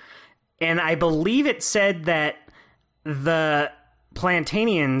for it, and I believe it said that the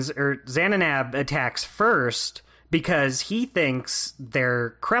Plantanians, or Xananab, attacks first because he thinks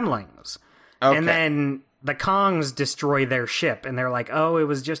they're Kremlings. Okay. And then the Kongs destroy their ship, and they're like, oh, it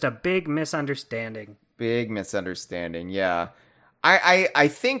was just a big misunderstanding. Big misunderstanding, yeah. I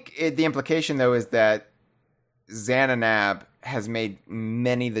think the implication, though, is that Xananab has made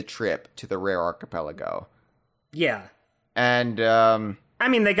many the trip to the rare archipelago. Yeah. And I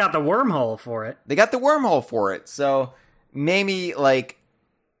mean, they got the wormhole for it. They got the wormhole for it. So maybe, like,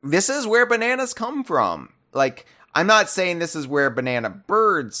 this is where bananas come from. Like, I'm not saying this is where banana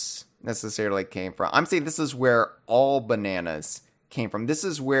birds necessarily came from. I'm saying this is where all bananas came from. This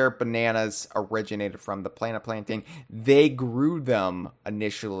is where bananas originated from, the planet plantain. They grew them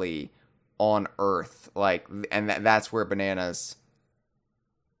initially on Earth. Like, and that's where bananas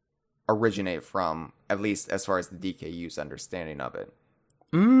originate from, at least as far as the DKU's understanding of it.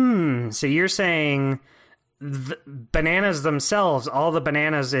 So you're saying bananas themselves, all the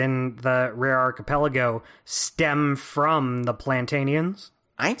bananas in the Rare Archipelago, stem from the Plantainians?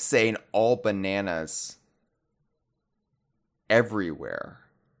 I'm saying all bananas everywhere.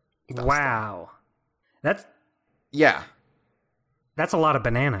 Wow. That's a lot of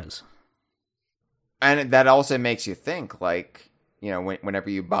bananas. And that also makes you think, like, you know, whenever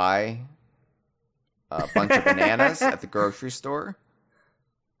you buy a bunch of bananas at the grocery store,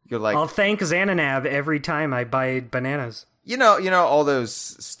 you're like, I'll thank Xananab every time I buy bananas. You know, all those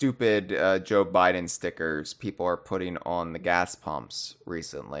stupid Joe Biden stickers people are putting on the gas pumps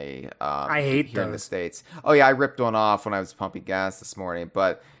recently. I hate here those. In the States. Oh yeah, I ripped one off when I was pumping gas this morning.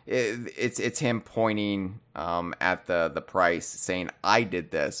 But it's him pointing at the price, saying I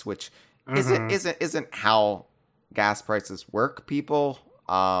did this, which isn't how gas prices work. People,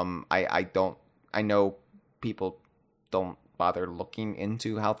 I know people don't bother looking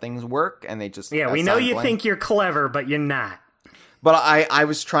into how things work, and they just we know you think you're clever, but you're not. But I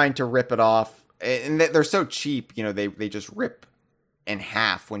was trying to rip it off, and they're so cheap, you know, they just rip in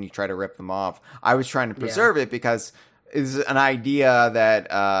half when you try to rip them off. I was trying to preserve it because it's an idea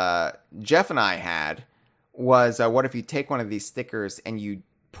that Jeff and I had was, what if you take one of these stickers and you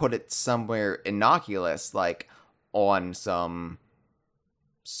put it somewhere innocuous, like on some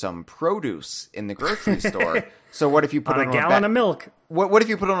produce in the grocery store. So what if you put on it a gallon of milk? What if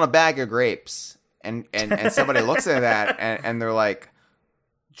you put it on a bag of grapes and somebody looks at that and they're like,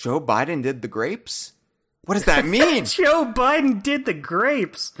 Joe Biden did the grapes? What does that mean? Joe Biden did the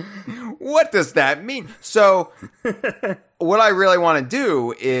grapes. What does that mean? So what I really want to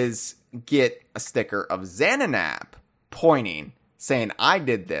do is get a sticker of Xananab pointing, saying I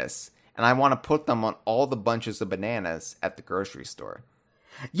did this, and I want to put them on all the bunches of bananas at the grocery store.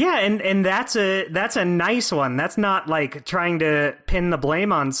 Yeah, and that's a nice one. That's not like trying to pin the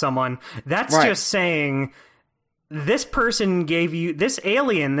blame on someone. That's just saying this person gave you, this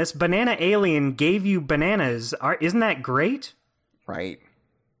banana alien gave you bananas. Isn't that great? Right.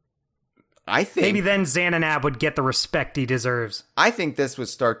 I think maybe then Xananab would get the respect he deserves. I think this would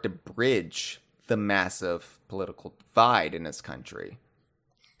start to bridge the massive political divide in this country.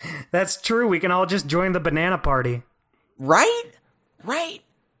 That's true. We can all just join the banana party. Right?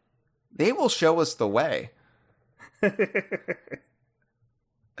 They will show us the way.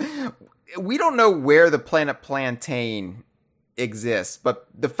 We don't know where the planet Plantain exists, but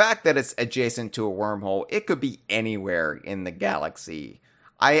the fact that it's adjacent to a wormhole, it could be anywhere in the galaxy.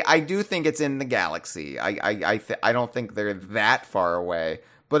 I do think it's in the galaxy. I don't think they're that far away,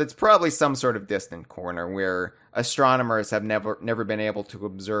 but it's probably some sort of distant corner where astronomers have never been able to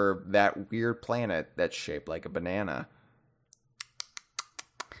observe that weird planet that's shaped like a banana.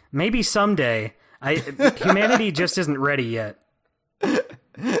 Maybe someday. Humanity just isn't ready yet.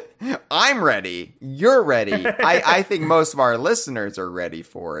 I'm ready. You're ready. I think most of our listeners are ready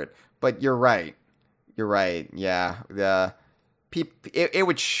for it. But you're right. Yeah. It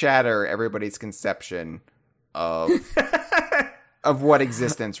would shatter everybody's conception of what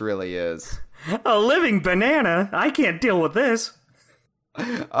existence really is. A living banana? I can't deal with this.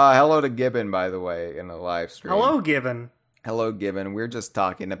 Hello to Gibbon, by the way, in the live stream. Hello, Gibbon. We're just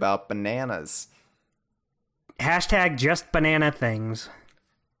talking about bananas. Hashtag just banana things.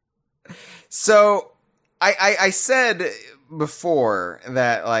 So, I said before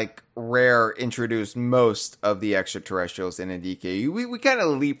that, like, Rare introduced most of the extraterrestrials in a DKU. We kind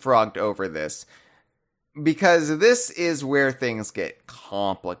of leapfrogged over this because this is where things get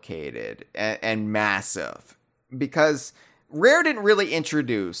complicated and massive. Because Rare didn't really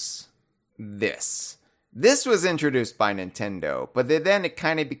introduce this. This was introduced by Nintendo, but then it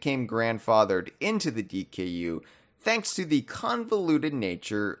kind of became grandfathered into the DKU thanks to the convoluted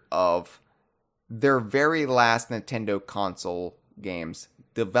nature of their very last Nintendo console game's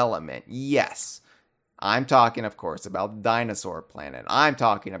development. Yes, I'm talking, of course, about Dinosaur Planet. I'm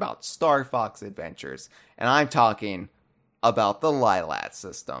talking about Star Fox Adventures. And I'm talking about the Lilat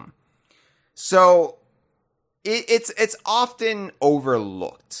system. So, it's often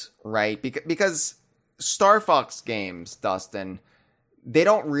overlooked, right? Because Star Fox games, Dustin, they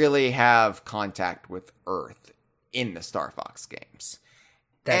don't really have contact with Earth in the Star Fox games.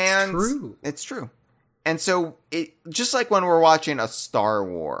 That's true. It's true. And so, just like when we're watching a Star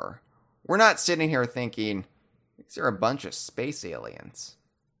War, we're not sitting here thinking, these are a bunch of space aliens.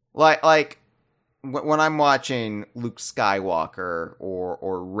 Like when I'm watching Luke Skywalker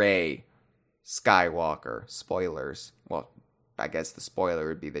or Rey Skywalker, spoilers. Well, I guess the spoiler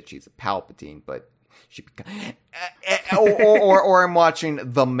would be that she's a Palpatine, but or I'm watching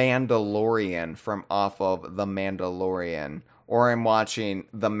The Mandalorian from off of The Mandalorian, or I'm watching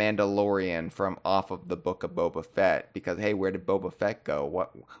The Mandalorian from off of the Book of Boba Fett, because hey, where did Boba Fett go?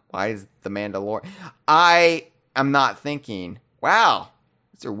 Why is The Mandalorian? I am not thinking, wow,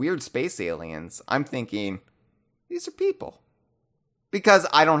 these are weird space aliens. I'm thinking, these are people. Because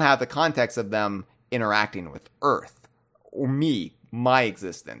I don't have the context of them interacting with Earth, or me, my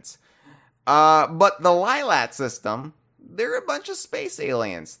existence. But the Lilat system, they're a bunch of space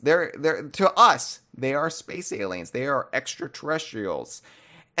aliens. They're to us, they are space aliens. They are extraterrestrials.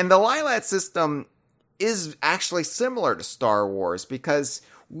 And the Lilat system is actually similar to Star Wars, because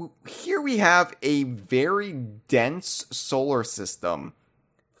here we have a very dense solar system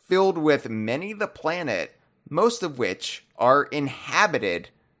filled with many of the planet, most of which are inhabited.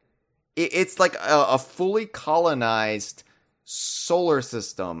 It's like a fully colonized solar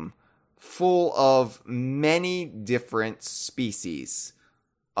system full of many different species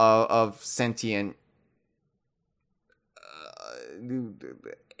of sentient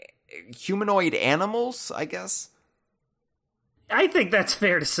humanoid animals, I guess. I think that's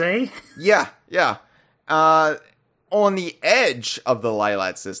fair to say. Yeah. On the edge of the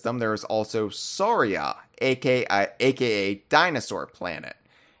Lilat system, there is also Saria, aka Dinosaur Planet.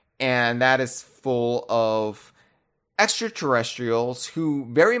 And that is full of extraterrestrials who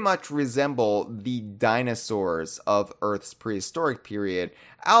very much resemble the dinosaurs of Earth's prehistoric period,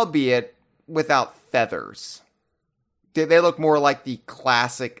 albeit without feathers. They look more like the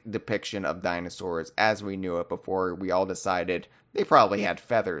classic depiction of dinosaurs as we knew it before we all decided they probably had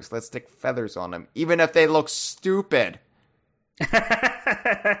feathers. Let's stick feathers on them, even if they look stupid.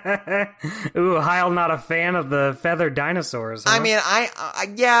 Ooh, Hyle not a fan of the feathered dinosaurs. Huh? I mean,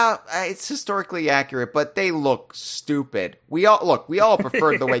 yeah, it's historically accurate, but they look stupid. We all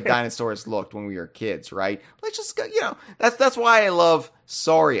preferred the way dinosaurs looked when we were kids, right? Let's just go, that's why I love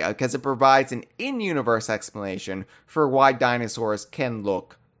Saria, because it provides an in-universe explanation for why dinosaurs can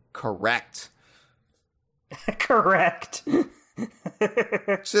look correct. Correct.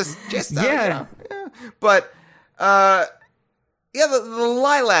 just yeah. But yeah, the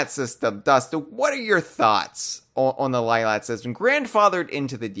Lilat system, Dustin, what are your thoughts on the Lilat system? Grandfathered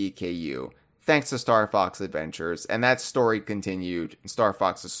into the DKU, thanks to Star Fox Adventures, and that story continued in Star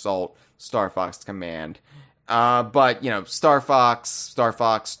Fox Assault, Star Fox Command. But, Star Fox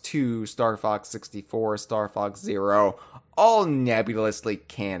 2, Star Fox 64, Star Fox 0, all nebulously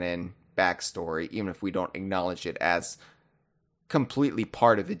canon backstory, even if we don't acknowledge it as completely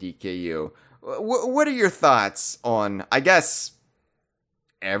part of the DKU. What are your thoughts on, I guess,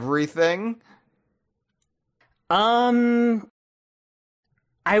 everything? I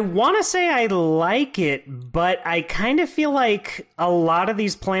want to say I like it, but I kind of feel like a lot of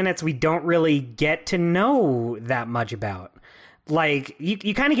these planets we don't really get to know that much about. Like,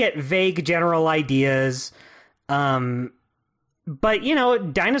 you kind of get vague general ideas, but,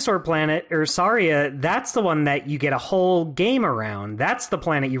 Dinosaur Planet, or Saria, that's the one that you get a whole game around. That's the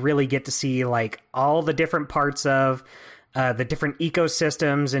planet you really get to see, like, all the different parts of, the different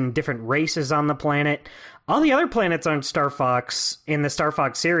ecosystems and different races on the planet. All the other planets on Star Fox, in the Star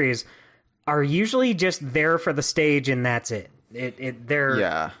Fox series, are usually just there for the stage, and that's it.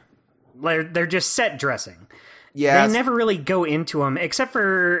 They're just set dressing. Yeah, they never really go into them, except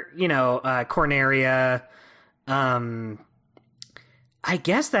for, Corneria, I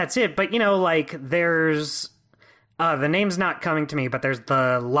guess that's it, but, there's... the name's not coming to me, but there's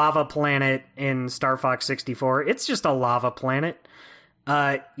the lava planet in Star Fox 64. It's just a lava planet.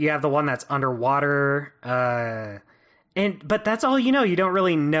 You have the one that's underwater, but that's all you know. You don't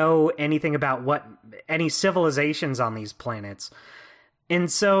really know anything about any civilizations on these planets.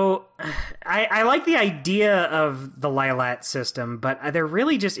 And so, I like the idea of the Lilat system, but there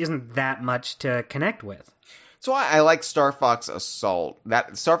really just isn't that much to connect with. So I like Star Fox Assault.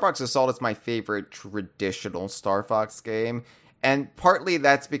 Star Fox Assault is my favorite traditional Star Fox game. And partly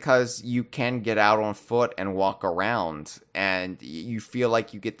that's because you can get out on foot and walk around. And you feel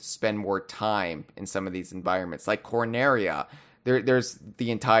like you get to spend more time in some of these environments. Like Corneria. There's the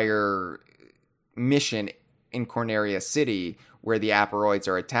entire mission in Corneria City where the Aperoids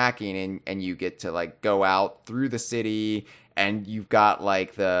are attacking. And you get to go out through the city and you've got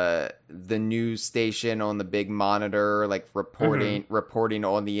like the news station on the big monitor, like reporting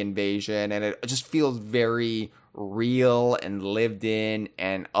on the invasion, and it just feels very real and lived in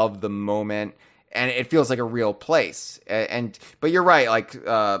and of the moment, and it feels like a real place. But you're right, like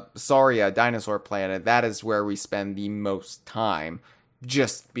Saria, Dinosaur Planet, that is where we spend the most time,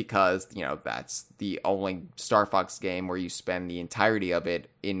 just because, you know, that's the only Star Fox game where you spend the entirety of it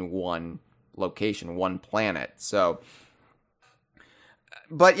in one location, one planet. So,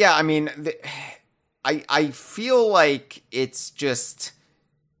 but yeah, I mean, I feel like it's just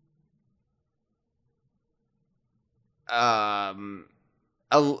like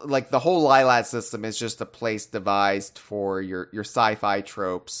the whole Lylat system is just a place devised for your sci-fi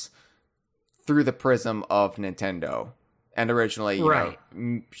tropes through the prism of Nintendo. And originally, you know,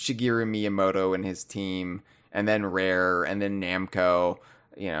 Shigeru Miyamoto and his team, and then Rare, and then Namco,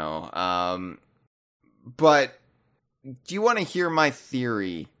 you know. But do you want to hear my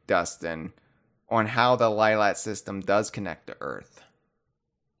theory, Dustin, on how the Lylat system does connect to Earth?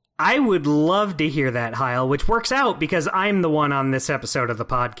 I would love to hear that, Hyle, which works out because I'm the one on this episode of the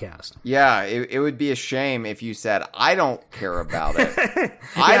podcast. Yeah, it would be a shame if you said, I don't care about it.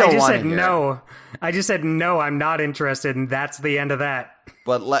 I don't want to hear no. I just said, no, I'm not interested, and that's the end of that.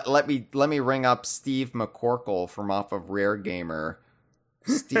 But let me ring up Steve McCorkle from off of Rare Gamer.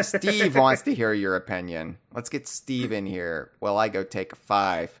 Steve wants to hear your opinion. Let's get Steve in here while I go take a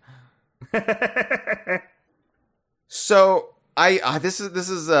 5. So... this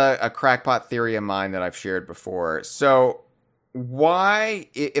is a crackpot theory of mine that I've shared before. So why,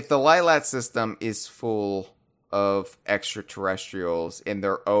 if the Lylat system is full of extraterrestrials in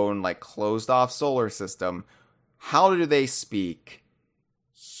their own like closed off solar system, how do they speak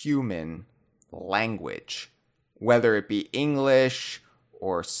human language? Whether it be English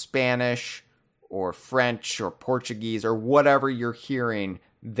or Spanish or French or Portuguese or whatever you're hearing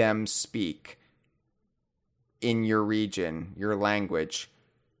them speak in your region, your language,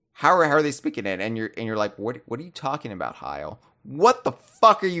 how are they speaking it? And you're like, what are you talking about, Hyle? What the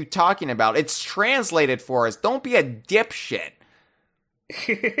fuck are you talking about? It's translated for us. Don't be a dipshit.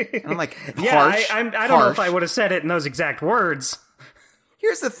 And I'm like, harsh, I don't know if I would have said it in those exact words.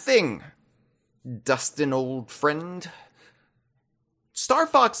 Here's the thing, Dustin, old friend. Star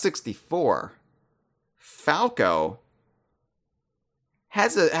Fox 64, Falco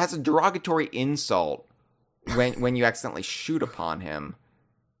has a derogatory insult when you accidentally shoot upon him,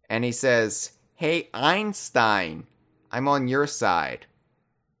 and he says, "Hey, Einstein, I'm on your side."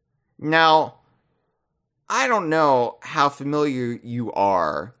 Now, I don't know how familiar you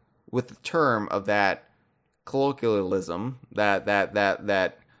are with the term of that colloquialism, that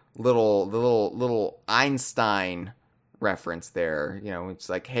little Einstein reference there. You know, it's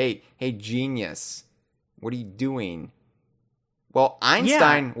like, hey, genius, what are you doing? Well,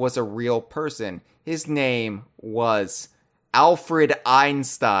 Einstein was a real person. His name was Alfred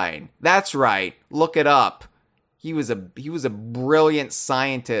Einstein. That's right. Look it up. He was a brilliant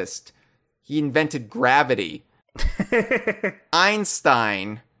scientist. He invented gravity.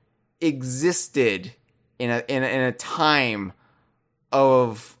 Einstein existed in a time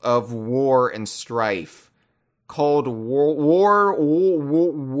of war and strife called World War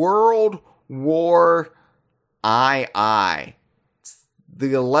II. It's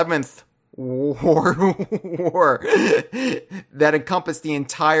the 11th war that encompassed the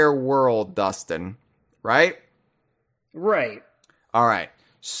entire world, Dustin. Right? Right. All right.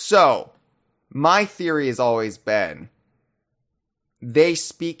 So, my theory has always been they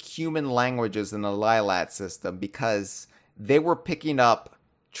speak human languages in the Lylat system because they were picking up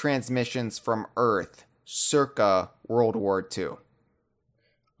transmissions from Earth circa World War II.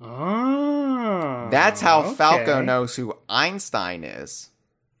 Oh. That's how Falco knows who Einstein is.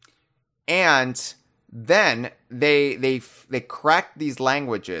 And then they cracked these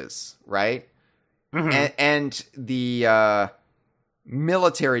languages, right? Mm-hmm. And the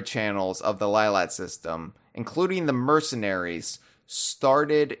military channels of the Lylat system, including the mercenaries,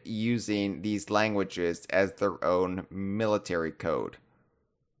 started using these languages as their own military code.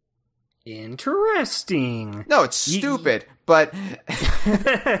 Interesting. No, it's stupid, but...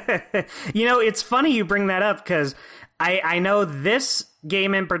 You know, it's funny you bring that up, because I know this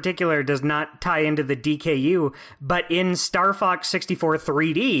game in particular does not tie into the DKU, but in Star Fox 64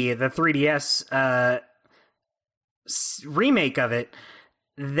 3D, the 3DS remake of it,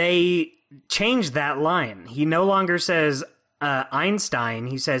 they changed that line. He no longer says Einstein,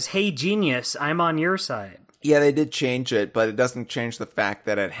 he says, "Hey, genius, I'm on your side." Yeah, they did change it, but it doesn't change the fact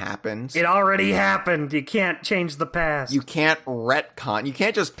that it happened. It already happened. You can't change the past. You can't retcon. You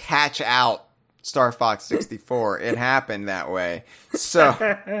can't just patch out Star Fox 64. It happened that way.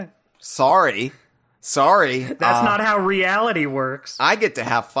 So, sorry. That's not how reality works. I get to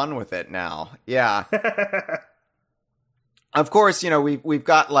have fun with it now. Yeah. Of course, we've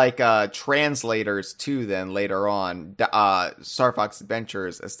got like translators too. Then later on, Star Fox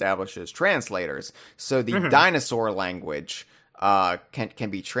Adventures establishes translators, so the dinosaur language can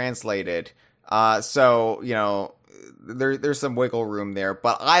be translated. So there's some wiggle room there,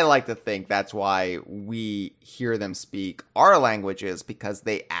 but I like to think that's why we hear them speak our languages, because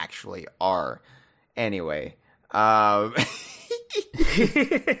they actually are. Anyway.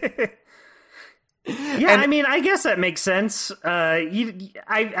 Yeah, I mean, I guess that makes sense.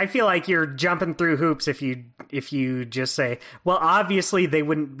 I feel like you're jumping through hoops if you just say, well, obviously they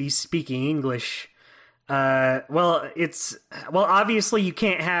wouldn't be speaking English. Obviously you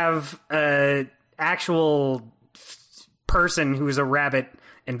can't have a actual person who's a rabbit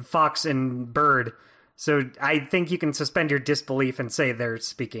and fox and bird. So I think you can suspend your disbelief and say they're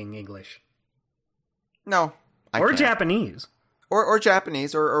speaking English. No, I or can't. Japanese. Or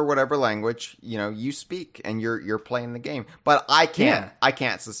Japanese or whatever language you speak and you're playing the game. But I can't I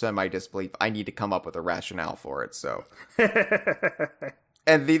can't suspend my disbelief. I need to come up with a rationale for it. So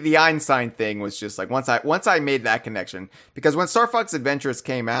and the Einstein thing was just like once I made that connection, because when Star Fox Adventures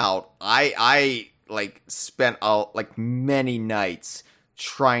came out, I like spent many nights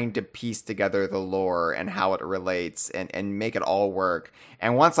trying to piece together the lore and how it relates and make it all work.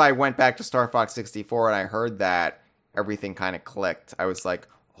 And once I went back to Star Fox 64 and I heard that, everything kind of clicked. I was like,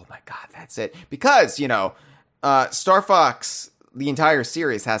 oh my God, that's it. Because, Star Fox, the entire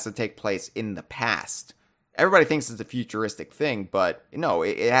series has to take place in the past. Everybody thinks it's a futuristic thing, but no,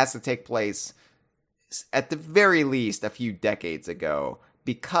 it has to take place at the very least a few decades ago,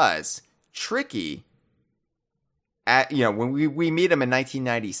 because Tricky, when we meet him in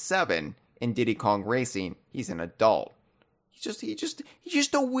 1997 in Diddy Kong Racing, he's an adult. He's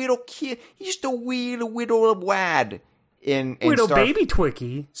just a little kid. He's just a little wad in baby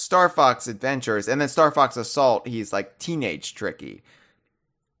Twicky. Star Fox Adventures, and then Star Fox Assault. He's like teenage Tricky.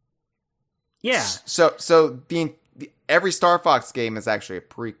 Yeah. So every Star Fox game is actually a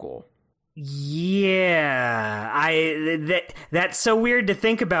prequel. Yeah, that's so weird to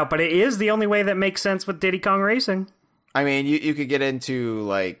think about, but it is the only way that makes sense with Diddy Kong Racing. I mean, you could get into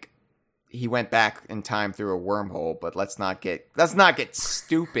like, he went back in time through a wormhole, but let's not get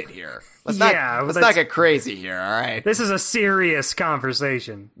stupid here. Let's not get crazy here, all right? This is a serious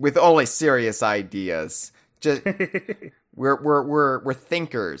conversation with only serious ideas. Just we're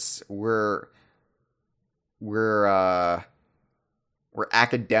thinkers. We're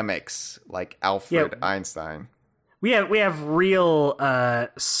academics like Alfred Einstein. We have real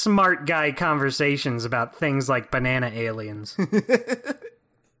smart guy conversations about things like banana aliens.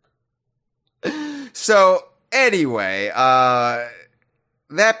 So, anyway,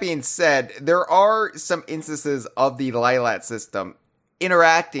 that being said, there are some instances of the Lilat system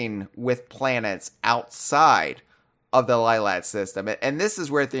interacting with planets outside of the Lilat system, and this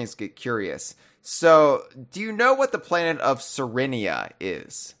is where things get curious. So, do you know what the planet of Serenia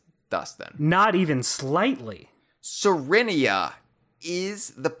is, Dustin? Not even slightly. Serenia is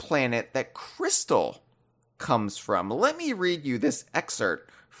the planet that Crystal comes from. Let me read you this excerpt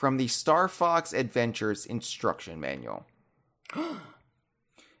from the Star Fox Adventures instruction manual.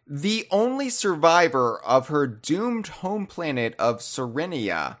 The only survivor of her doomed home planet of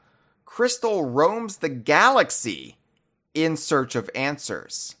Serenia, Crystal roams the galaxy in search of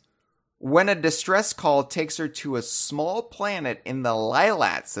answers. When a distress call takes her to a small planet in the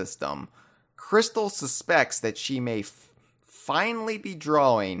Lilat system, Crystal suspects that she may finally be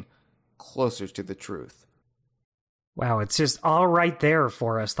drawing closer to the truth. Wow, it's just all right there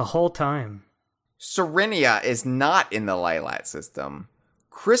for us the whole time. Serenia is not in the Lilat system.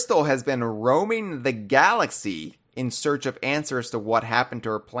 Crystal has been roaming the galaxy in search of answers to what happened to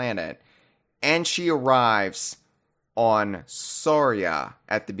her planet, and she arrives on Soria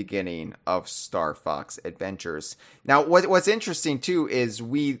at the beginning of Star Fox Adventures. Now, what's interesting, too, is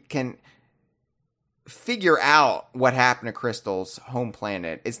we can figure out what happened to Crystal's home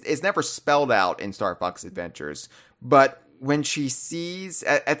planet. It's never spelled out in Star Fox Adventures, but when she sees,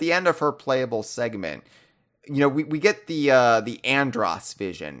 at the end of her playable segment, we get the Andros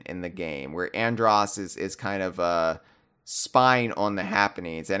vision in the game, where Andros is kind of spying on the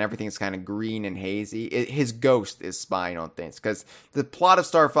happenings, and everything's kind of green and hazy. His ghost is spying on things, because the plot of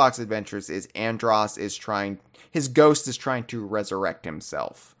Star Fox Adventures is Andros his ghost is trying to resurrect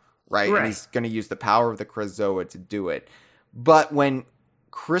himself, right? And he's going to use the power of the Krazoa to do it. But when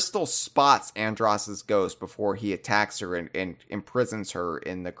Crystal spots Andros's ghost before he attacks her and imprisons her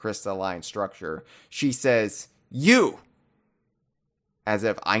in the crystalline structure. She says, "You!" As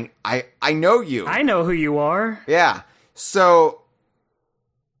if, I know you. I know who you are. Yeah. So,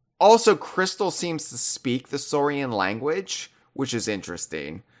 also, Crystal seems to speak the Saurian language, which is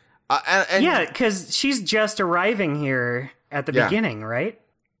interesting. Yeah, because she's just arriving here at the beginning, right?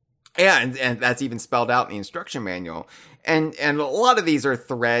 Yeah, and that's even spelled out in the instruction manual. And a lot of these are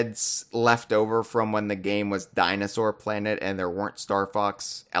threads left over from when the game was Dinosaur Planet and there weren't Star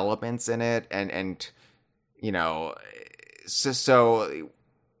Fox elements in it. And you know, so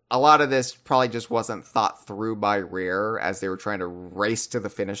a lot of this probably just wasn't thought through by Rare as they were trying to race to the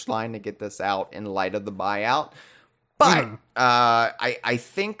finish line to get this out in light of the buyout. But I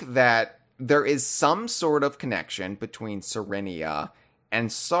think that there is some sort of connection between Serenia and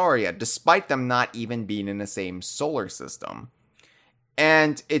Saria, despite them not even being in the same solar system.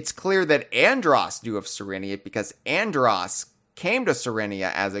 And it's clear that Andros knew of Serenia because Andros came to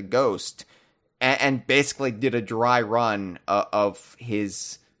Serenia as a ghost and basically did a dry run of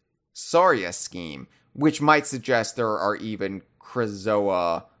his Saria scheme, which might suggest there are even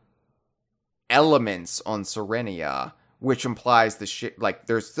Krazoa elements on Serenia, which implies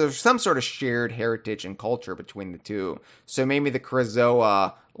there's some sort of shared heritage and culture between the two. So maybe the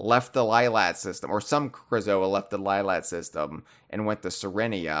Krazoa left the Lilat system, or some Krazoa left the Lilat system and went to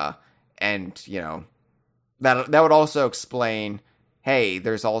Serenia, and that would also explain, hey,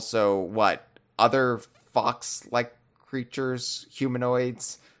 there's also other fox-like creatures,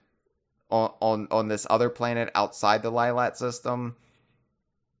 humanoids on this other planet outside the Lilat system.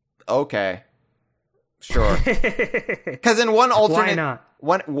 Okay. Sure. Because in one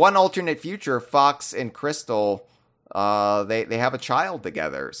alternate future, Fox and Crystal, they have a child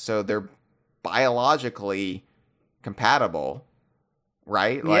together, so they're biologically compatible,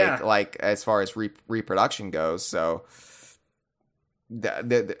 right? Like as far as reproduction goes. So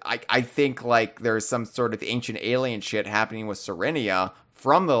I think there's some sort of ancient alien shit happening with Serenia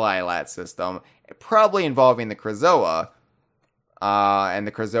from the Lilat system, probably involving the Krazoa, and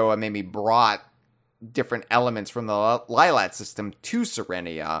the Krazoa maybe brought different elements from the Lilat system to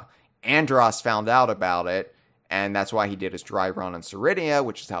Serenia. Andros found out about it, and that's why he did his dry run on Serenia,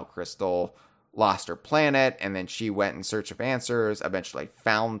 which is how Crystal lost her planet, and then she went in search of answers, eventually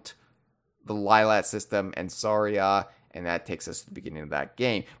found the Lilat system and Saria, and that takes us to the beginning of that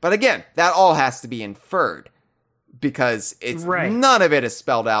game. But again, that all has to be inferred, because none of it is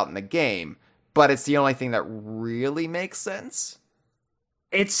spelled out in the game, but it's the only thing that really makes sense.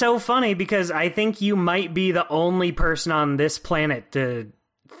 It's so funny because I think you might be the only person on this planet to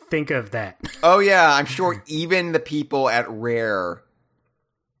think of that. Oh yeah, I'm sure even the people at Rare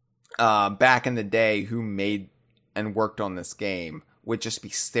back in the day who made and worked on this game would just be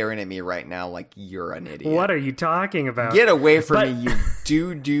staring at me right now like you're an idiot. What are you talking about? Get away from me, you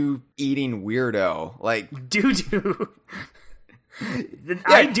doo-doo eating weirdo. Like doo-doo.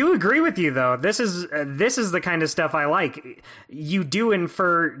 I do agree with you, though. This is the kind of stuff I like. You do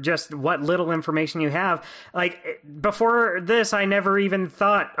infer just what little information you have. Like, before this, I never even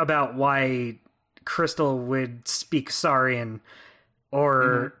thought about why Crystal would speak Saurian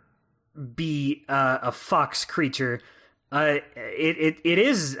or be a fox creature. It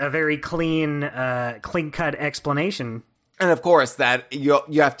is a very clean-cut explanation. And of course, that you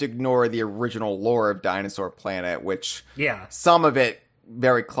have to ignore the original lore of Dinosaur Planet, which some of it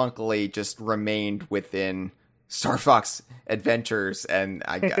very clunkily just remained within Star Fox Adventures, and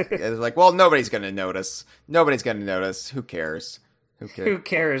it's like, well, nobody's going to notice. Nobody's going to notice. Who cares? Who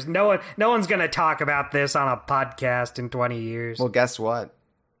cares? No one's going to talk about this on a podcast in 20 years. Well, guess what?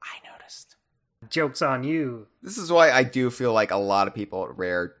 I noticed. Joke's on you. This is why I do feel like a lot of people at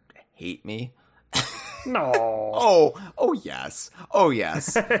Rare hate me. No. Oh yes. Oh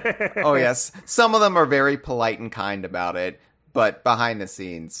yes. Oh yes. Some of them are very polite and kind about it, but behind the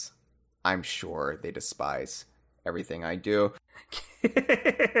scenes, I'm sure they despise everything I do.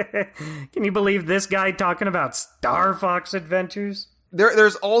 Can you believe this guy talking about Star Fox Adventures?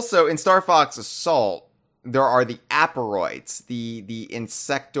 There's also, in Star Fox Assault, there are the Aporoids, the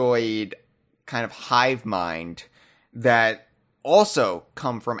insectoid kind of hive mind that also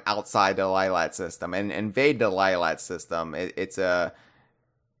come from outside the Lilat system and invade the Lilat system. It's a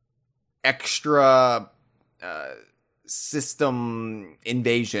extra system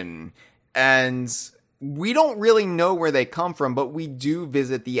invasion, and we don't really know where they come from, but we do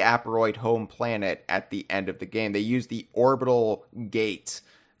visit the Aporoid home planet at the end of the game. They use the orbital gate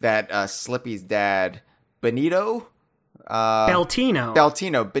that Slippy's dad, Benito?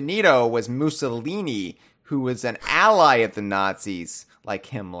 Beltino. Benito was Mussolini, who was an ally of the Nazis like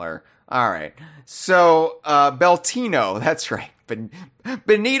Himmler. All right. So, Beltino, that's right.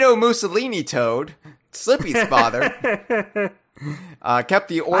 Benito Mussolini Toad, Slippy's father, kept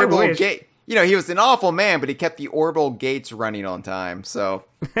the orbital gate. You know, he was an awful man, but he kept the orbital gates running on time, so.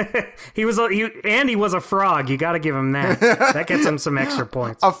 he was a frog. You gotta give him that. That gets him some extra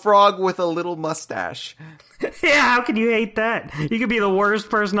points. A frog with a little mustache. Yeah, how could you hate that? You could be the worst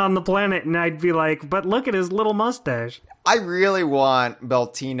person on the planet, and I'd be like, but look at his little mustache. I really want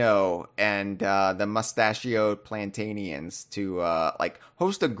Beltino and the mustachioed Plantanians to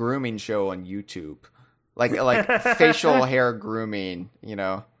host a grooming show on YouTube. Like facial hair grooming, you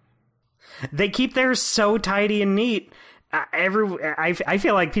know. They keep theirs so tidy and neat. I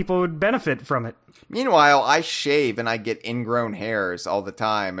feel like people would benefit from it. Meanwhile, I shave and I get ingrown hairs all the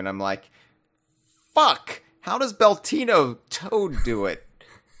time, and I'm like, fuck, how does Beltino Toad do it?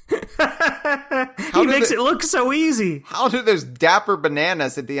 He makes it look so easy. How do those dapper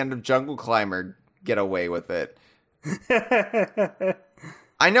bananas at the end of Jungle Climber get away with it?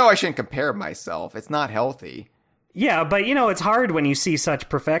 I know I shouldn't compare myself. It's not healthy. Yeah, but you know, it's hard when you see such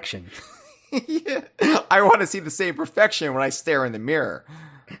perfection. Yeah. I want to see the same perfection when I stare in the mirror.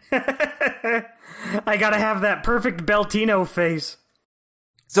 I gotta have that perfect Beltino face.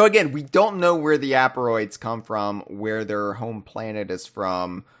 So again, we don't know where the Aperoids come from, where their home planet is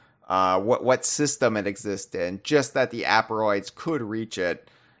from, what system it exists in, just that the Aperoids could reach it.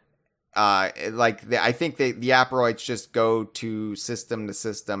 I think the Aperoids just go to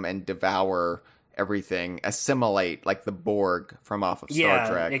system and devour everything, assimilate, like the Borg from off of Star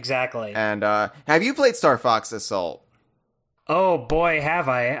Trek. Yeah, exactly. And have you played Star Fox Assault? Oh boy, have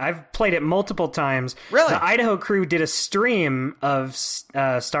I. I've played it multiple times. Really? The Idaho crew did a stream of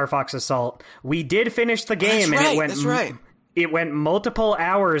Star Fox Assault. We did finish the game, that's right. It went multiple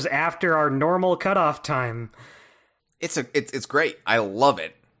hours after our normal cutoff time. It's great. I love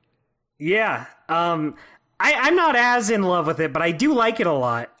it. Yeah. I'm not as in love with it, but I do like it a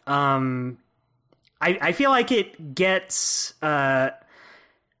lot. I feel like it gets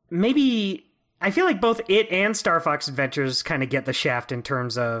maybe. I feel like both it and Star Fox Adventures kind of get the shaft in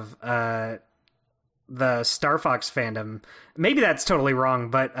terms of the Star Fox fandom. Maybe that's totally wrong,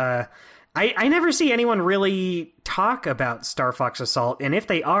 but I never see anyone really talk about Star Fox Assault, and if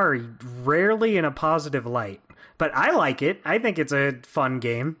they are, rarely in a positive light. But I like it. I think it's a fun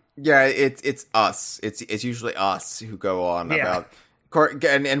game. Yeah, it's us. It's usually us who go on about.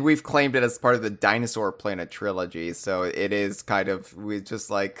 And we've claimed it as part of the Dinosaur Planet trilogy, so it is kind of, we just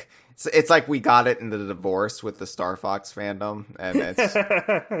like, it's like we got it in the divorce with the Star Fox fandom, and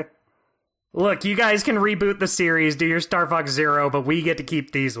it's... Look, you guys can reboot the series, do your Star Fox Zero, but we get to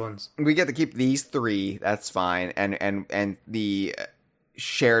keep these ones. We get to keep these three, that's fine, and the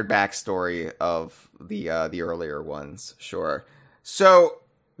shared backstory of the earlier ones, sure. So,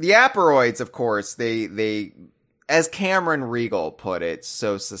 the Aperoids, of course, they as Cameron Regal put it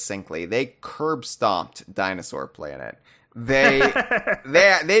so succinctly, they curb stomped Dinosaur Planet. They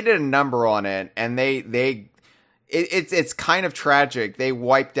did a number on it, and it's kind of tragic. They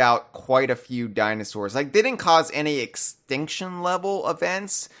wiped out quite a few dinosaurs. Like, they didn't cause any extinction level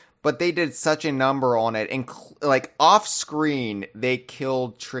events, but they did such a number on it. And like off screen, they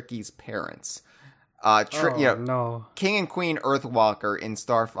killed Tricky's parents. No. King and Queen Earthwalker in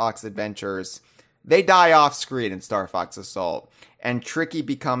Star Fox Adventures, they die off screen in Star Fox Assault, and Tricky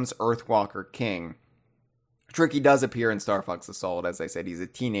becomes Earthwalker King. Tricky does appear in Star Fox Assault, as I said, he's a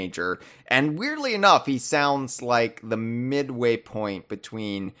teenager, and weirdly enough, he sounds like the midway point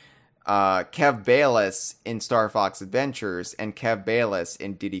between Kev Bayless in Star Fox Adventures and Kev Bayless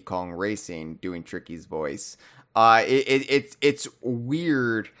in Diddy Kong Racing doing Tricky's voice. It's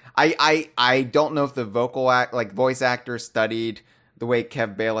weird. I don't know if the voice actor studied the way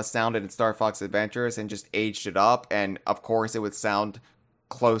Kev Bayless sounded in Star Fox Adventures and just aged it up, and of course it would sound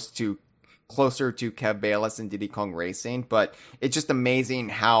closer to Kev Bayless in Diddy Kong Racing, but it's just amazing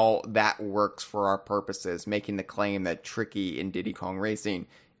how that works for our purposes, making the claim that Tricky in Diddy Kong Racing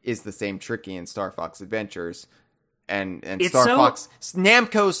is the same Tricky in Star Fox Adventures. And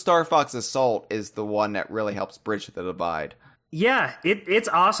Namco's Star Fox Assault is the one that really helps bridge the divide. Yeah, it's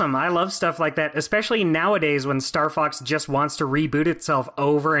awesome. I love stuff like that, especially nowadays when Star Fox just wants to reboot itself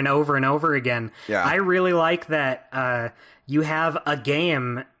over and over and over again. Yeah. I really like that you have a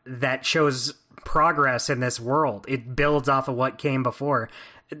game that shows progress in this world. It builds off of what came before.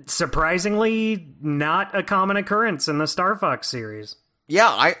 Surprisingly, not a common occurrence in the Star Fox series. Yeah,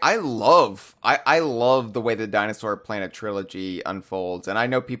 I love the way the Dinosaur Planet trilogy unfolds, and I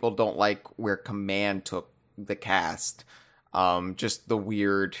know people don't like where Command took the cast. Just the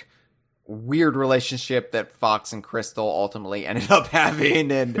weird weird relationship that Fox and Crystal ultimately ended up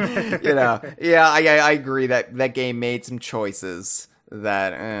having, and I agree that game made some choices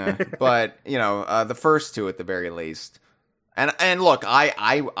that, but the first two at the very least. And look,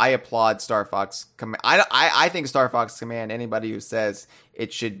 I applaud Star Fox Command. I think Star Fox Command. Anybody who says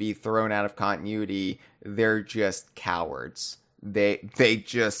it should be thrown out of continuity, they're just cowards. They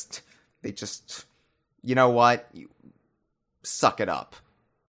just you know what? Suck it up.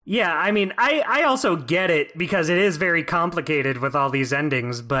 Yeah, I mean, I also get it because it is very complicated with all these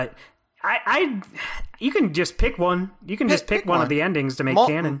endings, but you can just pick one. You can just pick one of the endings to make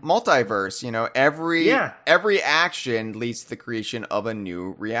canon. Multiverse, every action leads to the creation of a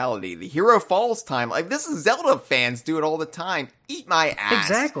new reality. The hero falls time. Like, this is Zelda fans do it all the time. Eat my ass.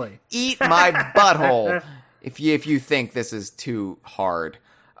 Exactly. Eat my butthole. If you think this is too hard.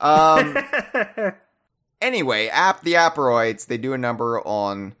 Anyway, the Aperoids, they do a number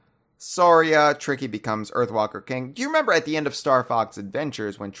on Saria. Tricky becomes Earthwalker King. Do you remember at the end of Star Fox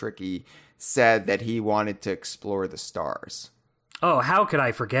Adventures when Tricky said that he wanted to explore the stars? Oh, how could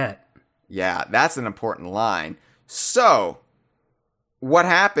I forget? Yeah, that's an important line. So, what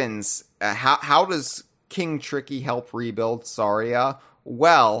happens? How does King Tricky help rebuild Saria?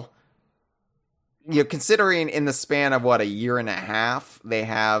 Well, considering in the span of, a year and a half, they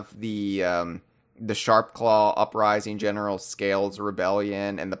have the Sharpclaw Uprising, General Scales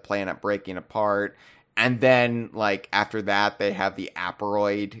Rebellion, and the planet breaking apart. And then, after that, they have the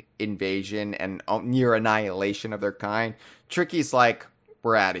Aperoid invasion and near annihilation of their kind. Tricky's like,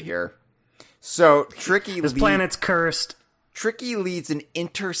 we're out of here. So, this planet's cursed. Tricky leads an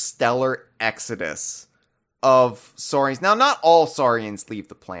interstellar exodus of Saurians. Now, not all Saurians leave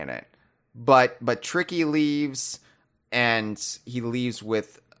the planet, but Tricky leaves, and he leaves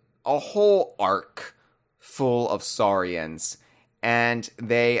with a whole arc full of Saurians, and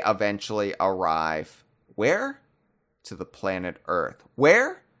they eventually arrive where? To the planet Earth.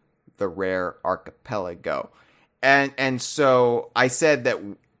 Where? The Rare Archipelago. And so I said that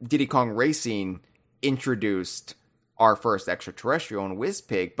Diddy Kong Racing introduced our first extraterrestrial in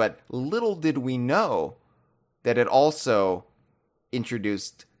WizPig, but little did we know that it also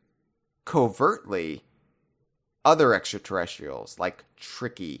introduced covertly other extraterrestrials like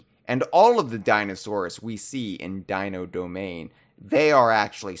Tricky. And all of the dinosaurs we see in Dino Domain, they are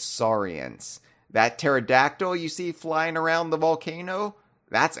actually Saurians. That pterodactyl you see flying around the volcano,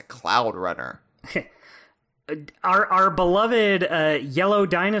 that's a cloud runner. Our beloved yellow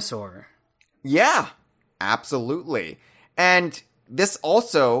dinosaur. Yeah, absolutely. And this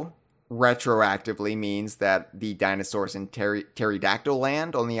also retroactively means that the dinosaurs in Pterodactyl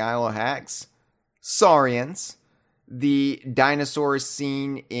Land on the Isle of Hags, Saurians. The dinosaurs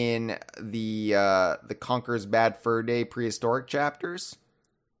seen in the Conqueror's Bad Fur Day prehistoric chapters,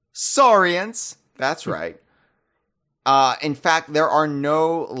 Saurians. That's right. In fact, there are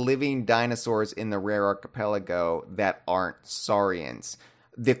no living dinosaurs in the Rare Archipelago that aren't Saurians.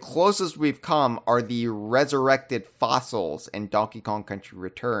 The closest we've come are the resurrected fossils in Donkey Kong Country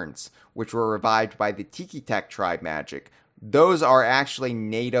Returns, which were revived by the Tiki Tek tribe magic. Those are actually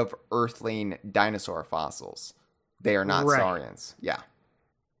native Earthling dinosaur fossils. They are not Saurians. Yeah.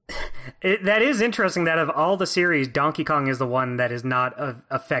 That is interesting that of all the series, Donkey Kong is the one that is not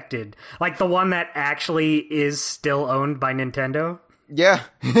affected. Like, the one that actually is still owned by Nintendo. Yeah.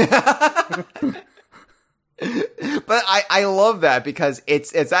 But I love that because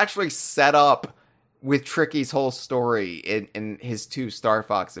it's actually set up with Tricky's whole story in his two Star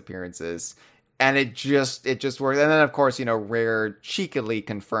Fox appearances. And it just works. And then, of course, Rare cheekily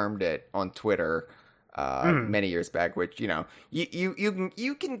confirmed it on Twitter many years back, which,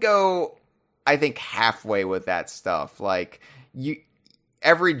 you can go, I think, halfway with that stuff. Like,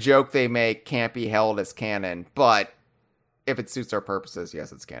 every joke they make can't be held as canon, but if it suits our purposes,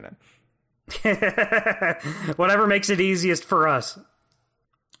 yes, it's canon. Whatever makes it easiest for us.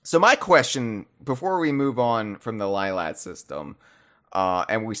 So my question, before we move on from the Lilat system,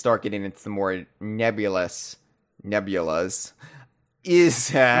 and we start getting into the more nebulas, is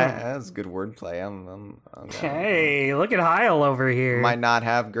that's good wordplay. Hey, look at Hyle over here. Might not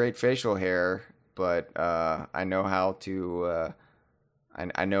have great facial hair, but I know how to.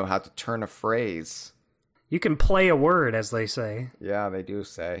 I know how to turn a phrase. You can play a word, as they say. Yeah, they do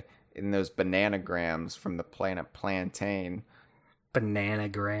say in those bananagrams from the planet Plantain.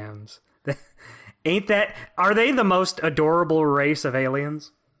 Bananagrams. Are they the most adorable race of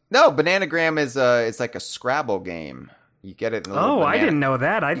aliens? No, Bananagram is it's like a Scrabble game. You get it in a I didn't know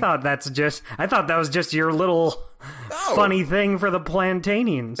that. I thought that was just your little funny thing for the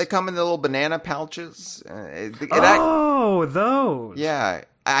Plantanians. They come in the little banana pouches. Those. Yeah,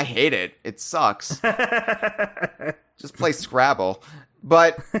 I hate it. It sucks. Just play Scrabble.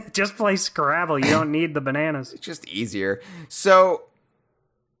 But just play Scrabble. You don't need the bananas. It's just easier. So,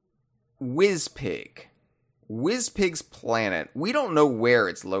 WizPig. WizPig's planet. We don't know where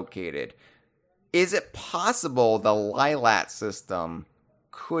it's located. Is it possible the Lilat system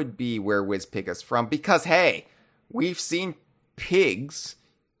could be where WizPig is from? Because, hey, we've seen pigs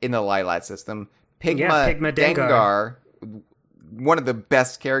in the Lilat system. Pigma Dengar, one of the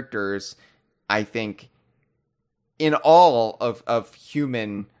best characters, I think, in all of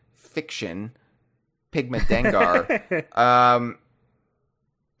human fiction. Pigma Dengar.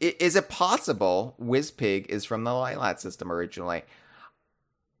 Is it possible WizPig is from the Lilat system originally?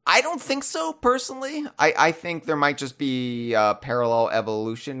 I don't think so, personally. I think there might just be parallel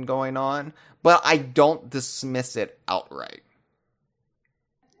evolution going on, but I don't dismiss it outright.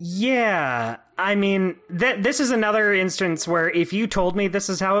 Yeah, I mean, this is another instance where if you told me this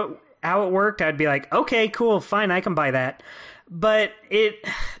is how it worked, I'd be like, okay, cool, fine, I can buy that. But I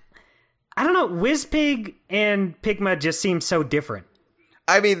don't know, WizPig and Pigma just seem so different.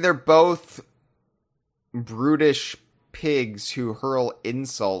 I mean, they're both brutish pigs who hurl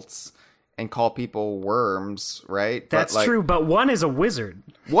insults and call people worms, right? That's true, but one is a wizard.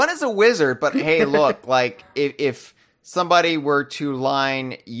 One is a wizard, but hey, look, like, if somebody were to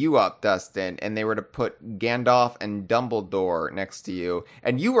line you up, Dustin, and they were to put Gandalf and Dumbledore next to you,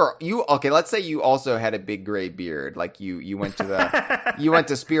 and okay, let's say you also had a big gray beard, like you went to you went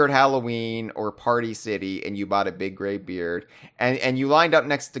to Spirit Halloween or Party City, and you bought a big gray beard, and you lined up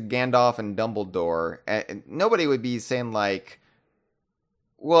next to Gandalf and Dumbledore, and nobody would be saying like,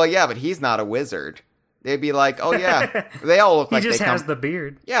 well, yeah, but he's not a wizard. They'd be like, oh yeah, they all look like he just has the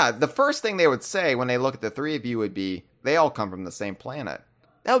beard. Yeah, the first thing they would say when they look at the three of you would be, they all come from the same planet.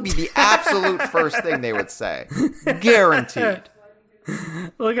 That would be the absolute first thing they would say. Guaranteed.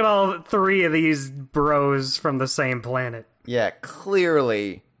 Look at all three of these bros from the same planet. Yeah,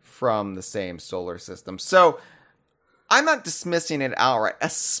 clearly from the same solar system. So I'm not dismissing it outright,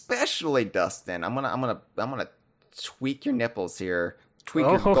 especially Dustin. I'm gonna tweak your nipples here. Tweak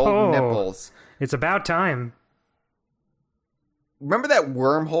your golden nipples. It's about time. Remember that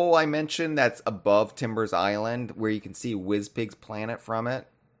wormhole I mentioned that's above Timbers Island where you can see WizPig's planet from it?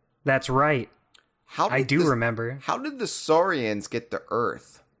 That's right. I do remember. How did the Saurians get to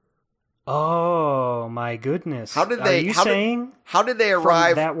Earth? Oh, my goodness. How did they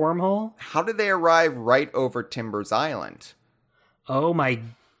arrive from that wormhole? How did they arrive right over Timbers Island? Oh, my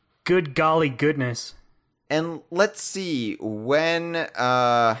good golly goodness. And let's see, when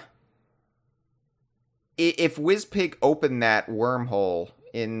if WizPig opened that wormhole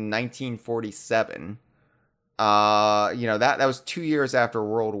in 1947, that was 2 years after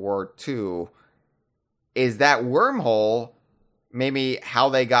World War II, is that wormhole maybe how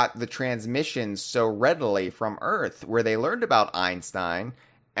they got the transmissions so readily from Earth, where they learned about Einstein,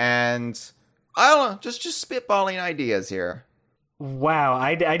 and I don't know, just spitballing ideas here. Wow,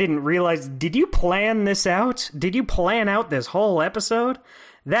 I didn't realize. Did you plan this out? Did you plan out this whole episode?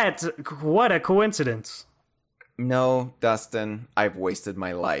 What a coincidence. No, Dustin, I've wasted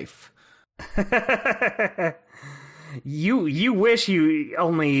my life. You wish you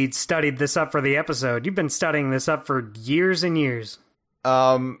only studied this up for the episode. You've been studying this up for years and years.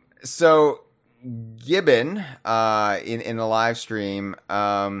 So Gibbon, in the live stream,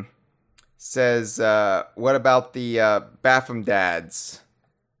 says, what about the Baffum Dads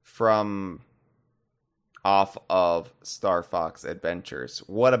from off of Star Fox Adventures?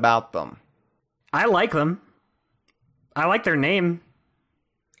 What about them? I like them. I like their name.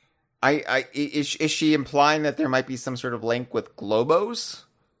 Is she implying that there might be some sort of link with Globos?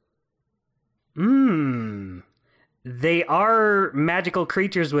 They are magical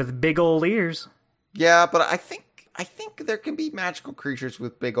creatures with big ol' ears. Yeah, but I think there can be magical creatures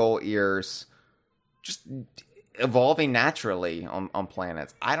with big ol' ears just evolving naturally on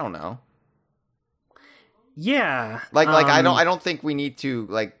planets. I don't know. Yeah. I don't think we need to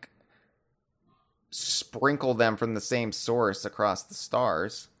like sprinkle them from the same source across the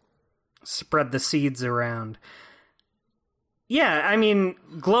stars. Spread the seeds around. Yeah, I mean,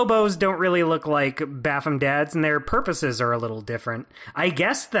 Globos don't really look like Baffum Dads, and their purposes are a little different. I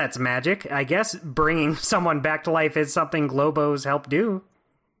guess that's magic. I guess bringing someone back to life is something Globos help do.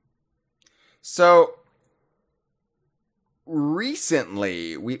 So,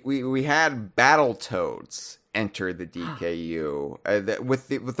 recently, we had Battletoads enter the DKU with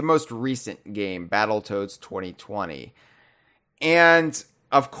the most recent game, Battletoads 2020. And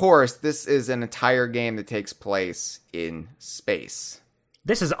of course, this is an entire game that takes place in space.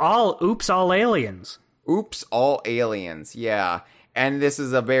 This is all Oops All Aliens. Oops All Aliens, yeah. And this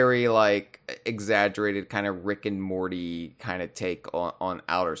is a very, like, exaggerated kind of Rick and Morty kind of take on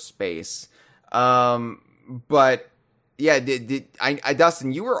outer space. But, yeah,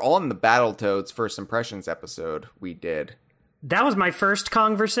 Dustin, you were on the Battletoads First Impressions episode we did. That was my first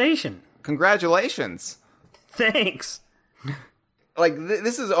conversation. Congratulations. Thanks. Like,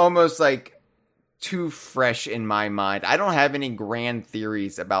 this is almost, like, too fresh in my mind. I don't have any grand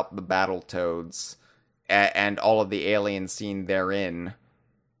theories about the Battletoads and all of the alien scene therein.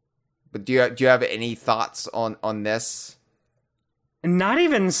 But do you have any thoughts on this? Not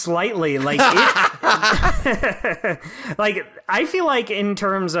even slightly. Like, like, I feel like in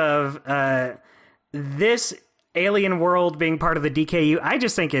terms of this alien world being part of the DKU, I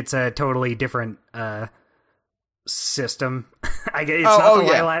just think it's a totally different system. I guess it's not the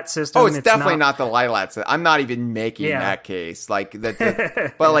Lilat system. Oh, it's definitely not the Lilat system. I'm not even making that case. Like but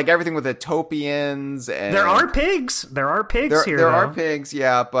like everything with the Topians and there are pigs. There are pigs here. There are pigs,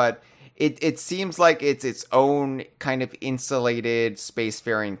 yeah, but it seems like it's its own kind of insulated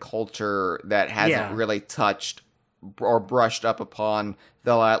spacefaring culture that hasn't really touched or brushed up upon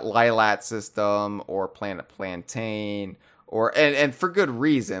the Lilat system or Planet Plantain. And for good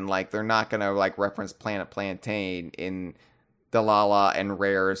reason, like they're not gonna like reference Planet Plantain in the Lala and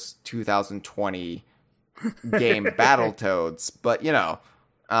Rare's 2020 game Battletoads, but you know,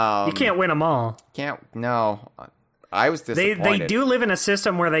 you can't win them all. No, I was disappointed. They do live in a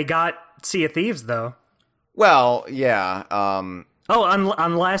system where they got Sea of Thieves, though. Well, yeah.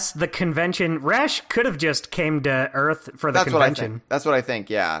 Unless the convention, Rash could have just came to Earth for the convention. That's what I think.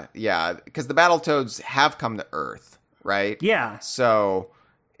 Yeah, because the Battletoads have come to Earth. Right? Yeah. So,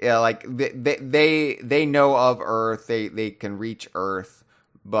 yeah, like they know of Earth. They can reach Earth,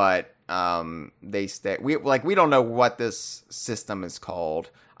 but they stay. We don't know what this system is called.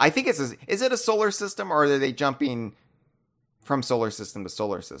 I think is it a solar system, or are they jumping from solar system to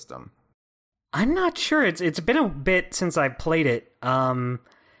solar system? I'm not sure. It's been a bit since I played it.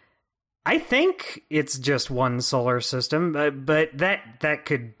 I think it's just one solar system, but that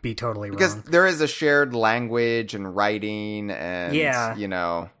could be totally wrong. Because there is a shared language and writing, and you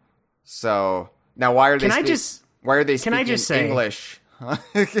know. So now, why are they? Why are they speaking English?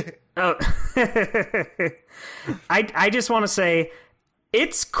 Oh, I just want to say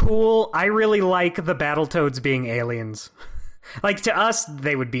it's cool. I really like the Battletoads being aliens. Like to us,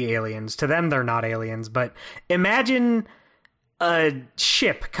 they would be aliens. To them, they're not aliens. But imagine a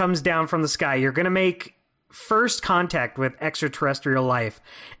ship comes down from the sky. You're going to make first contact with extraterrestrial life,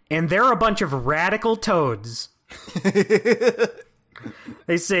 and they're a bunch of radical toads.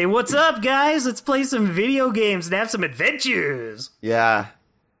 They say, "What's up, guys? Let's play some video games and have some adventures." Yeah.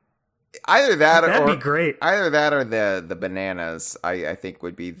 Either that That'd be great. Either that or the bananas, I think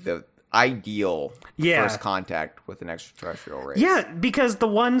would be the ideal first contact with an extraterrestrial race. Yeah, because the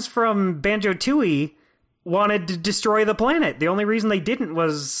ones from Banjo-Tooie wanted to destroy the planet. The only reason they didn't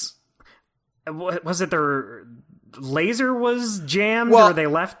was it their laser was jammed, or they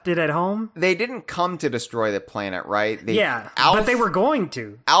left it at home? They didn't come to destroy the planet, right? But they were going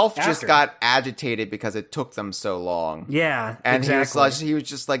to. Alf just got agitated because it took them so long. Yeah, and exactly. he was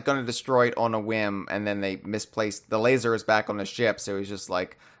just like going to destroy it on a whim, and then they misplaced the laser is back on the ship, so he's just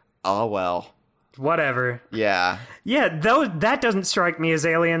like, oh well. Whatever. Yeah. Yeah, though that doesn't strike me as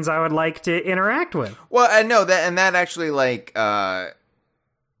aliens I would like to interact with. Well, I know that actually like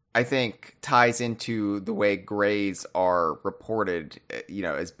I think ties into the way Greys are reported, you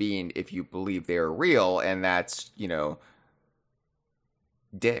know, as being, if you believe they are real, and that's, you know,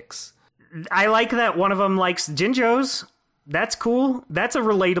 dicks. I like that one of them likes Jinjos. That's cool. That's a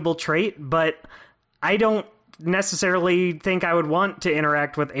relatable trait, but I don't necessarily think I would want to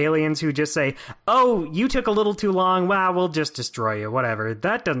interact with aliens who just say, "Oh, you took a little too long. Well, we'll just destroy you." Whatever.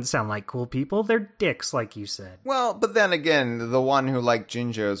 That doesn't sound like cool people. They're dicks, like you said. Well, but then again, the one who liked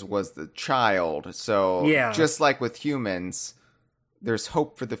Jinjos was the child. So just like with humans, there's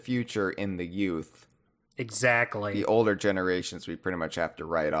hope for the future in the youth. Exactly. The older generations we pretty much have to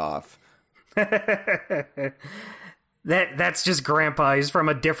write off. That's just Grandpa. He's from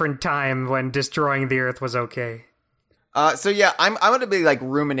a different time when destroying the Earth was okay. So yeah, I'm going to be like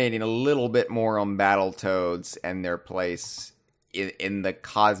ruminating a little bit more on Battletoads and their place in the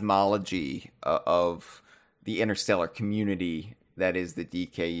cosmology of the interstellar community that is the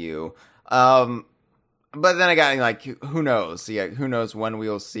DKU. But then again, like, who knows? Yeah, who knows when we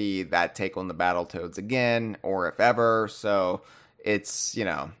will see that take on the Battletoads again, or if ever. So it's, you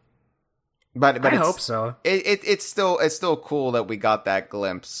know. But I hope so. It's still cool that we got that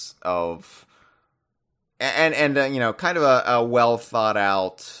glimpse of, and you know, kind of a well thought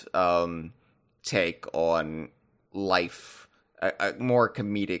out take on life a more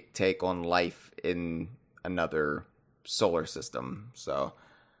comedic take on life in another solar system. So,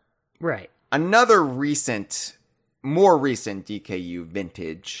 right. Another more recent DKU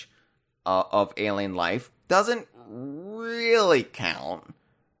vintage of alien life doesn't really count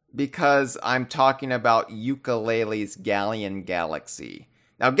because I'm talking about Ukulele's Galleon Galaxy.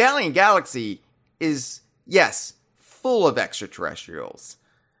 Now, Galleon Galaxy is, yes, full of extraterrestrials,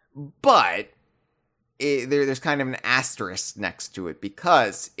 but there's kind of an asterisk next to it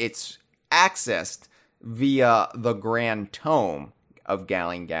because it's accessed via the Grand Tome of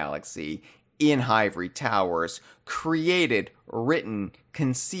Galleon Galaxy in Ivory Towers, created, written,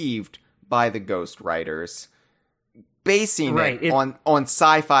 conceived by the Ghost Writers, basing it on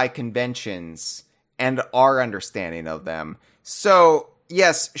sci-fi conventions and our understanding of them. So,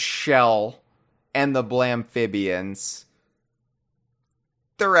 yes, Shell and the Blamphibians,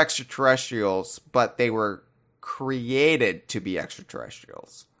 they're extraterrestrials, but they were created to be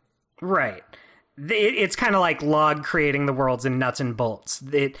extraterrestrials. Right. It's kind of like Log creating the worlds in nuts and bolts.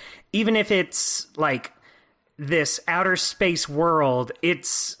 Even if it's like this outer space world,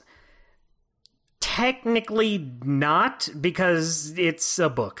 it's technically not, because it's a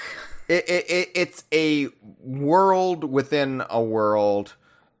book. It's a world within a world.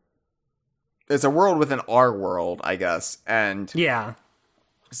 It's a world within our world, I guess. And yeah.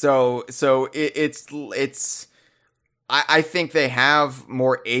 So it's I think they have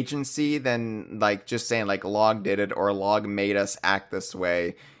more agency than like just saying like Log did it or Log made us act this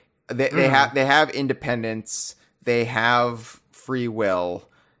way. They have independence, they have free will,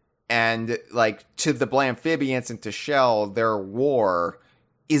 and like to the Blamphibians and to Shell, their war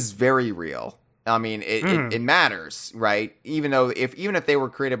is very real. I mean, it matters, right? Even if they were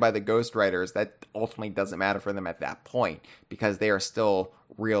created by the Ghost Writers, that ultimately doesn't matter for them at that point because they are still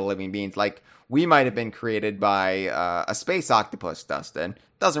real living beings. Like we might have been created by a space octopus, Dustin.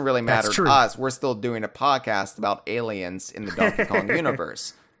 Doesn't really matter to us. We're still doing a podcast about aliens in the Donkey Kong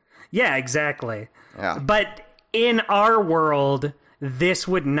universe. Yeah, exactly. Yeah. But in our world, this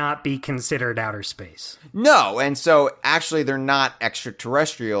would not be considered outer space. No, and so actually they're not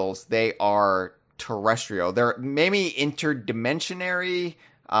extraterrestrials. They are terrestrial. They're maybe interdimensionary,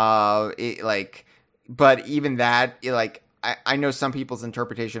 but even that, I know some people's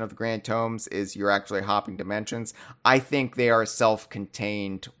interpretation of the Grand Tomes is you're actually hopping dimensions. I think they are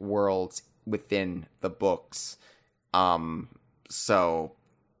self-contained worlds within the books. So,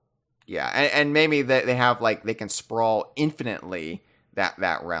 yeah, and maybe they have, they can sprawl infinitely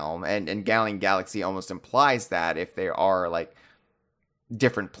that realm, and Galleon Galaxy almost implies that if they are,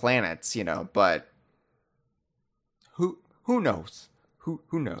 different planets, but who knows? Who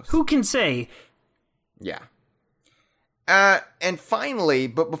knows? Who can say? Yeah. And finally,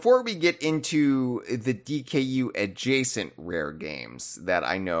 but before we get into the DKU adjacent rare games that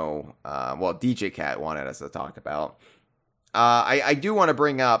I know, DJ Cat wanted us to talk about, I do want to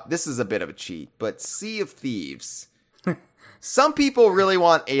bring up, this is a bit of a cheat, but Sea of Thieves. Some people really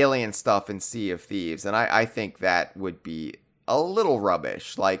want alien stuff in Sea of Thieves, and I think that would be a little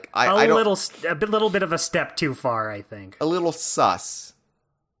rubbish. A little bit of a step too far, I think. A little sus,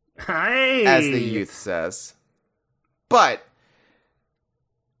 hey, as the youth says. But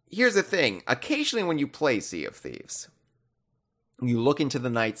here's the thing. Occasionally when you play Sea of Thieves, you look into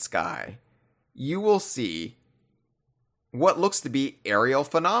the night sky, you will see what looks to be aerial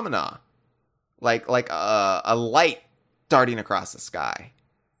phenomena. Like a light darting across the sky.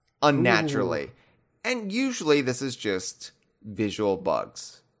 Unnaturally. Ooh. And usually this is just visual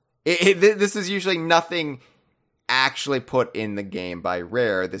bugs. This is usually nothing actually put in the game by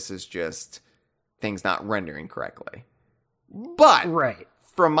Rare. This is just things not rendering correctly. But,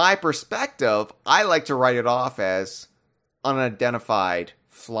 from my perspective, I like to write it off as unidentified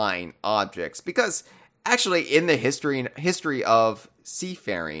flying objects. Because, actually, in the history of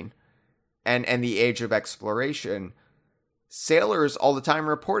seafaring and the age of exploration, sailors all the time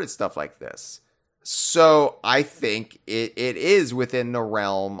reported stuff like this. So, I think it is within the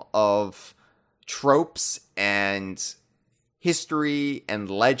realm of tropes and history and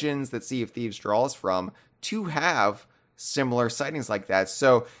legends that Sea of Thieves draws from to have similar sightings like that.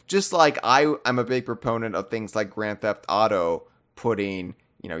 So just like I'm a big proponent of things like Grand Theft Auto putting,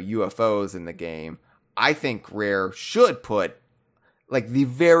 UFOs in the game, I think Rare should put the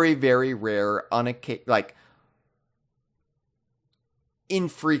very, very rare,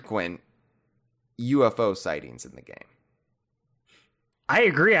 infrequent UFO sightings in the game. I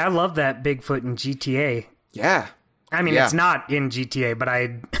agree. I love that Bigfoot in GTA. Yeah. I mean, it's not in GTA, but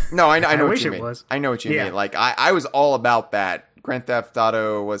I know I what wish you it mean. was. I know what you mean. I was all about that. Grand Theft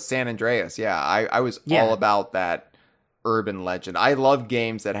Auto was San Andreas. Yeah, I was all about that urban legend. I love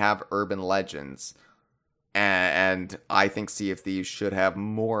games that have urban legends. And I think Sea of Thieves should have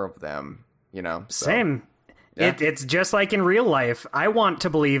more of them, you know? So, Same. yeah. It's just like in real life. I want to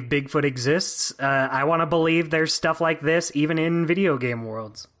believe Bigfoot exists. I want to believe there's stuff like this even in video game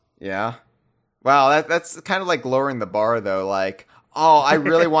worlds. Yeah. Wow, that's kind of like lowering the bar, though. Like, oh, I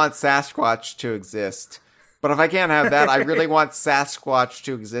really want Sasquatch to exist. But if I can't have that, I really want Sasquatch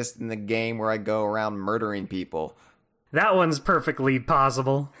to exist in the game where I go around murdering people. That one's perfectly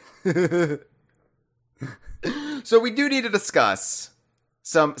possible. So we do need to discuss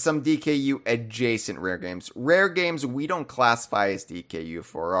some DKU adjacent rare games. Rare games we don't classify as DKU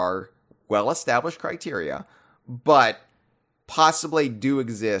for our well-established criteria, but possibly do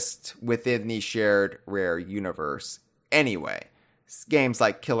exist within the shared rare universe anyway. Games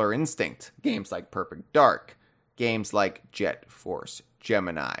like Killer Instinct, games like Perfect Dark, games like Jet Force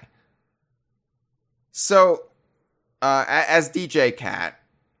Gemini. So, as DJ Cat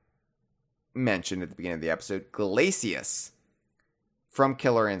mentioned at the beginning of the episode, Glacius from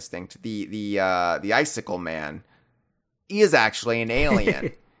Killer Instinct, the Icicle Man, is actually an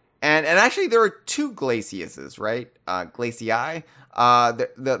alien. and actually there are two Glaciuses, right? Glacii.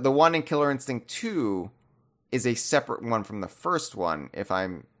 The one in Killer Instinct 2 is a separate one from the first one, if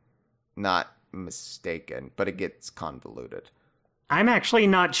I'm not mistaken, but it gets convoluted. I'm actually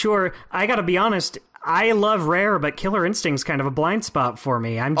not sure. I gotta be honest, I love Rare, but Killer Instinct's kind of a blind spot for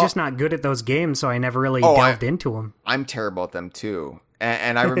me. I'm just not good at those games, so I never really delved into them. I'm terrible at them too.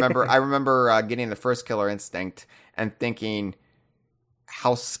 And I remember getting the first Killer Instinct and thinking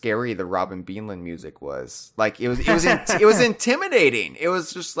how scary the Robin Beanland music was. Like it was intimidating. It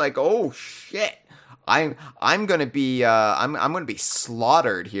was just like, oh shit. I'm gonna be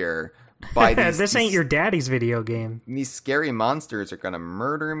slaughtered here by these. This ain't your daddy's video game. These scary monsters are gonna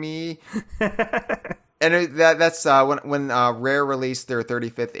murder me. And that's when Rare released their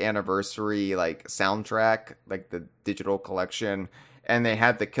 35th anniversary like soundtrack, like the digital collection, and they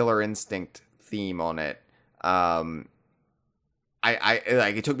had the Killer Instinct theme on it. I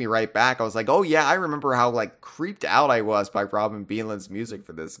like it took me right back. I was like, oh yeah, I remember how like creeped out I was by Robin Beanland's music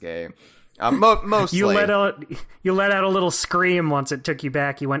for this game. Mostly, you let out a little scream once it took you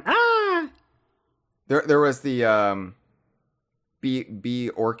back. You went ah. There was the bee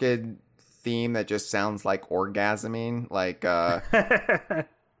orchid theme that just sounds like orgasming, like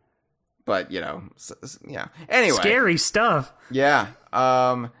but you know, yeah. Anyway, scary stuff. Yeah.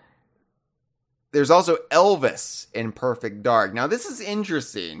 There's also Elvis in Perfect Dark. Now this is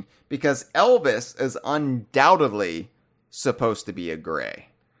interesting because Elvis is undoubtedly supposed to be a gray.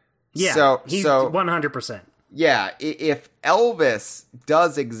 Yeah, he's 100%. Yeah, if Elvis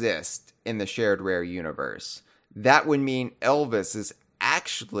does exist in the shared rare universe, that would mean Elvis is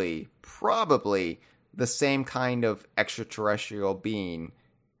actually probably the same kind of extraterrestrial being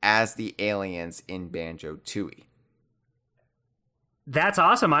as the aliens in Banjo-Tooie. That's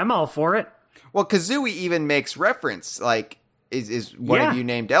awesome. I'm all for it. Well, Kazooie even makes reference, like, is one of you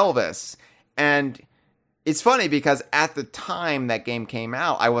named Elvis? And it's funny because at the time that game came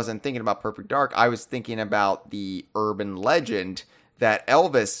out, I wasn't thinking about Perfect Dark. I was thinking about the urban legend that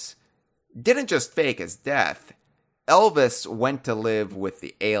Elvis didn't just fake his death. Elvis went to live with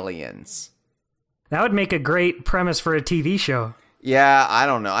the aliens. That would make a great premise for a TV show. Yeah, I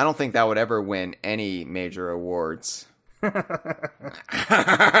don't know. I don't think that would ever win any major awards. Hyle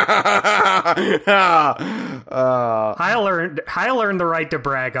earned the right to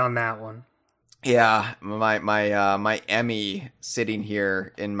brag on that one. Yeah, my Emmy sitting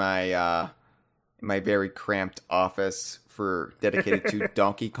here in my very cramped office for dedicated to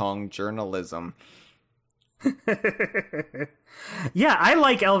Donkey Kong journalism. Yeah, I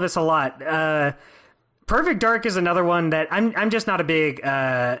like Elvis a lot. Perfect Dark is another one that I'm just not a big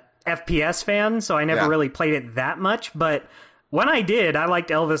FPS fan, so I never really played it that much, but when I did, I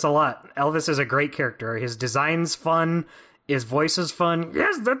liked Elvis a lot. Elvis is a great character. His design's fun. His voice is fun.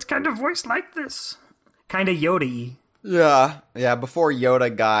 Yes, that's kind of voice like this. Kind of Yoda-y. Yeah, before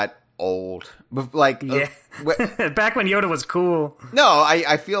Yoda got old. Like, back when Yoda was cool. No,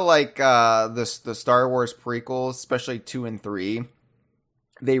 I feel like the Star Wars prequels, especially 2 and 3,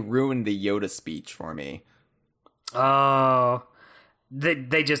 they ruined the Yoda speech for me. Oh,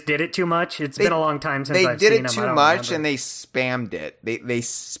 they just did it too much? It's been a long time since I've seen them. They did it too much, and they spammed it. They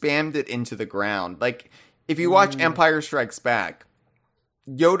spammed it into the ground. Like, if you watch Empire Strikes Back,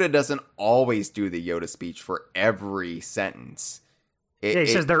 Yoda doesn't always do the Yoda speech for every sentence. He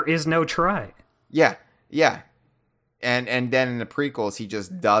says there is no try. Yeah. And then in the prequels, he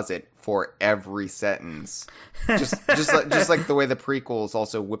just does it for every sentence. Just like the way the prequels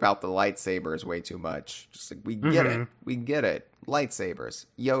also whip out the lightsabers way too much. Just like, we get it. We get it. Lightsabers.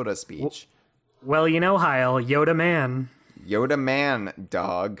 Yoda speech. Well, Hyle, Yoda man. Yoda man,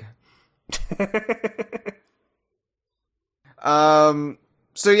 dog.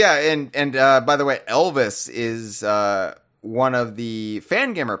 So yeah, and by the way, Elvis is one of the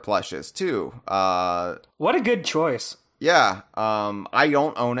Fangamer plushes too. What a good choice. Yeah, I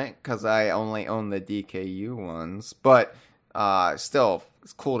don't own it because I only own the DKU ones, but still,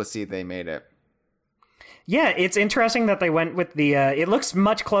 it's cool to see they made it. Yeah, it's interesting that they went with the... it looks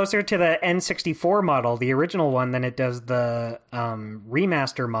much closer to the N64 model, the original one, than it does the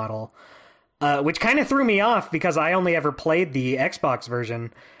remaster model, which kind of threw me off because I only ever played the Xbox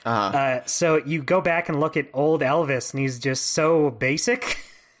version. So you go back and look at old Elvis, and he's just so basic.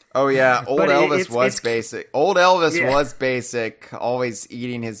 Oh yeah, old Elvis was basic. Old Elvis was basic, always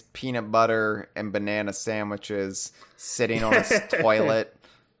eating his peanut butter and banana sandwiches, sitting on his toilet.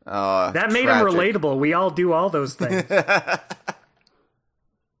 That made him relatable. We all do all those things.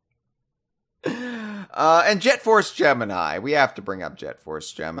 And Jet Force Gemini. We have to bring up Jet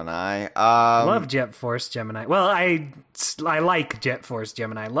Force Gemini. Love Jet Force Gemini. Well, I like Jet Force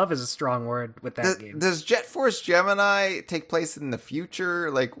Gemini. Love is a strong word with that game. Does Jet Force Gemini take place in the future?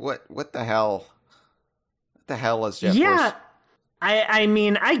 Like, what the hell? What the hell is Jet Force? Yeah, I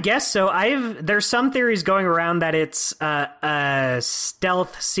mean, I guess so. There's some theories going around that it's a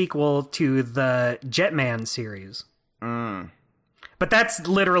stealth sequel to the Jetman series. But that's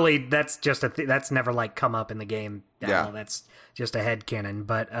just that's never like come up in the game. Yeah. That's just a headcanon.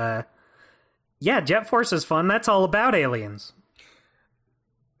 But yeah, Jet Force is fun. That's all about aliens.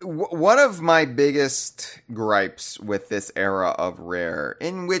 One of my biggest gripes with this era of Rare,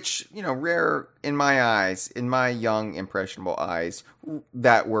 in which, Rare, in my eyes, in my young, impressionable eyes,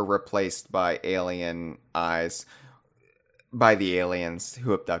 that were replaced by alien eyes, by the aliens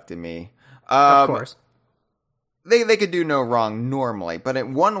who abducted me. Of course. They could do no wrong normally, but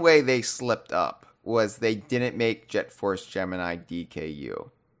in one way they slipped up was they didn't make Jet Force Gemini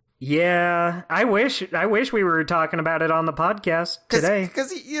DKU. Yeah, I wish we were talking about it on the podcast today. Because,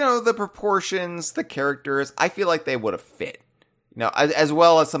 the proportions, the characters, I feel like they would have fit. As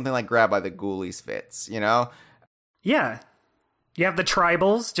well as something like Grab by the Ghoulies fits, Yeah. You have the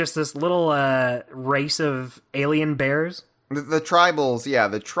tribals, just this little race of alien bears. The tribals,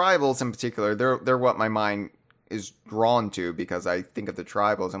 the tribals in particular, they're what my mind is drawn to, because I think of the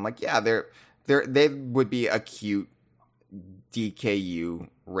tribals. I'm like, they would be a cute DKU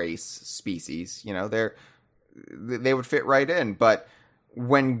race species, they would fit right in. But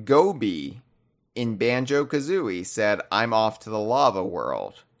when Gobi in Banjo-Kazooie said, "I'm off to the lava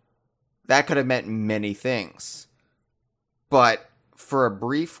world," that could have meant many things. But for a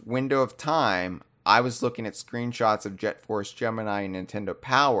brief window of time, I was looking at screenshots of Jet Force Gemini and Nintendo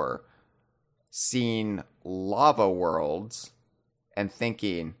Power, seeing lava worlds, and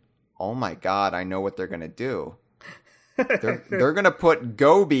thinking, oh my god, I know what they're gonna do. They're gonna put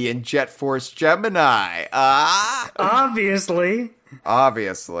Gobi in Jet Force Gemini. Obviously.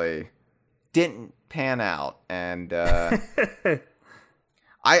 Didn't pan out, and I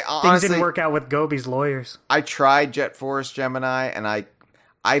honestly, things didn't work out with Gobi's lawyers. I tried Jet Force Gemini, and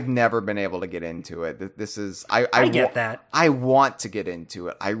I've never been able to get into it. This is I get that. I want to get into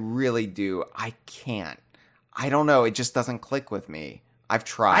it. I really do. I can't. I don't know. It just doesn't click with me. I've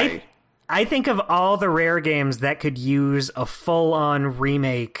tried. I think of all the Rare games that could use a full-on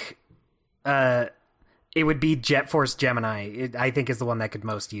remake, it would be Jet Force Gemini. I think is the one that could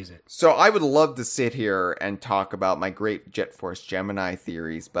most use it. So I would love to sit here and talk about my great Jet Force Gemini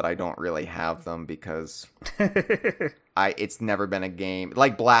theories, but I don't really have them because it's never been a game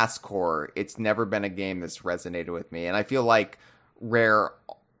like Blast Corps. It's never been a game that's resonated with me, and I feel like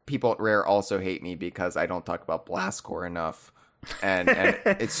people at Rare also hate me because I don't talk about Blast Corps enough. And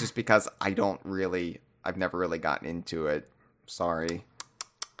it's just because I've never really gotten into it. Sorry.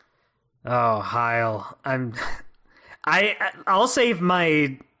 Oh, Hyle. I'll save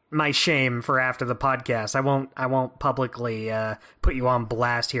my shame for after the podcast. I won't publicly put you on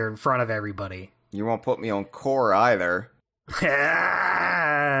blast here in front of everybody. You won't put me on Core either. You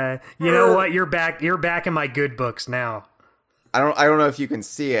know what? You're back in my good books now. I don't know if you can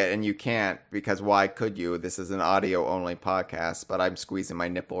see it, and you can't, because why could you? This is an audio-only podcast, but I'm squeezing my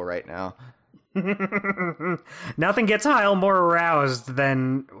nipple right now. Nothing gets Hyle more aroused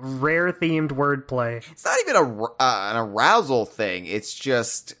than Rare-themed wordplay. It's not even an arousal thing. It's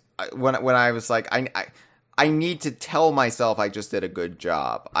just, when I was like, I need to tell myself I just did a good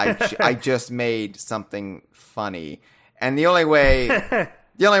job. I just made something funny. And the only way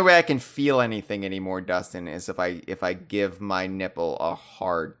I can feel anything anymore, Dustin, is if I give my nipple a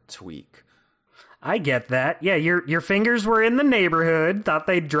hard tweak. I get that. Yeah, your fingers were in the neighborhood, thought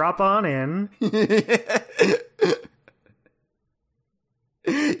they'd drop on in.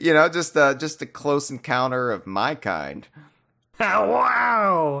 You know, just a close encounter of my kind.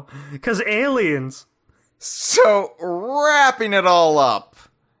 Wow! 'Cause aliens. So, wrapping it all up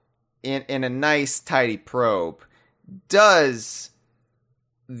in a nice, tidy probe, does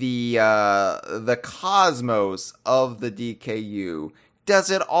the cosmos of the DKU,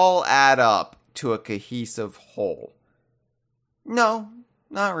 does it all add up to a cohesive whole? No,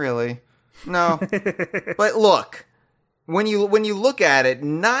 not really. No. But look, when you look at it,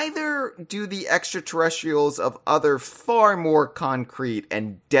 neither do the extraterrestrials of other far more concrete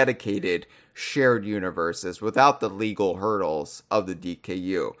and dedicated shared universes without the legal hurdles of the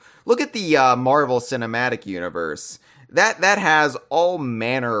DKU. Look at the Marvel Cinematic Universe. That has all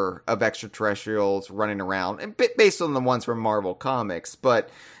manner of extraterrestrials running around, and based on the ones from Marvel Comics, but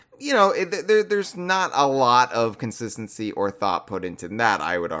you know, there's not a lot of consistency or thought put into that,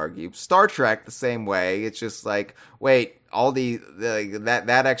 I would argue. Star Trek, the same way. It's just like, wait, all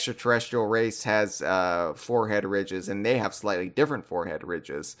that extraterrestrial race has forehead ridges, and they have slightly different forehead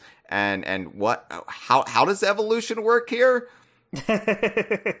ridges. And what? How does evolution work here?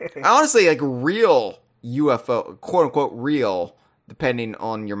 Honestly, like real UFO, quote unquote real, depending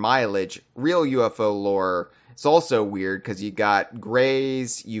on your mileage, real UFO lore. It's also weird because you got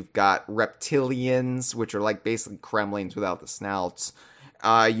greys, you've got reptilians, which are like basically Kremlins without the snouts.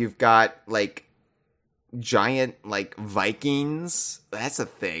 You've got like giant like Vikings. That's a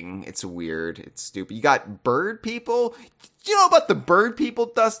thing. It's weird. It's stupid. You got bird people. Do you know about the bird people,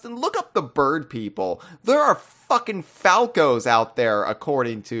 Dustin? Look up the bird people. There are fucking falcos out there,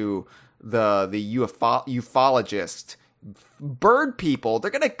 according to the ufologist. Bird people,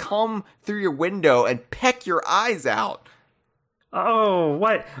 they're gonna come through your window and peck your eyes out. Oh,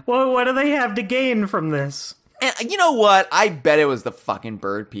 what? Well, what do they have to gain from this? And you know what? I bet it was the fucking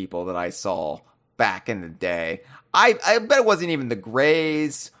bird people that I saw back in the day. I bet it wasn't even the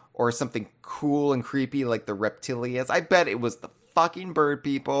greys or something cool and creepy like the reptilians. I bet it was the fucking bird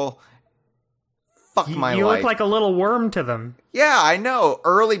people. Fuck my life. You look like a little worm to them. Yeah, I know.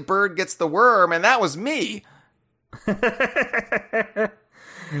 Early bird gets the worm, and that was me.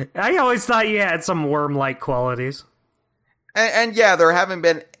 I always thought you had some worm-like qualities. And yeah, there haven't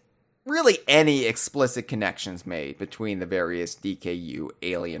been really any explicit connections made between the various DKU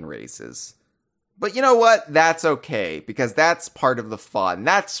alien races. But you know what? That's okay, because that's part of the fun.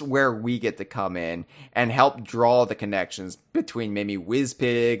 That's where we get to come in and help draw the connections between maybe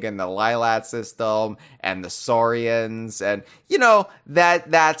Wizpig and the Lilat system and the Saurians. And, you know,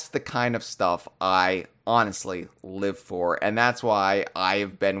 that's the kind of stuff I honestly live for. And that's why I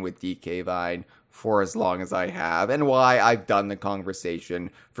have been with DK Vine for as long as I have, and why I've done the conversation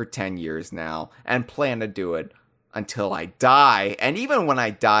for 10 years now and plan to do it until I die. And even when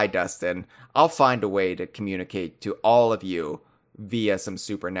I die, Dustin, I'll find a way to communicate to all of you via some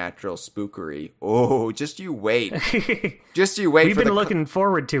supernatural spookery. Oh, just you wait. Just you wait. We've been looking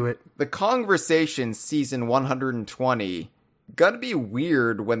forward to it. The Conversation season 120 gonna be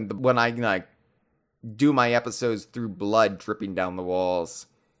weird when I like do my episodes through blood dripping down the walls.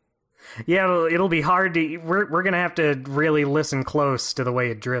 Yeah, it'll be hard to. We're gonna have to really listen close to the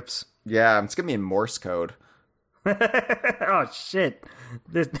way it drips. Yeah, it's gonna be in Morse code. Oh shit!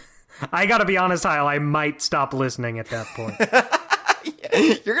 I gotta be honest, Hyle. I might stop listening at that point.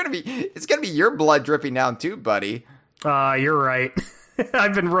 It's gonna be your blood dripping down too, buddy. You're right.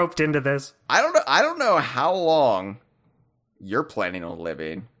 I've been roped into this. I don't know how long you're planning on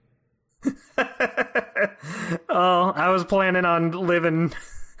living. Oh, I was planning on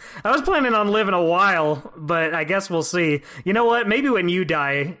living a while, but I guess we'll see. You know what? Maybe when you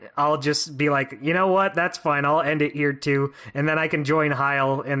die, I'll just be like, you know what? That's fine. I'll end it here too, and then I can join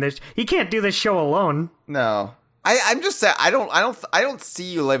Hyle in this. He can't do this show alone. No, I'm just saying. I don't see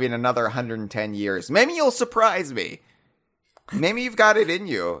you living another 110 years. Maybe you'll surprise me. Maybe you've got it in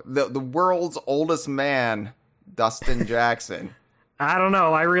you. The world's oldest man, Dustin Jackson. I don't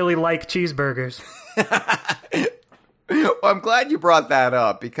know. I really like cheeseburgers. Well, I'm glad you brought that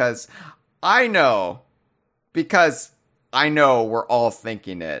up because I know we're all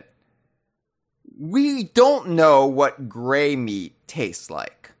thinking it. We don't know what gray meat tastes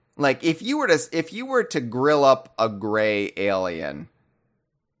like. Like if you were to grill up a gray alien,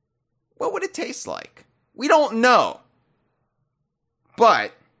 what would it taste like? We don't know.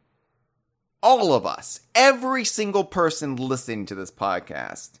 But all of us, every single person listening to this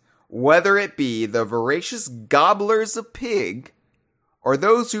podcast, whether it be the voracious gobblers of pig, or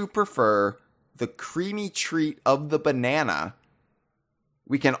those who prefer the creamy treat of the banana,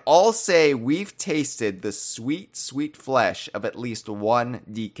 we can all say we've tasted the sweet, sweet flesh of at least one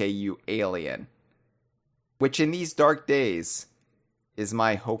DKU alien. Which in these dark days is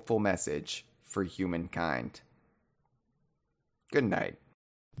my hopeful message for humankind. Good night.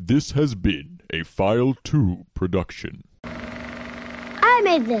 This has been a File 2 production. I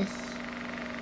made this.